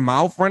with your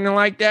mouth running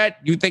like that,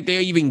 you think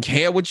they even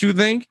care what you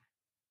think?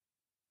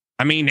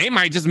 I mean, they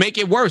might just make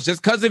it worse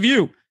just because of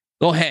you.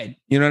 Go ahead.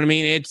 You know what I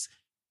mean? It's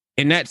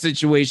in that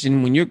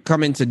situation, when you're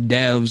coming to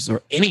devs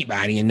or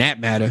anybody in that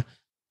matter,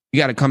 you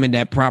got to come in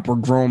that proper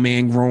grown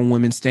man, grown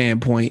woman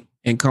standpoint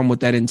and come with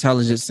that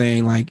intelligence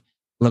saying like,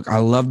 look, I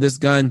love this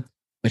gun,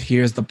 but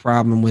here's the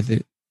problem with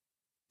it.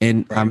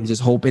 And I'm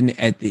just hoping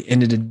at the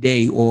end of the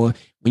day, or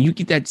when you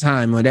get that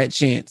time or that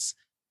chance,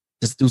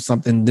 just do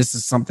something. This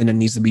is something that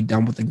needs to be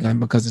done with the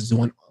gun because it's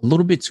doing a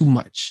little bit too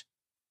much.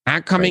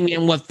 Not coming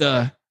in with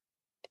the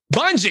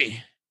Bungie,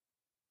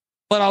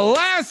 for the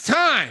last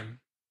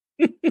time,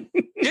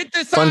 get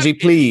this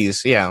Bungie,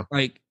 please. Yeah.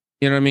 Like,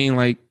 you know what I mean?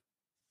 Like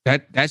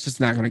that's just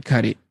not going to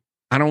cut it.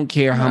 I don't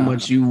care how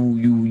much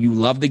you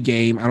love the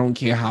game. I don't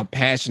care how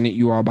passionate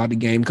you are about the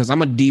game because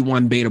I'm a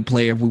D1 beta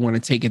player if we want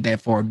to take it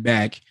that far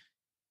back.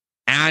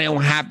 I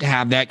don't have to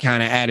have that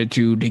kind of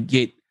attitude to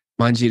get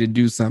Bungie to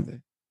do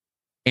something.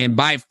 And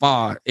by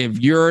far, if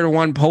you're the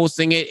one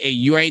posting it,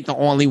 you ain't the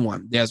only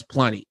one. There's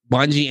plenty.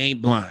 Bungie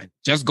ain't blind.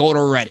 Just go to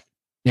Reddit.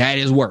 That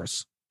is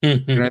worse.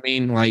 You know what I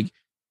mean? Like,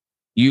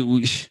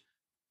 you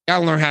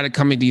gotta learn how to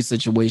come in these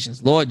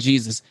situations. Lord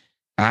Jesus,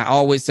 I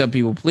always tell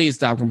people, please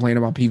stop complaining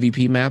about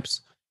PvP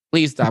maps.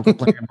 Please stop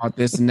complaining about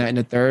this and that and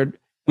the third.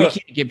 We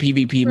can't get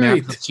PvP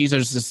maps.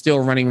 Cheaters are still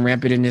running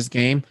rampant in this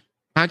game.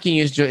 How can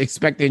you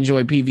expect to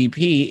enjoy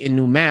PvP in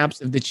new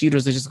maps if the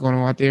cheaters are just going to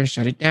go out there and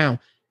shut it down?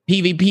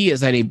 PvP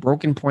is at a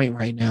broken point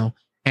right now,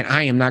 and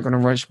I am not going to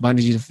rush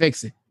Bungie to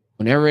fix it.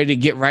 When they're ready to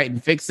get right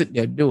and fix it,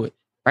 they'll do it.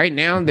 Right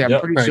now, they're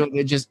pretty sure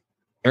they're just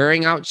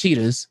airing out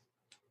cheaters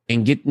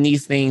and getting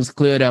these things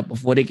cleared up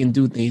before they can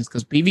do things,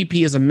 because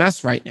PvP is a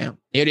mess right now.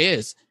 It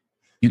is.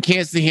 You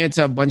can't sit here and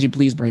tell Bungie,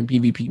 please bring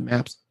PvP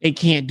maps. They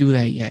can't do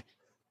that yet.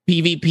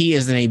 PvP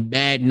is in a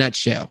bad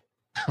nutshell.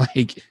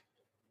 Like,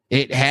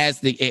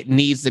 it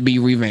needs to be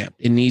revamped.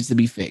 It needs to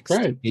be fixed.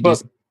 Right.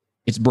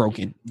 It's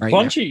broken right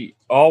Bungie now.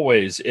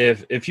 Always,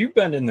 if you've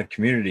been in the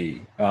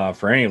community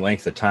for any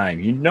length of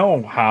time, you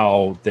know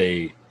how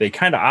they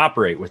kind of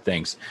operate with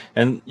things.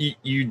 And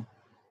you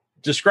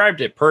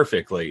described it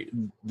perfectly.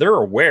 They're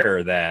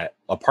aware that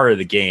a part of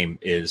the game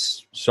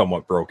is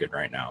somewhat broken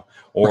right now,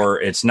 or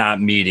it's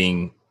not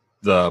meeting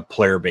the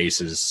player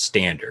base's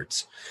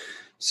standards.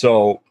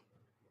 So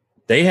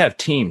they have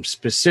teams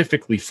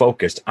specifically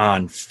focused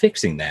on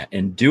fixing that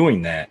and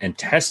doing that and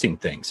testing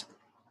things.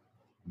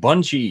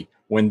 Bungie,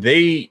 when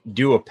they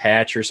do a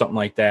patch or something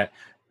like that,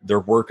 they're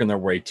working their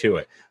way to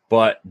it,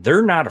 but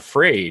they're not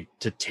afraid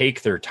to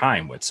take their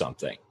time with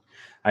something.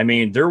 I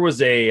mean, there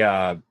was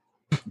a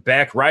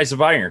back Rise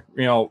of Iron,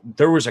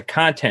 there was a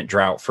content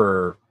drought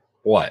for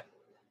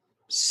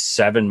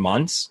 7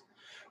 months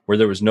where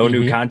there was no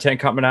new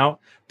content coming out,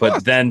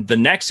 but then the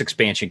next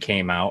expansion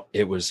came out.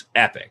 It was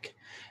epic.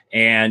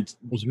 And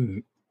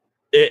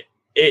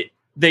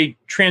they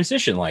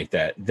transition like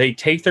that. They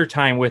take their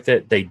time with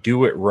it. They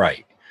do it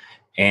right.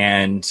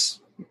 And,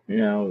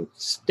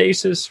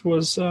 Stasis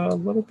was a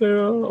little bit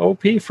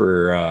OP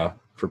for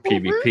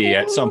PvP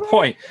at some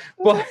point,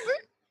 but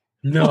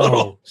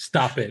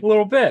stop it. A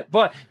little bit,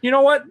 but you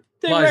know what?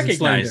 They Lies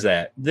recognize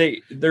that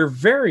they're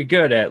very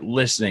good at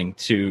listening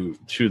to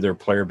their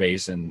player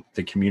base and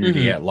the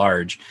community at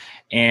large.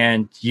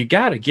 And you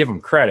got to give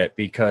them credit,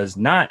 because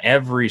not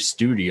every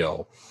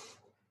studio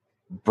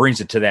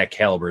brings it to that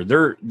caliber.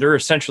 They're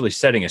essentially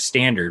setting a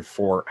standard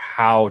for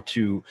how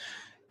to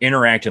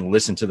interact and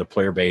listen to the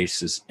player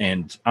bases.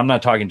 And I'm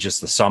not talking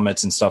just the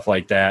summits and stuff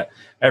like that.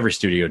 Every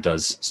studio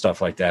does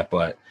stuff like that,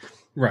 but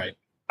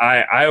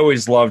I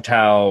always loved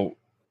how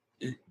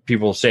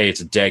people say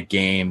it's a dead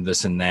game,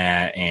 this and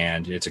that,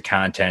 and it's a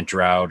content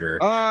drought,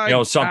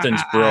 or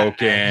something's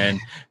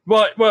broken.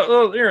 But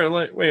here,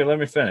 let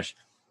me finish.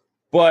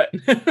 But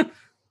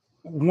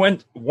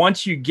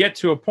once you get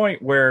to a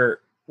point where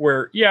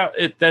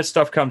that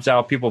stuff comes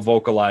out, people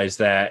vocalize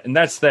that, and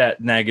that's that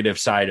negative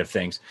side of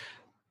things.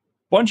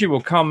 Bungie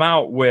will come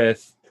out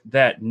with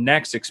that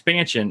next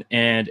expansion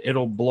and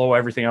it'll blow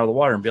everything out of the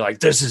water and be like,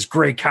 this is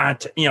great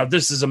content.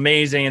 This is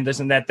amazing. And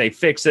this and that. They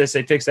fix this,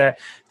 they fix that.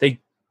 They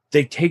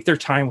take their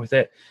time with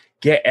it,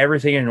 get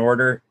everything in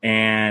order,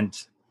 and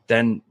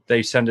then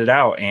they send it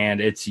out.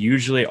 And it's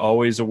usually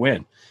always a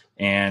win.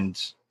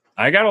 And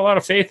I got a lot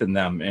of faith in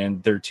them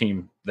and their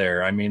team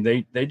there. I mean,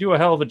 they do a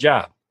hell of a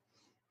job.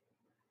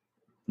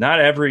 Not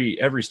every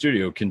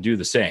studio can do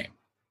the same.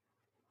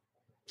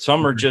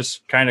 Some are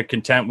just kind of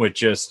content with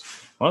just,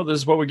 this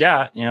is what we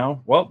got.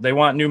 They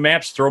want new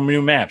maps, throw them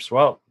new maps.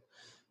 Well,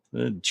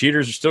 the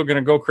cheaters are still going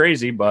to go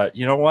crazy, but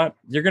you know what?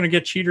 You're going to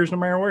get cheaters no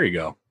matter where you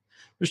go.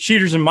 There's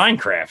cheaters in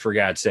Minecraft, for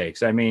God's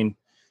sakes. I mean,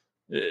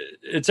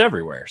 it's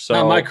everywhere. So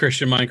not my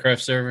Christian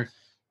Minecraft server.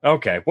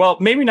 Okay. Well,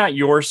 maybe not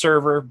your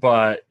server,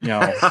 but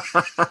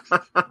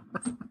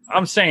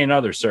I'm saying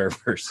other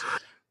servers.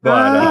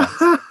 But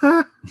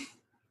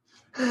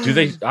do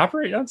they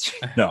operate on?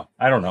 No,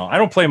 I don't know. I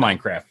don't play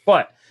Minecraft,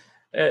 but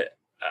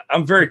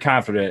I'm very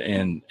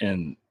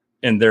confident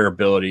in their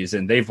abilities,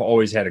 and they've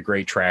always had a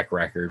great track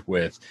record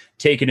with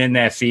taking in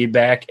that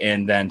feedback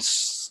and then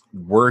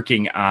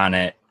working on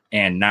it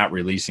and not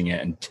releasing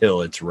it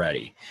until it's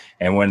ready.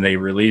 And when they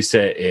release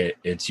it,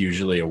 it's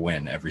usually a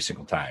win every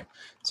single time.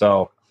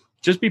 So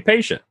just be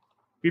patient.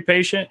 Be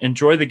patient,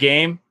 enjoy the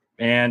game,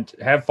 and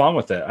have fun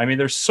with it. I mean,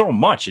 there's so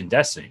much in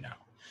Destiny now.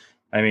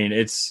 I mean,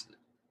 it's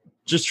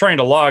just trying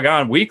to log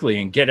on weekly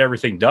and get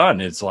everything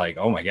done. It's like,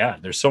 oh my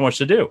God, there's so much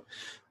to do.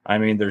 I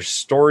mean, there's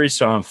stories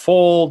to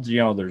unfold,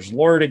 there's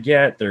lore to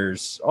get,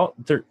 there's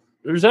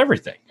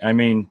everything. I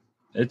mean,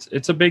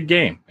 it's a big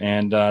game,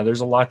 and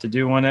there's a lot to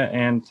do in it.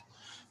 And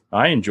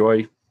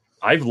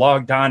I've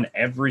logged on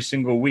every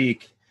single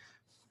week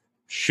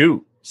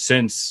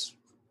since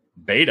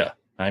beta.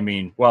 I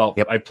mean,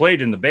 I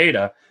played in the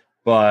beta,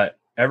 but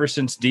ever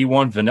since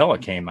D1 Vanilla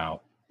came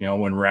out,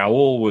 when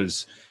Raul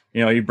was,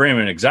 you bring him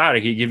an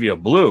exotic, he give you a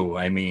blue.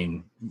 I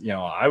mean,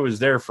 I was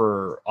there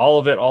for all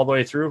of it, all the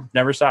way through,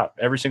 never stopped,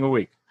 every single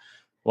week,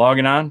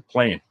 logging on,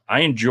 playing. I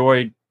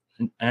enjoy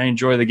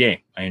the game.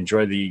 I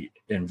enjoy the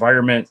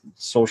environment,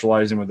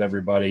 socializing with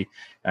everybody.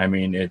 I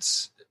mean,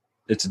 it's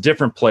a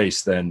different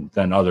place than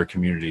other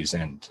communities,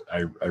 and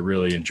I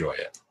really enjoy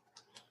it.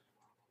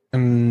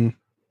 And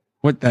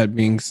with that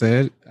being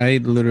said, I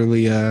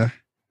literally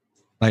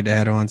like to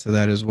add on to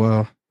that as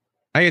well.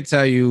 I can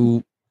tell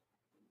you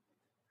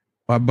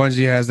why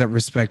Bungie has that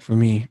respect for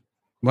me.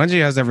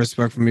 Bungie has that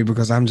respect for me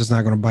because I'm just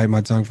not going to bite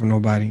my tongue for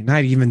nobody,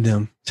 not even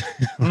them.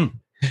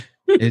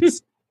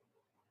 It's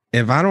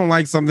if I don't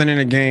like something in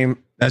a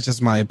game, that's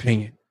just my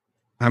opinion.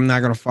 I'm not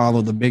going to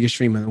follow the biggest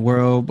streamer in the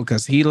world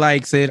because he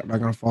likes it. I'm not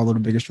going to follow the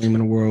biggest streamer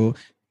in the world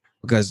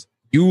because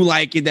you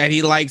like it, that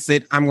he likes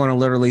it. I'm going to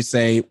literally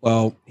say,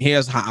 well,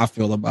 here's how I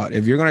feel about it.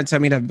 If you're going to tell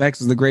me that Vex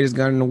is the greatest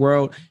gun in the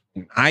world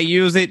and I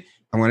use it,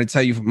 I'm going to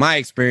tell you from my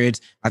experience,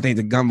 I think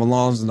the gun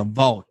belongs in the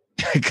vault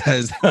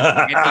because it's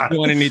not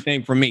doing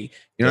anything for me.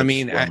 You know what I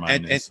mean?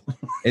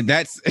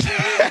 That's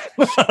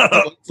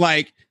it's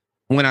like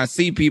when I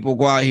see people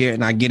go out here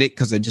and I get it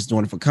because they're just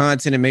doing it for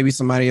content and maybe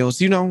somebody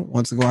else,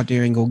 wants to go out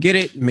there and go get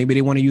it. Maybe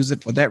they want to use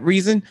it for that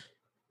reason.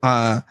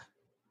 My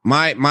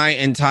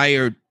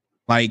entire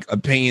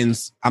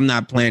opinions, I'm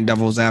not playing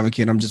devil's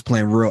advocate. I'm just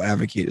playing real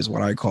advocate is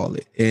what I call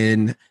it.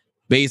 And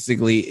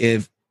basically,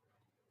 if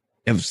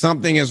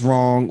something is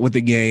wrong with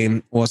the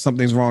game or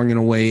something's wrong in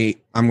a way,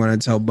 I'm going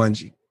to tell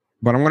Bungie,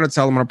 but I'm going to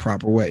tell them in a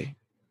proper way,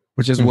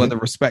 which is where the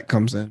respect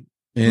comes in.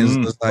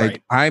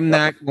 I'm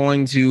not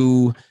going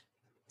to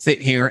sit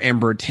here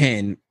and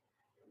pretend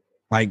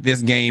like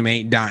this game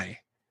ain't dying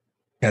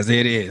because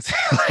it is.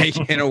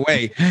 In a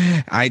way,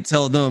 I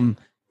tell them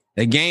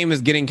the game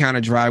is getting kind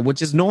of dry,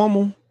 which is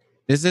normal.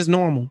 This is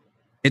normal.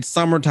 It's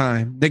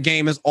summertime. The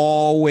game is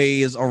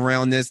always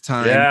around this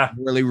time,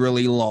 really,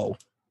 really low.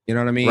 You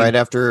know what I mean? Right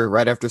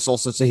after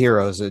Solstice of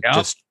Heroes,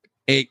 it's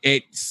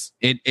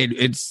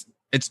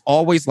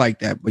always like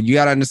that. But you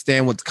got to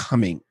understand what's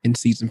coming in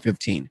season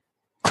 15.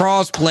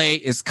 Crossplay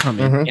is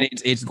coming, and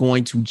it's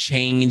going to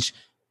change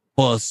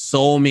for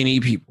so many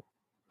people.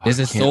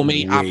 There's so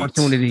many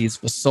opportunities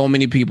for so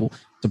many people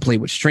to play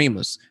with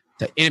streamers,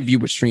 to interview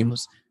with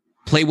streamers,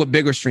 play with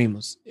bigger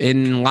streamers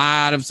in a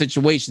lot of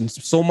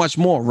situations. So much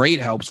more. Raid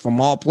helps from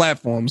all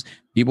platforms.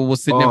 People will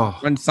sit there on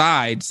one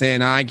side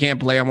saying, I can't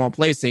play, I'm on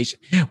PlayStation.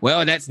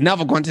 Well, that's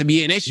never going to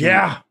be an issue.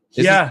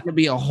 There's going to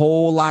be a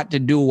whole lot to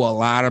do with a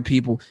lot of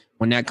people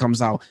when that comes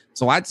out.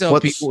 So I tell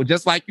people,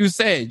 just like you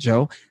said,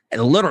 Joe,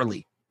 and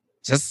literally,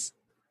 just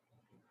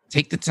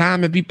take the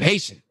time and be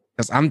patient.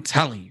 Because I'm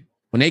telling you,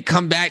 when they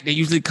come back, they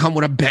usually come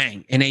with a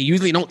bang. And they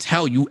usually don't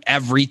tell you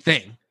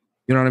everything.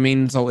 You know what I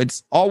mean? So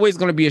it's always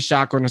going to be a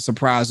shocker and a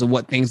surprise of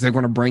what things they're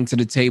going to bring to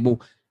the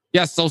table.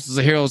 Yes, Solstice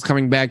of Heroes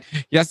coming back.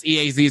 Yes,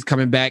 EAZ is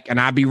coming back. And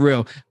I'll be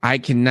real, I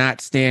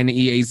cannot stand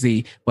the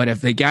EAZ. But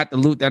if they got the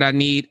loot that I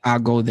need, I'll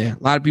go there.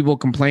 A lot of people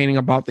complaining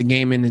about the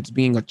game and it's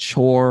being a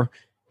chore.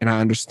 And I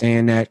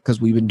understand that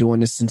because we've been doing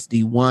this since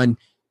D1.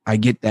 I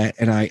get that.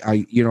 And I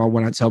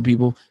when I tell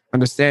people,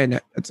 understand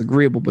that it's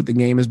agreeable, but the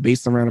game is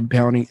based around a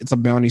bounty. It's a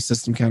bounty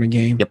system kind of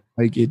game. Yep.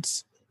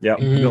 It's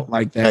built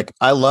like that. Heck,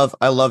 I love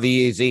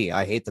EAZ.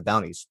 I hate the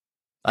bounties.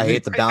 I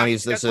hate the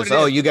bounties. This is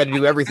you got to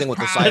do everything with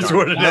the sidearm. That's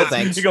what it is.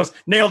 Thanks. He goes,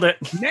 nailed it.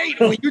 Nate,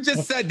 when you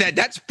just said that,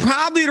 that's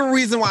probably the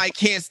reason why I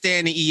can't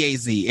stand the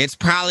EAZ. It's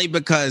probably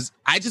because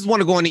I just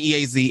want to go into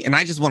EAZ and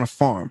I just want to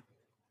farm.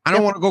 I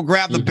don't want to go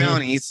grab the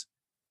bounties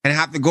and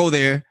have to go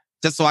there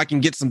just so I can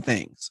get some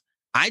things.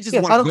 I just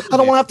want. I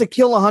don't want to have to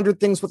kill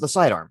 100 things with the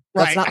sidearm.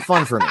 That's not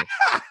fun for me.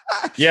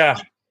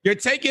 You're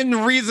taking the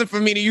reason for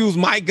me to use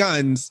my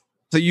guns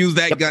to use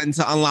that gun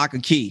to unlock a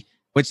key,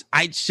 which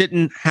I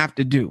shouldn't have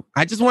to do.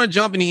 I just want to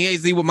jump in the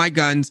EAZ with my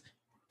guns,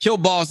 kill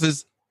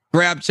bosses,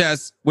 grab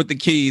chests with the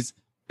keys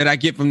that I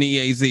get from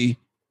the EAZ.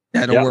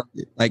 That'll work.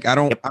 Like I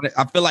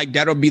feel like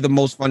that'll be the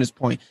most funnest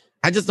point.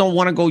 I just don't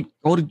want to go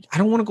to. I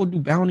don't want to go do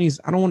bounties.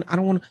 I don't want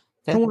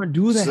to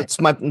do that.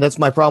 That's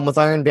my problem with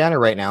Iron Banner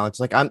right now. It's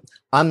like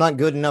I'm not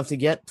good enough to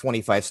get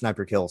 25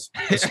 sniper kills,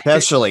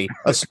 especially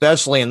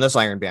in this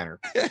Iron Banner.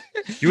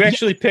 You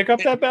actually pick up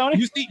that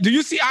bounty? Did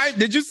you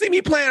see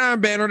me playing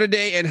Iron Banner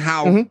today and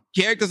how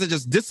characters are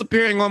just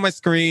disappearing on my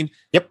screen?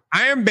 Yep.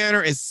 Iron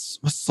Banner is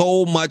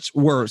so much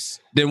worse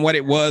than what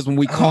it was when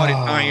we called it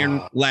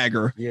Iron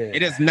Lagger. Yeah.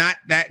 It is not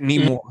that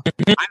anymore.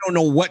 I don't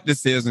know what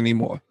this is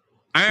anymore.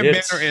 Iron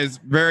Banner is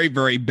very,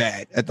 very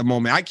bad at the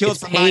moment. I killed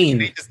somebody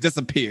and they just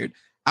disappeared.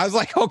 I was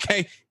like,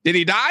 okay, did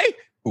he die?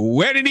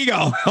 Where did he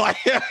go?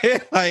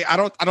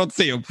 I don't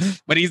see him,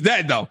 but he's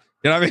dead though.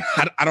 You know what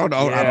I mean? I don't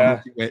know.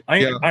 Yeah. I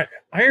don't know.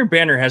 Iron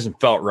Banner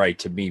hasn't felt right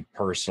to me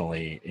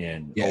personally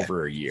in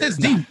over a year. It's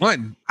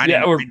D1.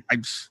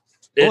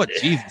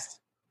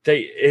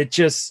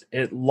 Jesus.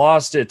 It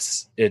lost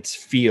its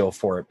feel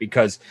for it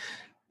because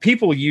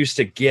people used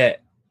to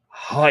get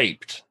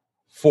hyped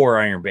for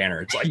Iron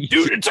Banner. It's like,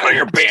 dude, it's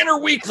Iron Banner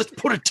week. Let's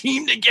put a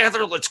team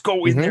together. Let's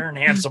go in there and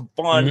have some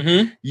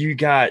fun. You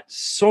got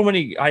so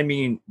many. I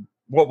mean,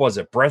 what was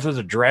it? Breath of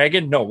the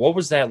Dragon? No, what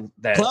was that?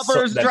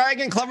 Clever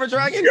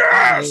Dragon?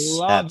 Yes,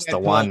 that's the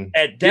one.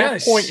 At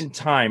that point in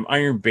time,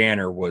 Iron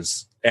Banner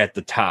was at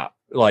the top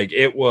Like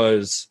it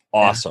was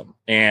awesome.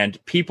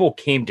 And people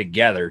came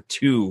together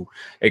to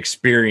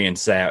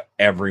experience that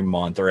every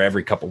month or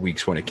every couple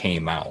weeks when it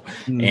came out.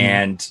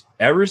 And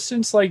ever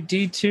since like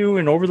D2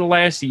 and over the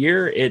last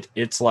year,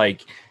 it's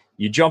like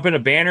you jump in a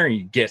banner and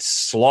you get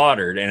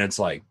slaughtered. And it's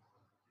like,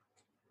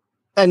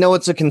 I know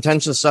it's a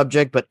contentious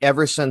subject, but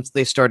ever since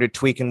they started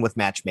tweaking with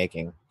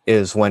matchmaking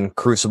is when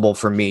Crucible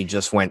for me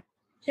just went.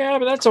 Yeah,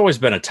 but that's always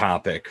been a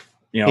topic.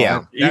 You know,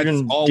 Yeah,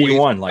 even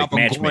D1, like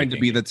going matchmaking. to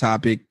be the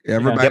topic.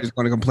 Everybody's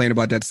going to complain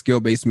about that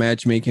skill-based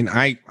matchmaking.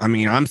 I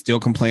mean, I'm still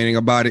complaining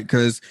about it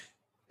because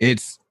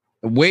it's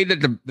the way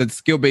that the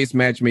skill-based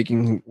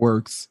matchmaking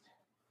works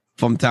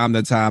from time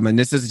to time, and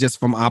this is just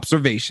from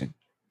observation,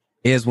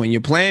 is when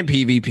you're playing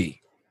PvP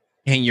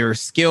and you're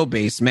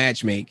skill-based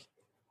matchmake,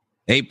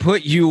 they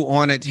put you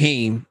on a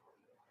team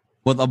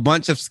with a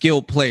bunch of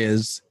skilled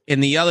players,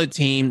 and the other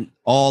team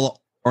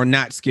all are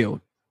not skilled.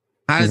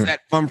 How is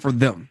that fun for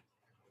them?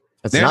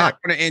 They're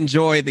not going to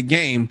enjoy the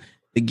game.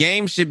 The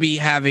game should be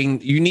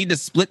you need to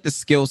split the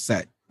skill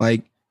set.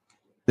 Like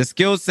the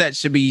skill set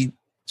should be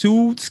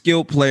 2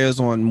 skilled players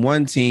on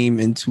one team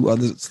and 2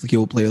 other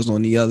skilled players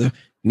on the other.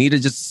 You need to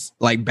just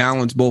like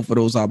balance both of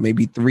those out.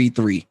 Maybe 3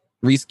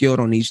 skilled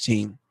on each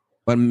team.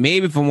 But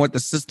maybe from what the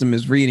system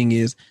is reading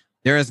is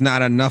there is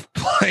not enough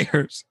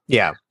players.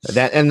 Yeah,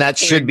 that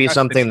should be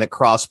something that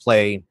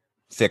crossplay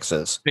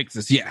fixes.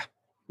 Yeah,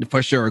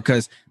 for sure.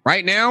 Because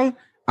right now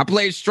I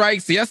played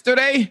Strikes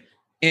yesterday.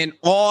 And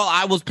all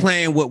I was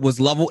playing with was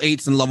level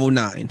 8s and level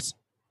 9s.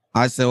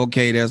 I said,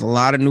 okay, there's a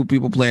lot of new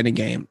people playing the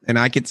game. And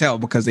I could tell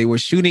because they were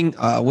shooting, is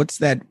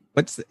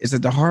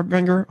it the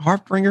Harbinger?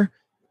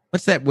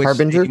 What's that?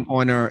 Harbinger?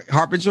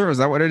 Harbinger, is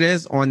that what it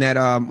is? On that,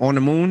 on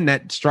the moon,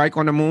 that strike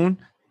on the moon?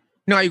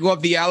 You know how you go up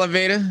the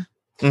elevator?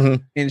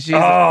 Mm-hmm. And she's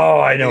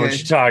I know what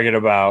you're talking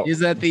about. Is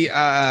that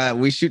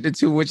we shoot the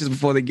 2 witches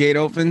before the gate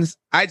opens?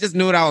 I just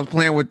knew that I was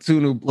playing with 2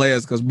 new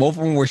players because both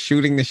of them were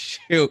shooting the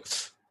shield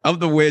of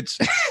the witch.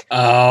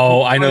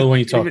 Oh, I know the one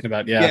you're talking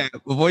about. Yeah.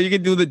 Before you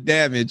can do the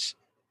damage,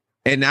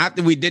 and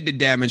after we did the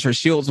damage, her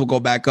shields will go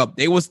back up.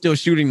 They were still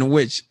shooting the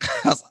witch.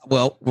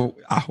 Well,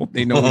 I hope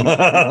they know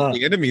the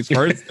enemies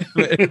first.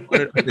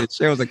 The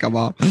shields that come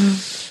off.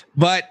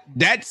 But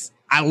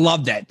I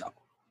love that though.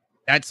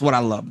 That's what I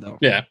love though.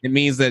 Yeah. It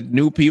means that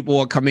new people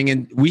are coming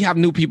in. We have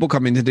new people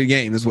coming into the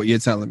game, is what you're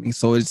telling me.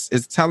 So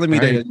it's telling me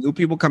that new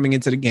people coming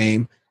into the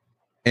game,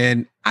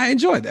 and I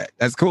enjoy that.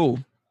 That's cool.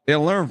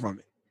 They'll learn from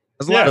it.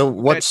 So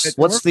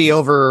what's the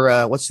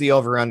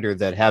over under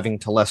that having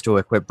Telesto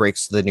equipped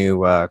breaks the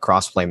new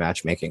crossplay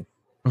matchmaking?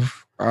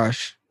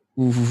 Gosh.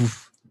 Well,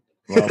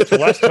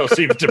 Telesto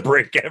seems to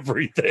break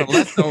everything.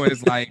 Telesto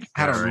is like,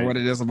 I don't know what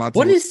it is about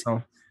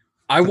Telesto.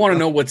 I want to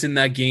know what's in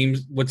that game,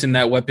 what's in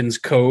that weapon's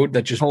code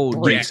that just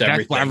breaks everything.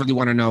 That's what I really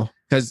want to know.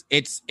 Because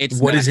it's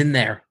what is in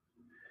there?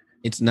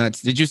 It's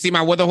nuts. Did you see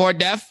my Witherhoard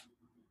death?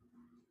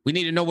 We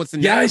need to know what's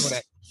in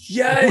that.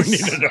 Yes. We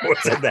need to know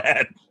what's in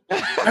that.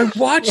 I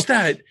watched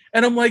that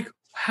and I'm like,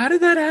 how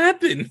did that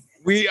happen?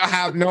 We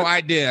have no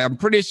idea. I'm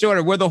pretty sure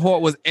the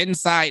Witherhoard was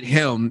inside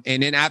him.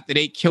 And then after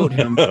they killed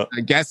him,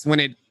 I guess when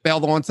it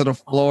fell onto the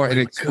floor and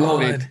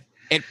exploded,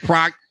 it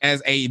procced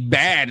as a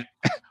bad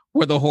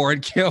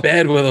Witherhoard kill.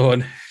 Bad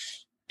Witherhoard.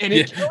 And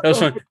it killed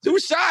him with 2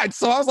 shots.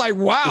 So I was like,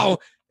 wow,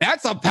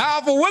 that's a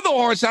powerful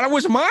Witherhoard shot. I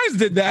wish mine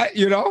did that,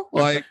 you know?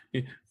 Like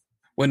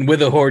when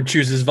Witherhoard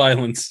chooses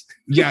violence.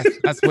 Yes,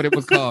 that's what it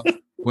was called.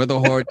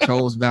 Witherhoard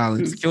chose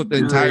balance, killed the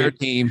entire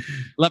team,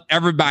 left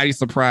everybody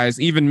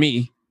surprised, even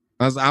me.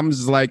 I'm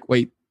just like,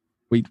 wait,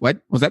 what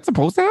was that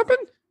supposed to happen?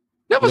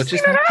 Never seen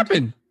that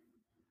happen.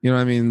 You know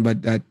what I mean?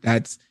 But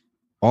that's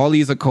all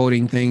these are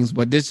coding things.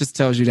 But this just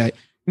tells you that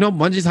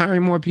Bungie's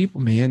hiring more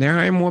people, man. They're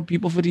hiring more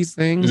people for these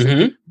things.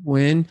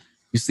 When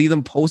you see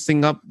them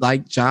posting up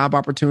like job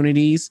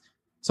opportunities,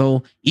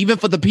 so even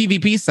for the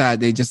PvP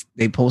side,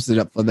 they posted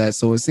up for that.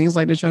 So it seems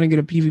like they're trying to get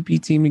a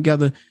PvP team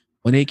together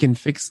when they can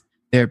fix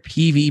their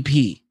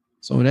PvP.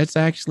 So that's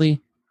kind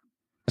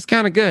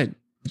of good.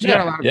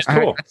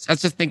 Cool. I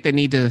just think they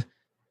need to.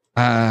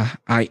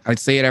 I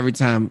say it every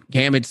time.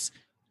 Gambit's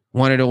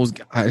one of those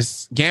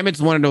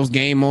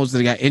game modes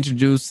that got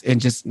introduced and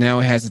just now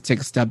it has to take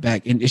a step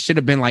back. And it should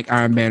have been like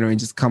Iron Banner and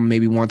just come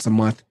maybe once a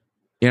month.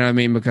 You know what I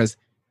mean? Because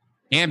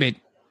Gambit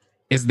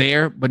is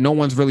there, but no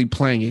one's really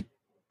playing it.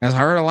 I've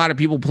heard a lot of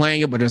people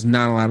playing it, but there's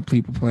not a lot of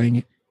people playing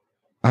it.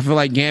 I feel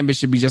like Gambit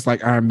should be just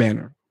like Iron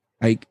Banner,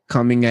 like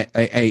coming at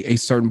a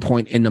certain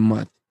point in the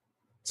month.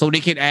 So they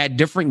could add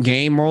different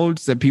game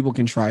modes that people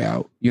can try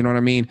out. You know what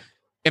I mean?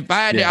 If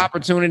I had the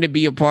opportunity to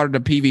be a part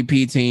of the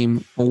PvP team,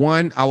 for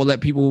one, I would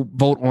let people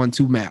vote on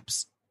 2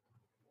 maps.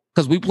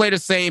 Because we play the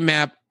same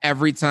map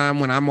every time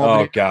when I'm over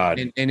there. God.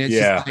 And it's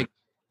just like,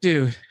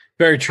 dude.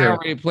 Very true. I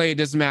already played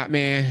this map,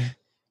 man.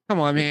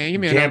 Come on, man.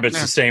 Give me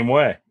Gambit's the same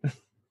way.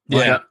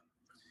 Yeah.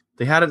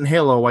 They had it in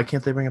Halo. Why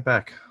can't they bring it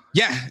back?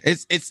 Yeah,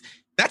 it's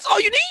that's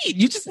all you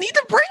need. You just need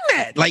to bring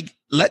that. Like,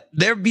 let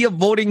there be a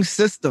voting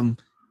system.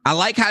 I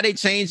like how they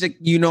changed it.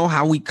 You know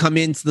how we come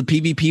into the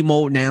PvP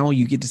mode now.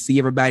 You get to see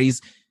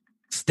everybody's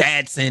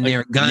stats and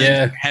their guns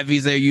and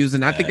heavies they're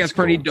using. I think that's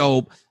pretty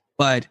dope.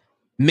 But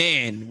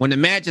man, when the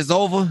match is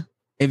over,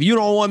 if you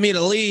don't want me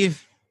to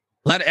leave,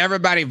 let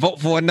everybody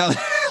vote for another.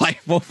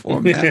 Vote for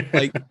a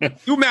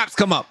map. 2 maps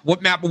come up.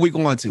 What map are we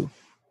going to?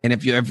 And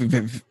if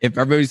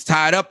everybody's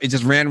tied up, it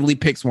just randomly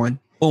picks one.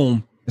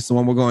 Boom, that's the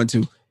one we're going to.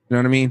 You know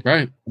what I mean?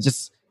 Right.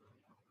 Just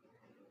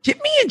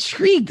get me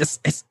intrigued.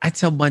 I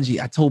told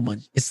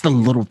Bungie, it's the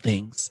little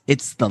things.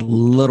 It's the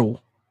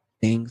little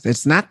things.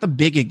 It's not the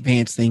big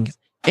advanced things.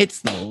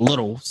 It's the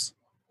littles.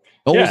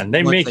 And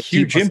they make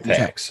huge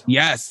impacts.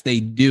 Yes, they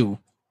do.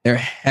 They're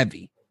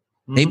heavy.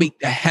 Mm-hmm. They make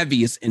the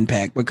heaviest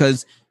impact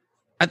because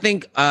I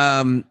think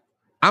I'm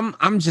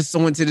just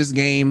so into this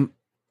game.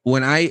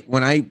 When I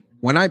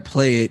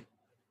play it,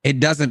 it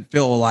doesn't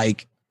feel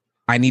like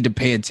I need to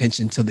pay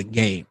attention to the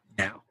game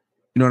now.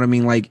 You know what I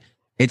mean?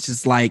 It's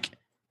just like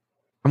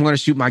I'm gonna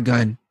shoot my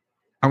gun,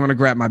 I'm gonna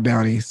grab my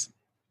bounties,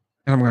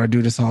 and I'm gonna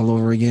do this all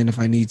over again if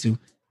I need to.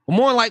 But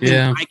more likely,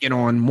 I get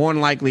on. More than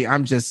likely,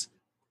 I'm just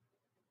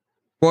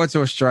going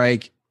to a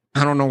strike.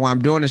 I don't know why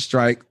I'm doing a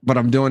strike, but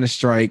I'm doing a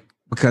strike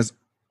because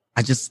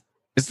it's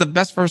the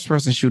best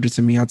first-person shooter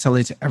to me. I'll tell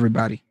it to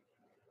everybody.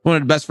 One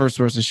of the best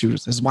first-person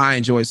shooters. That's why I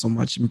enjoy it so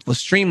much. And for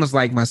streamers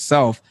like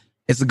myself,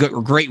 it's a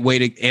great way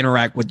to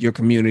interact with your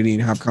community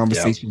and have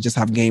conversation. Just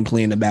have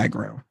gameplay in the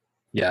background.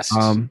 Yes.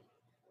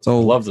 So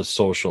love the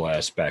social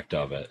aspect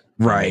of it.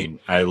 Right.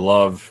 I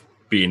love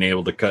being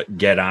able to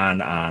get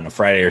on a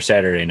Friday or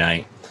Saturday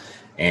night,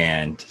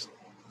 and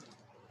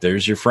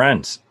there's your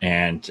friends,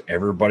 and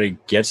everybody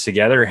gets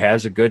together,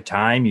 has a good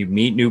time. You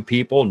meet new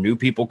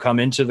people come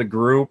into the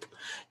group.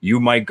 You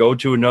might go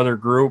to another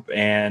group,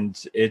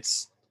 and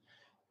it's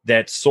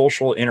that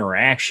social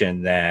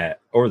interaction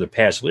that over the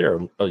past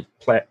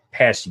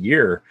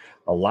year,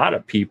 a lot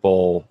of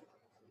people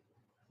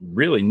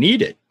really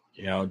needed,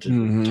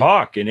 to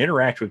talk and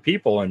interact with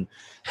people. And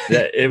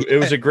that it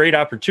was a great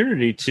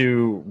opportunity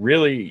to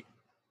really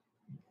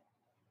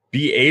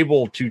be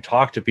able to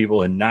talk to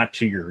people and not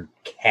to your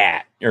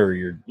cat or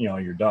your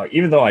dog,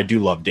 even though I do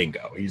love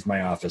Dingo. He's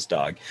my office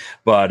dog,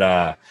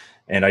 but,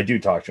 and I do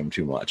talk to him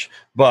too much,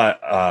 but,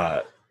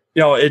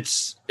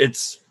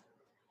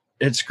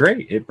 it's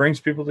great. It brings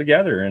people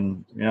together.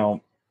 And,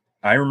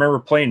 I remember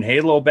playing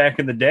Halo back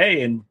in the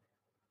day, and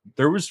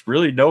there was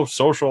really no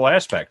social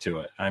aspect to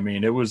it. I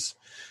mean, it was,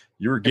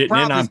 you were getting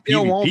in on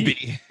PvP. Won't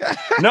be.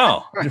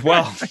 No.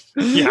 Well,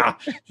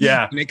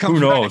 yeah. Who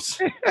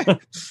knows?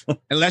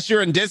 Unless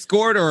you're in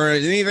Discord or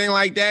anything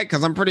like that,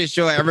 because I'm pretty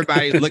sure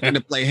everybody's looking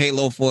to play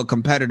Halo for a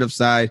competitive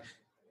side.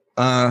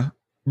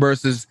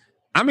 Versus,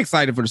 I'm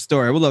excited for the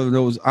story. I would love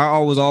those. I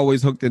was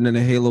always hooked into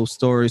the Halo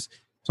stories.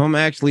 So I'm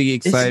actually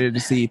excited to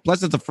see.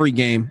 Plus, it's a free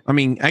game. I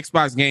mean,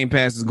 Xbox Game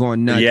Pass is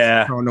going nuts.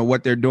 Yeah. I don't know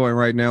what they're doing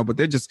right now, but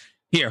they're just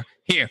here.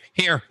 Take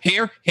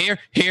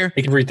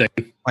everything.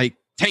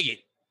 Take it.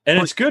 And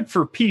it's good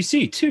for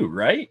PC too,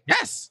 right?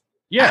 Yes.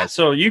 Yeah.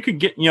 So you could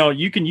get,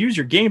 you can use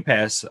your Game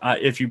Pass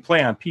if you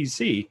play on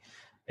PC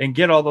and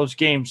get all those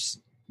games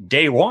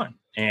day one.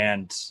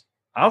 And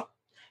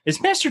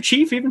is Master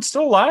Chief even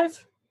still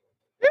alive?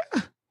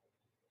 Yeah.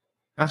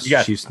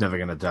 Master Chief's never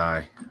going to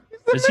die.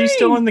 Is he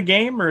still in the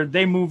game, or did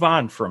they move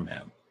on from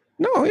him?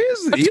 No,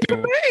 he's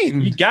the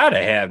main. You got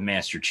to have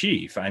Master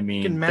Chief. I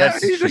mean,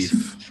 Master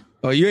Chief.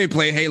 Oh, you ain't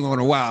played Halo in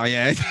a while,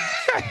 yeah.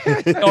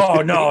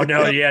 Oh, no,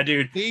 yeah,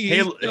 dude.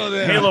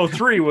 Halo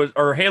 3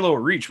 or Halo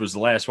Reach was the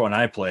last one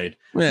I played.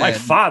 Man. My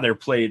father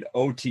played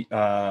ODST.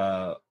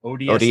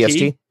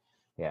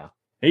 Yeah.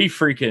 He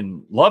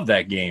freaking loved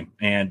that game.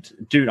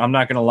 And dude, I'm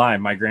not going to lie.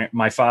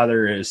 My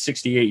father is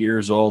 68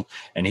 years old,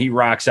 and he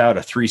rocks out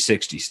a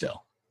 360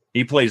 still.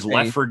 He plays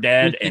Left 4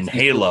 Dead and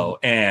Halo,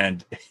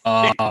 and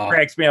it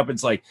cracks me up.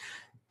 It's like,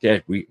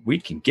 Dad, we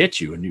can get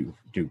you a new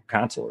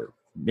console or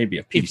maybe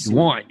a PC. If you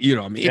want, you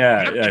know what I mean?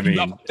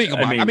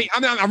 Yeah,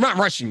 I'm not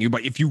rushing you,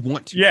 but if you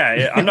want to.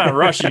 Yeah, I'm not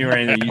rushing you or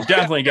anything. You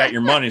definitely got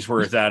your money's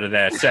worth out of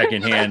that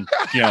secondhand,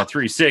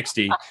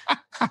 360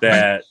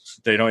 that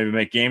they don't even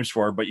make games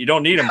for, but you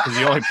don't need them because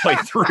you only play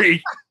 3,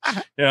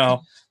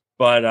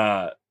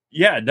 But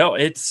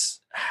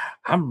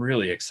I'm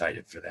really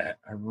excited for that.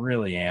 I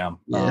really am.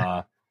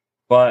 Yeah.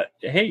 But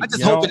hey, I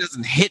just hope it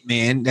doesn't hit,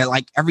 man. That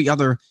like every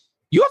other,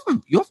 you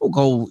ever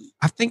go.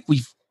 I think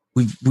we've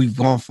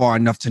gone far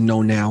enough to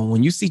know now.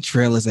 When you see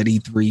trailers at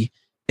E3,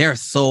 they're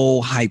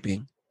so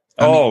hyping.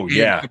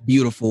 They're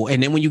beautiful.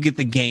 And then when you get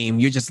the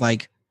game, you're just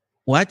like,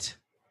 what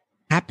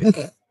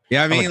happened?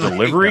 Yeah, I mean,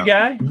 delivery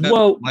guy.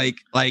 Whoa, like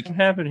what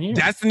happened here?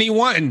 Destiny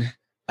 1.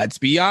 Let's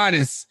be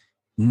honest.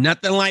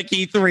 Nothing like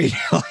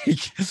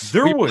E3.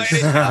 There was.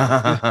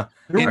 I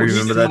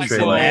remember that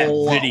trailer.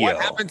 Video.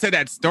 What happened to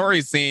that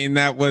story scene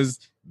that was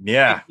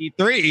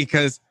E3?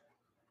 Because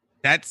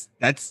that's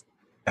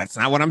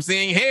not what I'm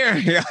seeing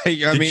here.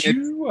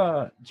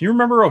 Do you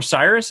remember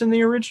Osiris in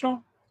the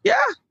original? Yeah,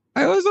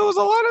 it was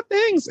a lot of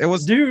things. It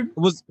was, dude. It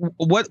was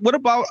what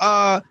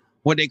about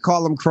what they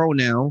call him Crow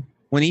now?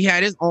 When he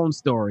had his own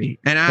story,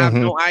 and I have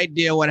no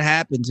idea what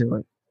happened to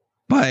it,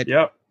 but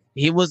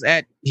he looks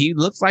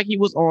like he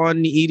was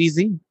on the EDZ.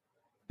 You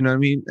know what I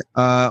mean?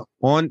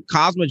 On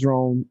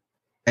Cosmodrome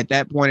at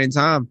that point in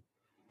time.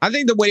 I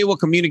think the way they will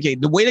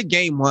communicate, the way the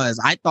game was,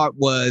 I thought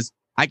was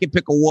I could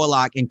pick a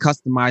warlock and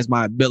customize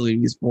my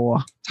abilities for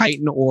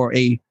Titan or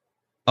a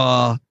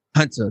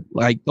hunter,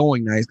 like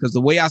throwing knives. Because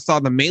the way I saw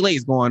the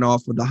melees going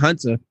off with the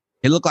hunter,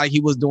 it looked like he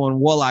was doing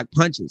warlock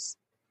punches.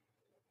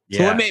 Yeah.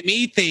 So it made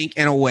me think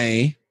in a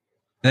way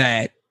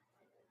that,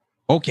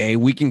 okay,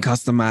 we can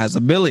customize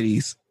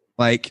abilities.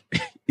 Like,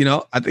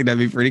 I think that'd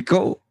be pretty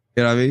cool.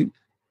 You know what I mean?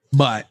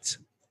 But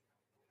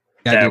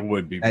that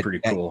would be pretty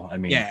cool. I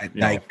mean,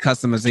 like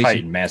customization.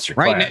 Titan Master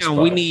right class,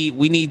 now, we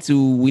need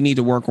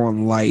to work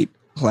on light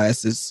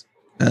classes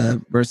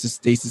versus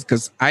stasis,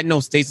 because I know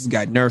stasis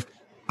got nerfed.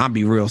 I'll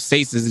be real.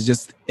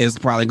 Stasis is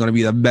probably going to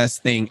be the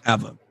best thing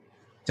ever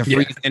to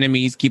freeze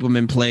enemies, keep them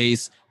in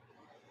place.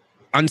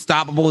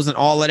 Unstoppables and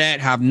all of that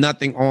have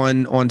nothing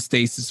on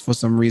stasis for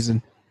some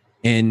reason,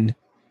 and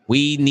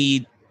we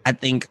need, I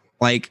think,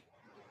 like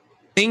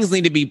things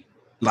need to be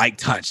like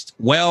touched.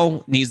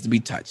 Well needs to be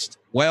touched.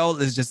 Well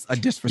is just a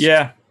disrespect.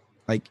 Yeah,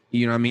 like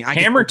you know what I mean.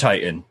 Hammer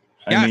Titan.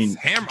 I mean,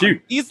 Hammer.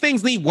 Dude. These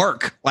things need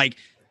work. Like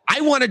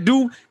I want to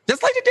do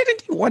just like they did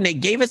in D1. They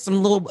gave it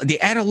they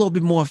added a little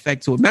bit more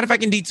effect to it. Matter of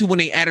fact, in D2, when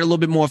they added a little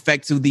bit more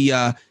effect to the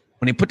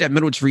when they put that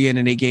middle tree in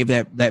and they gave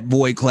that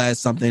void class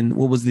something.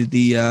 What was it?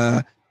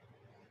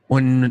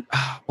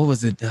 What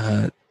was it?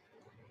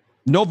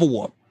 Nova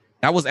Warp.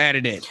 That was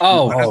added in.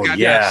 Oh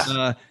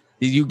yeah.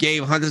 You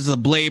gave Hunters a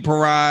Blade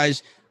Barrage.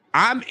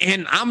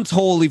 I'm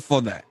totally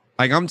for that.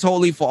 Like I'm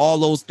totally for all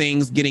those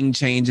things getting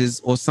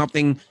changes or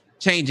something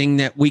changing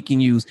that we can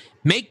use.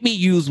 Make me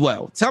use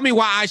well. Tell me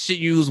why I should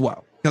use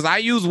well. Because I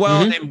use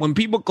well, and when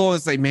people go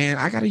and say, "Man,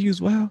 I gotta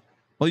use well,"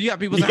 well, you got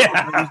people saying,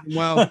 using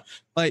well.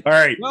 Like, all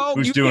right, well,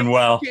 who's doing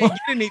well?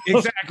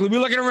 Exactly. We're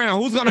looking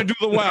around. Who's gonna do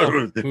the well?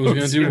 Who's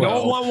gonna do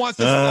well? No one wants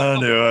to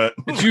do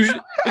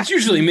it. It's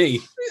usually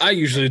me. I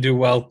usually do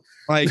well.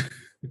 Like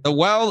the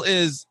well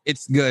it's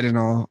good and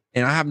all,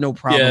 and I have no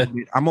problem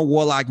with it. I'm a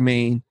warlock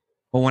main,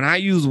 but when I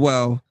use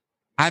well,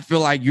 I feel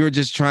like you're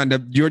trying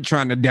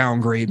to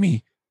downgrade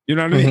me. You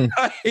know what I mean?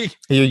 Like,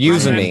 you're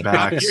using me.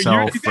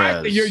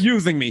 You're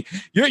using me.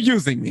 You're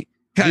using me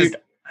because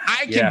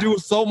I can do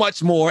so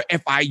much more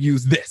if I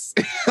use this.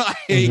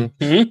 Like,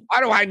 why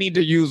do I need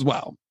to use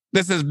well?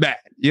 This is bad.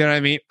 You know what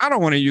I mean? I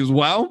don't want to use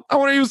well. I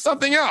want to use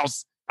something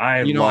else.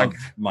 I love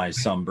my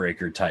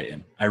Sunbreaker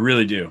Titan. I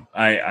really do.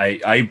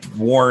 I've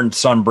worn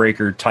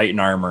Sunbreaker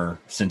Titan armor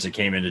since it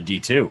came into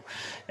D2,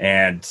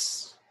 and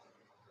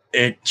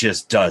it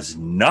just does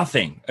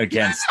nothing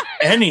against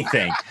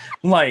anything.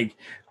 Like,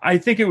 I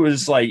think it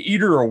was like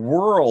Eater of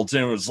Worlds,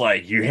 and it was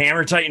like, you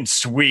Hammer Titan,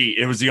 sweet.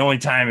 It was the only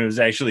time it was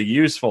actually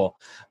useful.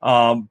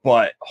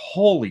 But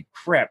holy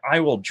crap,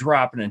 I will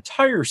drop an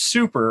entire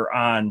super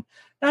on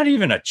not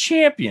even a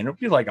champion. It'll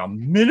be like a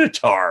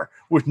Minotaur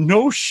with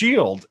no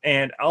shield,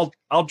 and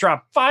I'll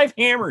drop 5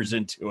 hammers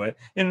into it,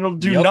 and it'll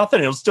do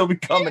nothing. It'll still be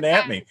coming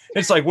at me.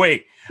 It's like,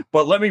 wait,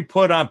 but let me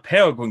put on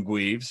Pelagrin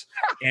Greaves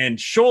and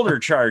shoulder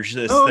charge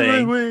this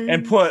thing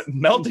and put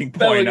Melting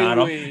Point on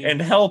them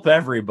and help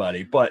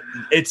everybody. But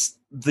it's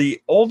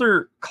the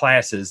older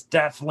classes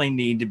definitely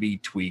need to be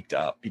tweaked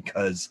up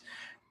because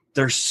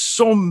there's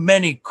so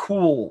many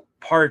cool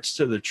parts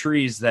to the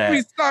trees that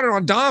we started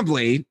on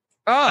Dawnblade.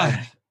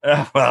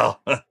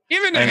 Well,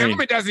 even the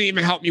helmet doesn't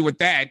even help me with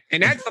that,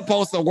 and that's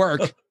supposed to work.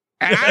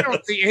 And I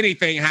don't see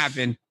anything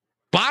happen.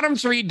 Bottom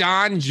tree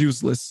Dawn's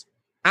useless.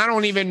 I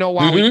don't even know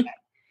why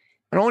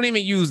I don't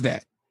even use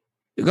that.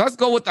 Let's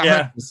go with the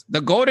hunters. The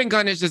golden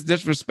gun is just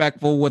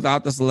disrespectful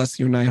without the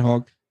Celestial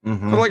Nighthawk. I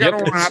feel like I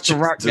don't want to have to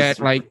rock that.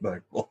 Like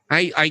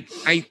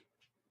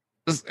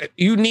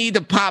you need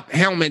to pop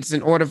helmets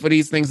in order for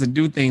these things to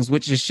do things,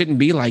 which it shouldn't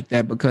be like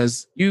that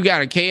because you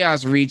got a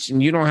Chaos Reach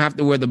and you don't have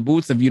to wear the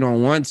boots if you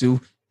don't want to.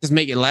 Just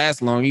make it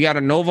last long. You got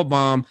a Nova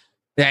Bomb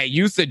that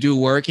used to do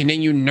work and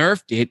then you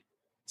nerfed it.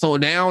 So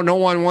now no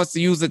one wants to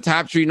use the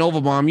top tree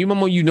Nova Bomb. You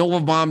remember you Nova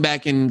Bomb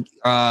back in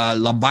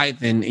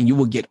Leviathan and you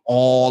would get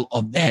all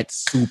of that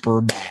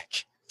super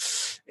back.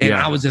 And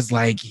I was just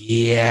like,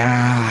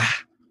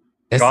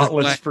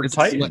 Gauntlets for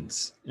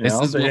Titans. This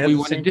is what we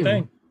want to do.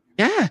 Thing.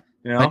 Yeah.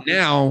 You know? But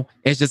now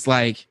it's just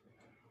like,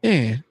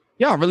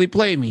 y'all really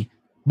played me.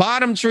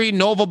 Bottom tree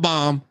Nova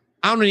Bomb.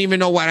 I don't even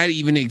know why that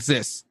even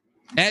exists.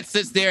 That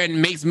sits there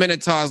and makes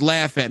Minotaurs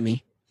laugh at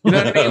me. You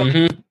know what I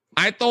mean?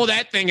 I throw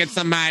that thing at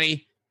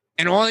somebody,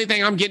 and the only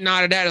thing I'm getting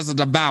out of that is a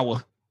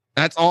devour.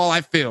 That's all I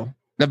feel.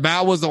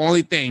 Devour is the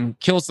only thing.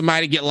 Kill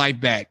somebody, get life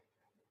back.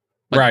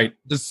 But right.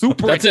 The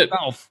super That's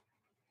itself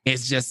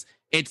is just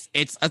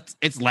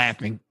it's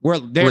laughing.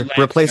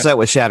 Replace that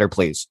with Shatter,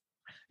 please.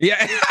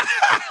 Yeah.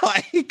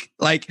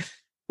 like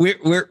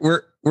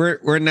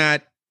we're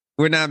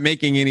not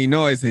making any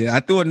noise here. I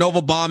threw a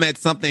Nova Bomb at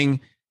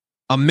something.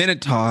 A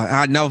Minotaur,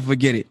 I'll never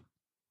forget it.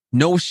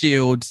 No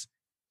shields,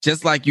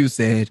 just like you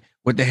said,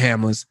 with the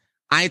hammers.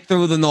 I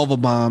threw the Nova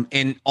Bomb,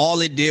 and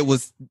all it did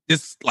was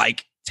just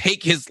like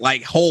take his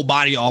like whole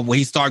body off where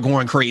he started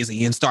going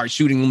crazy and start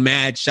shooting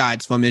mad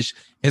shots from his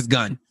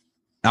gun.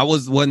 That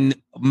was when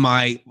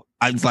I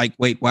was like,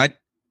 wait, what?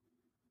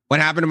 What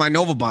happened to my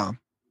Nova Bomb?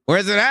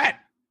 Where's it at?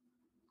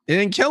 It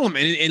didn't kill him.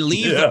 It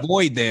leaves the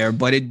void there,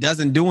 but it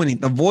doesn't do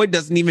anything. The void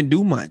doesn't even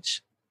do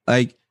much.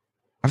 Like,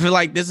 I feel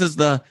like this is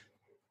the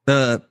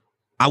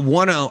I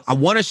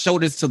wanna show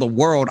this to the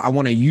world. I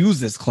want to use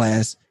this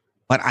class,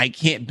 but I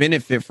can't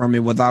benefit from it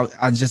without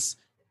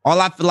all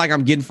I feel like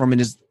I'm getting from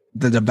it is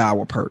the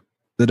Devour perk.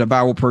 The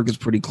Devour perk is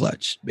pretty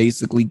clutch.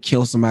 Basically,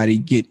 kill somebody,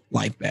 get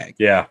life back.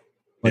 Yeah.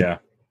 But yeah.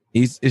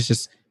 It's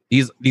just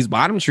these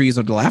bottom trees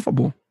are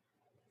laughable.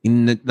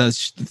 And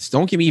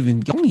don't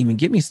even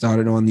get me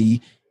started on the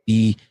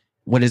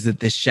what is it?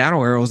 The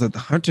shadow arrows that the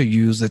hunter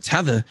use, the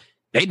tether,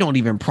 they don't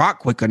even proc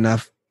quick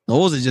enough.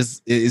 Those are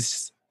just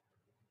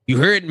you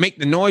heard it make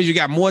the noise, you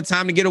got more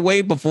time to get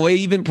away before it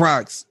even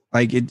procs.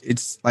 Like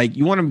it's like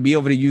you want to be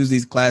able to use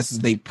these classes,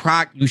 they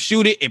proc, you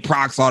shoot it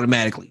procs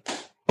automatically.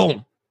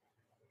 Boom.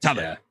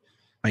 Tether. Yeah.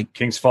 Like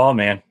King's Fall,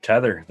 man.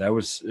 Tether. That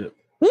was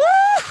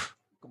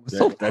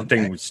that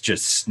thing was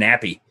just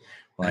snappy.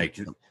 Like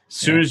as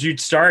soon as you'd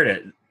start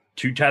it,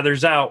 2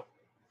 tethers out,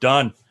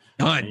 done.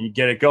 And you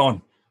get it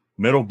going.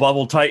 Middle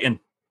bubble tighten.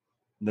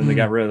 Then they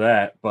got rid of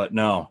that. But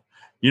no.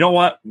 You know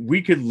what?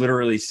 We could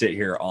literally sit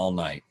here all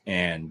night,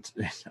 and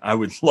I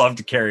would love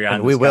to carry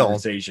on this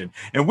conversation.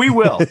 And we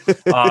will.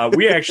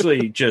 We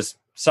actually just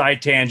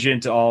side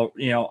tangent all,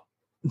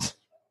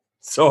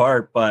 so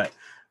hard, but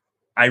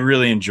I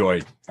really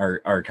enjoyed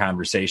our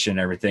conversation and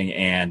everything.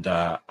 And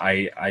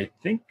I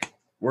think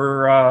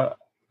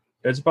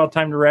it's about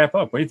time to wrap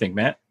up. What do you think,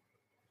 Matt?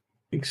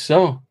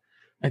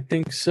 I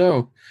think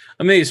so.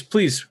 Amaze,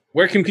 please,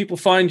 where can people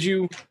find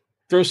you?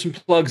 Throw some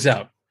plugs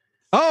out.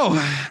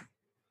 Oh,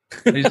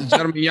 ladies and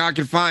gentlemen, y'all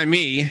can find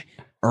me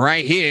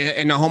right here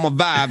in the home of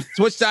vibes,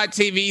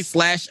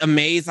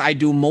 twitch.tv/amaze. I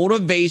do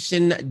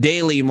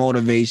daily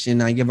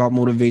motivation. I give out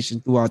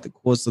motivation throughout the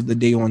course of the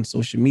day on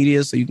social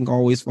media, so you can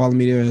always follow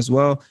me there as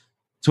well.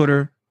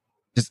 Twitter,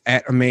 just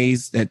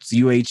 @amaze. That's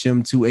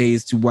UHM, 2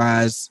 A's, 2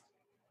 Y's,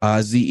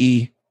 ZE.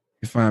 You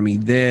can find me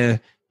there.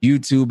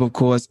 YouTube, of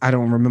course. I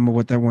don't remember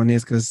what that one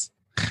is because,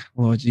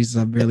 Lord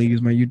Jesus, I barely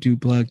use my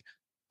YouTube plug.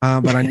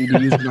 But I need to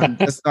use it. I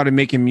just started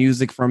making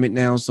music from it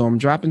now, so I'm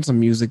dropping some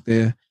music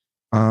there.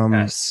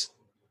 Yes.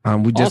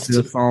 We just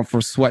did a song for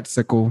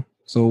Sweatsicle.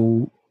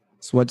 So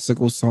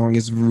Sweatsicle song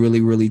is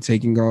really, really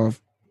taking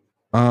off.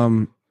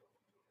 And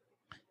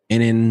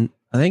then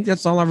I think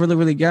that's all I really,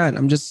 really got.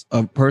 I'm just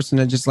a person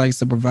that just likes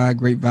to provide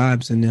great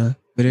vibes and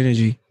good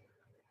energy.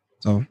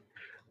 So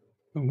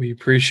we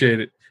appreciate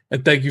it.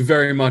 And thank you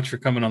very much for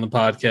coming on the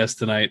podcast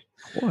tonight.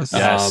 Of course.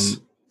 Yes.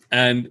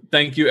 And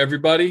thank you,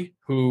 everybody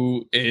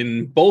who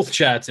in both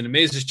chats, in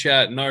Amaze's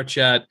chat and our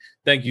chat,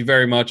 thank you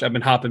very much. I've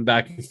been hopping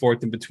back and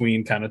forth in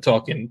between, kind of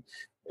talking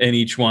in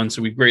each one.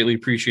 So we greatly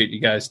appreciate you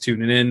guys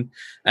tuning in.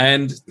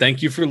 And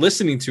thank you for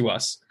listening to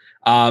us.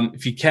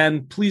 If you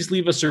can, please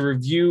leave us a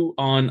review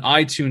on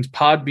iTunes,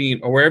 Podbean,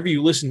 or wherever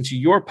you listen to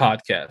your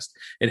podcast.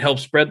 It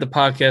helps spread the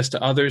podcast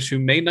to others who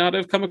may not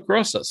have come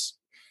across us.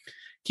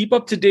 Keep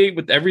up to date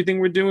with everything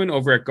we're doing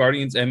over at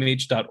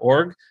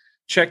guardiansmh.org.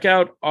 Check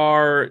out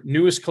our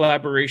newest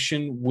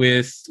collaboration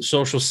with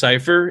Social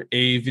Cypher,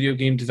 a video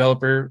game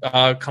developer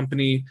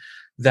company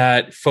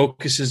that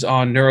focuses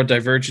on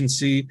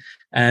neurodivergency.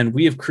 And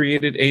we have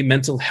created a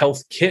mental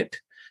health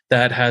kit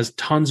that has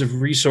tons of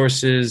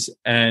resources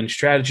and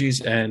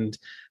strategies and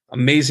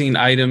amazing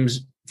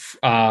items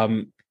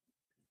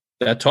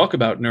that talk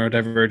about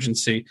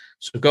neurodivergency.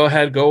 So go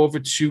ahead, go over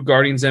to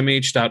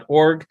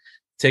guardiansmh.org,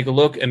 take a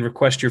look and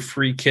request your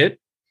free kit.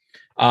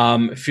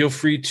 Feel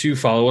free to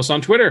follow us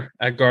on Twitter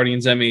at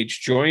GuardiansMH.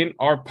 Join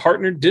our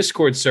partner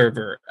Discord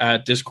server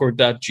at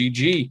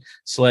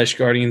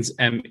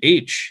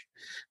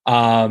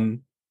discord.gg/GuardiansMH.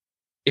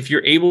 If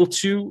you're able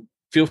to,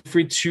 feel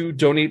free to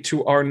donate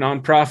to our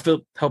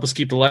nonprofit, help us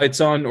keep the lights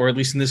on, or at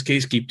least in this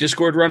case, keep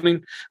Discord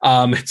running.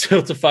 It's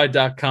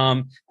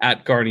tiltify.com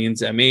at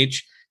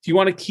GuardiansMH. If you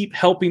want to keep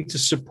helping to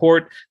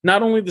support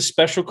not only the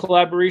special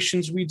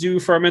collaborations we do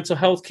for our mental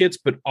health kits,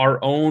 but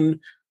our own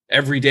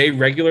everyday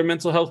regular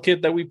mental health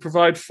kit that we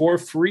provide for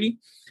free,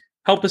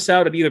 help us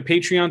out at either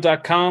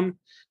patreon.com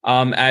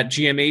at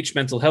GMH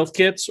Mental Health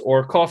Kits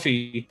or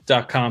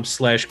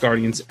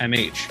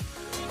coffee.com/GuardiansMH.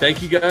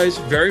 Thank you guys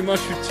very much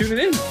for tuning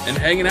in and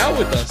hanging out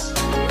with us.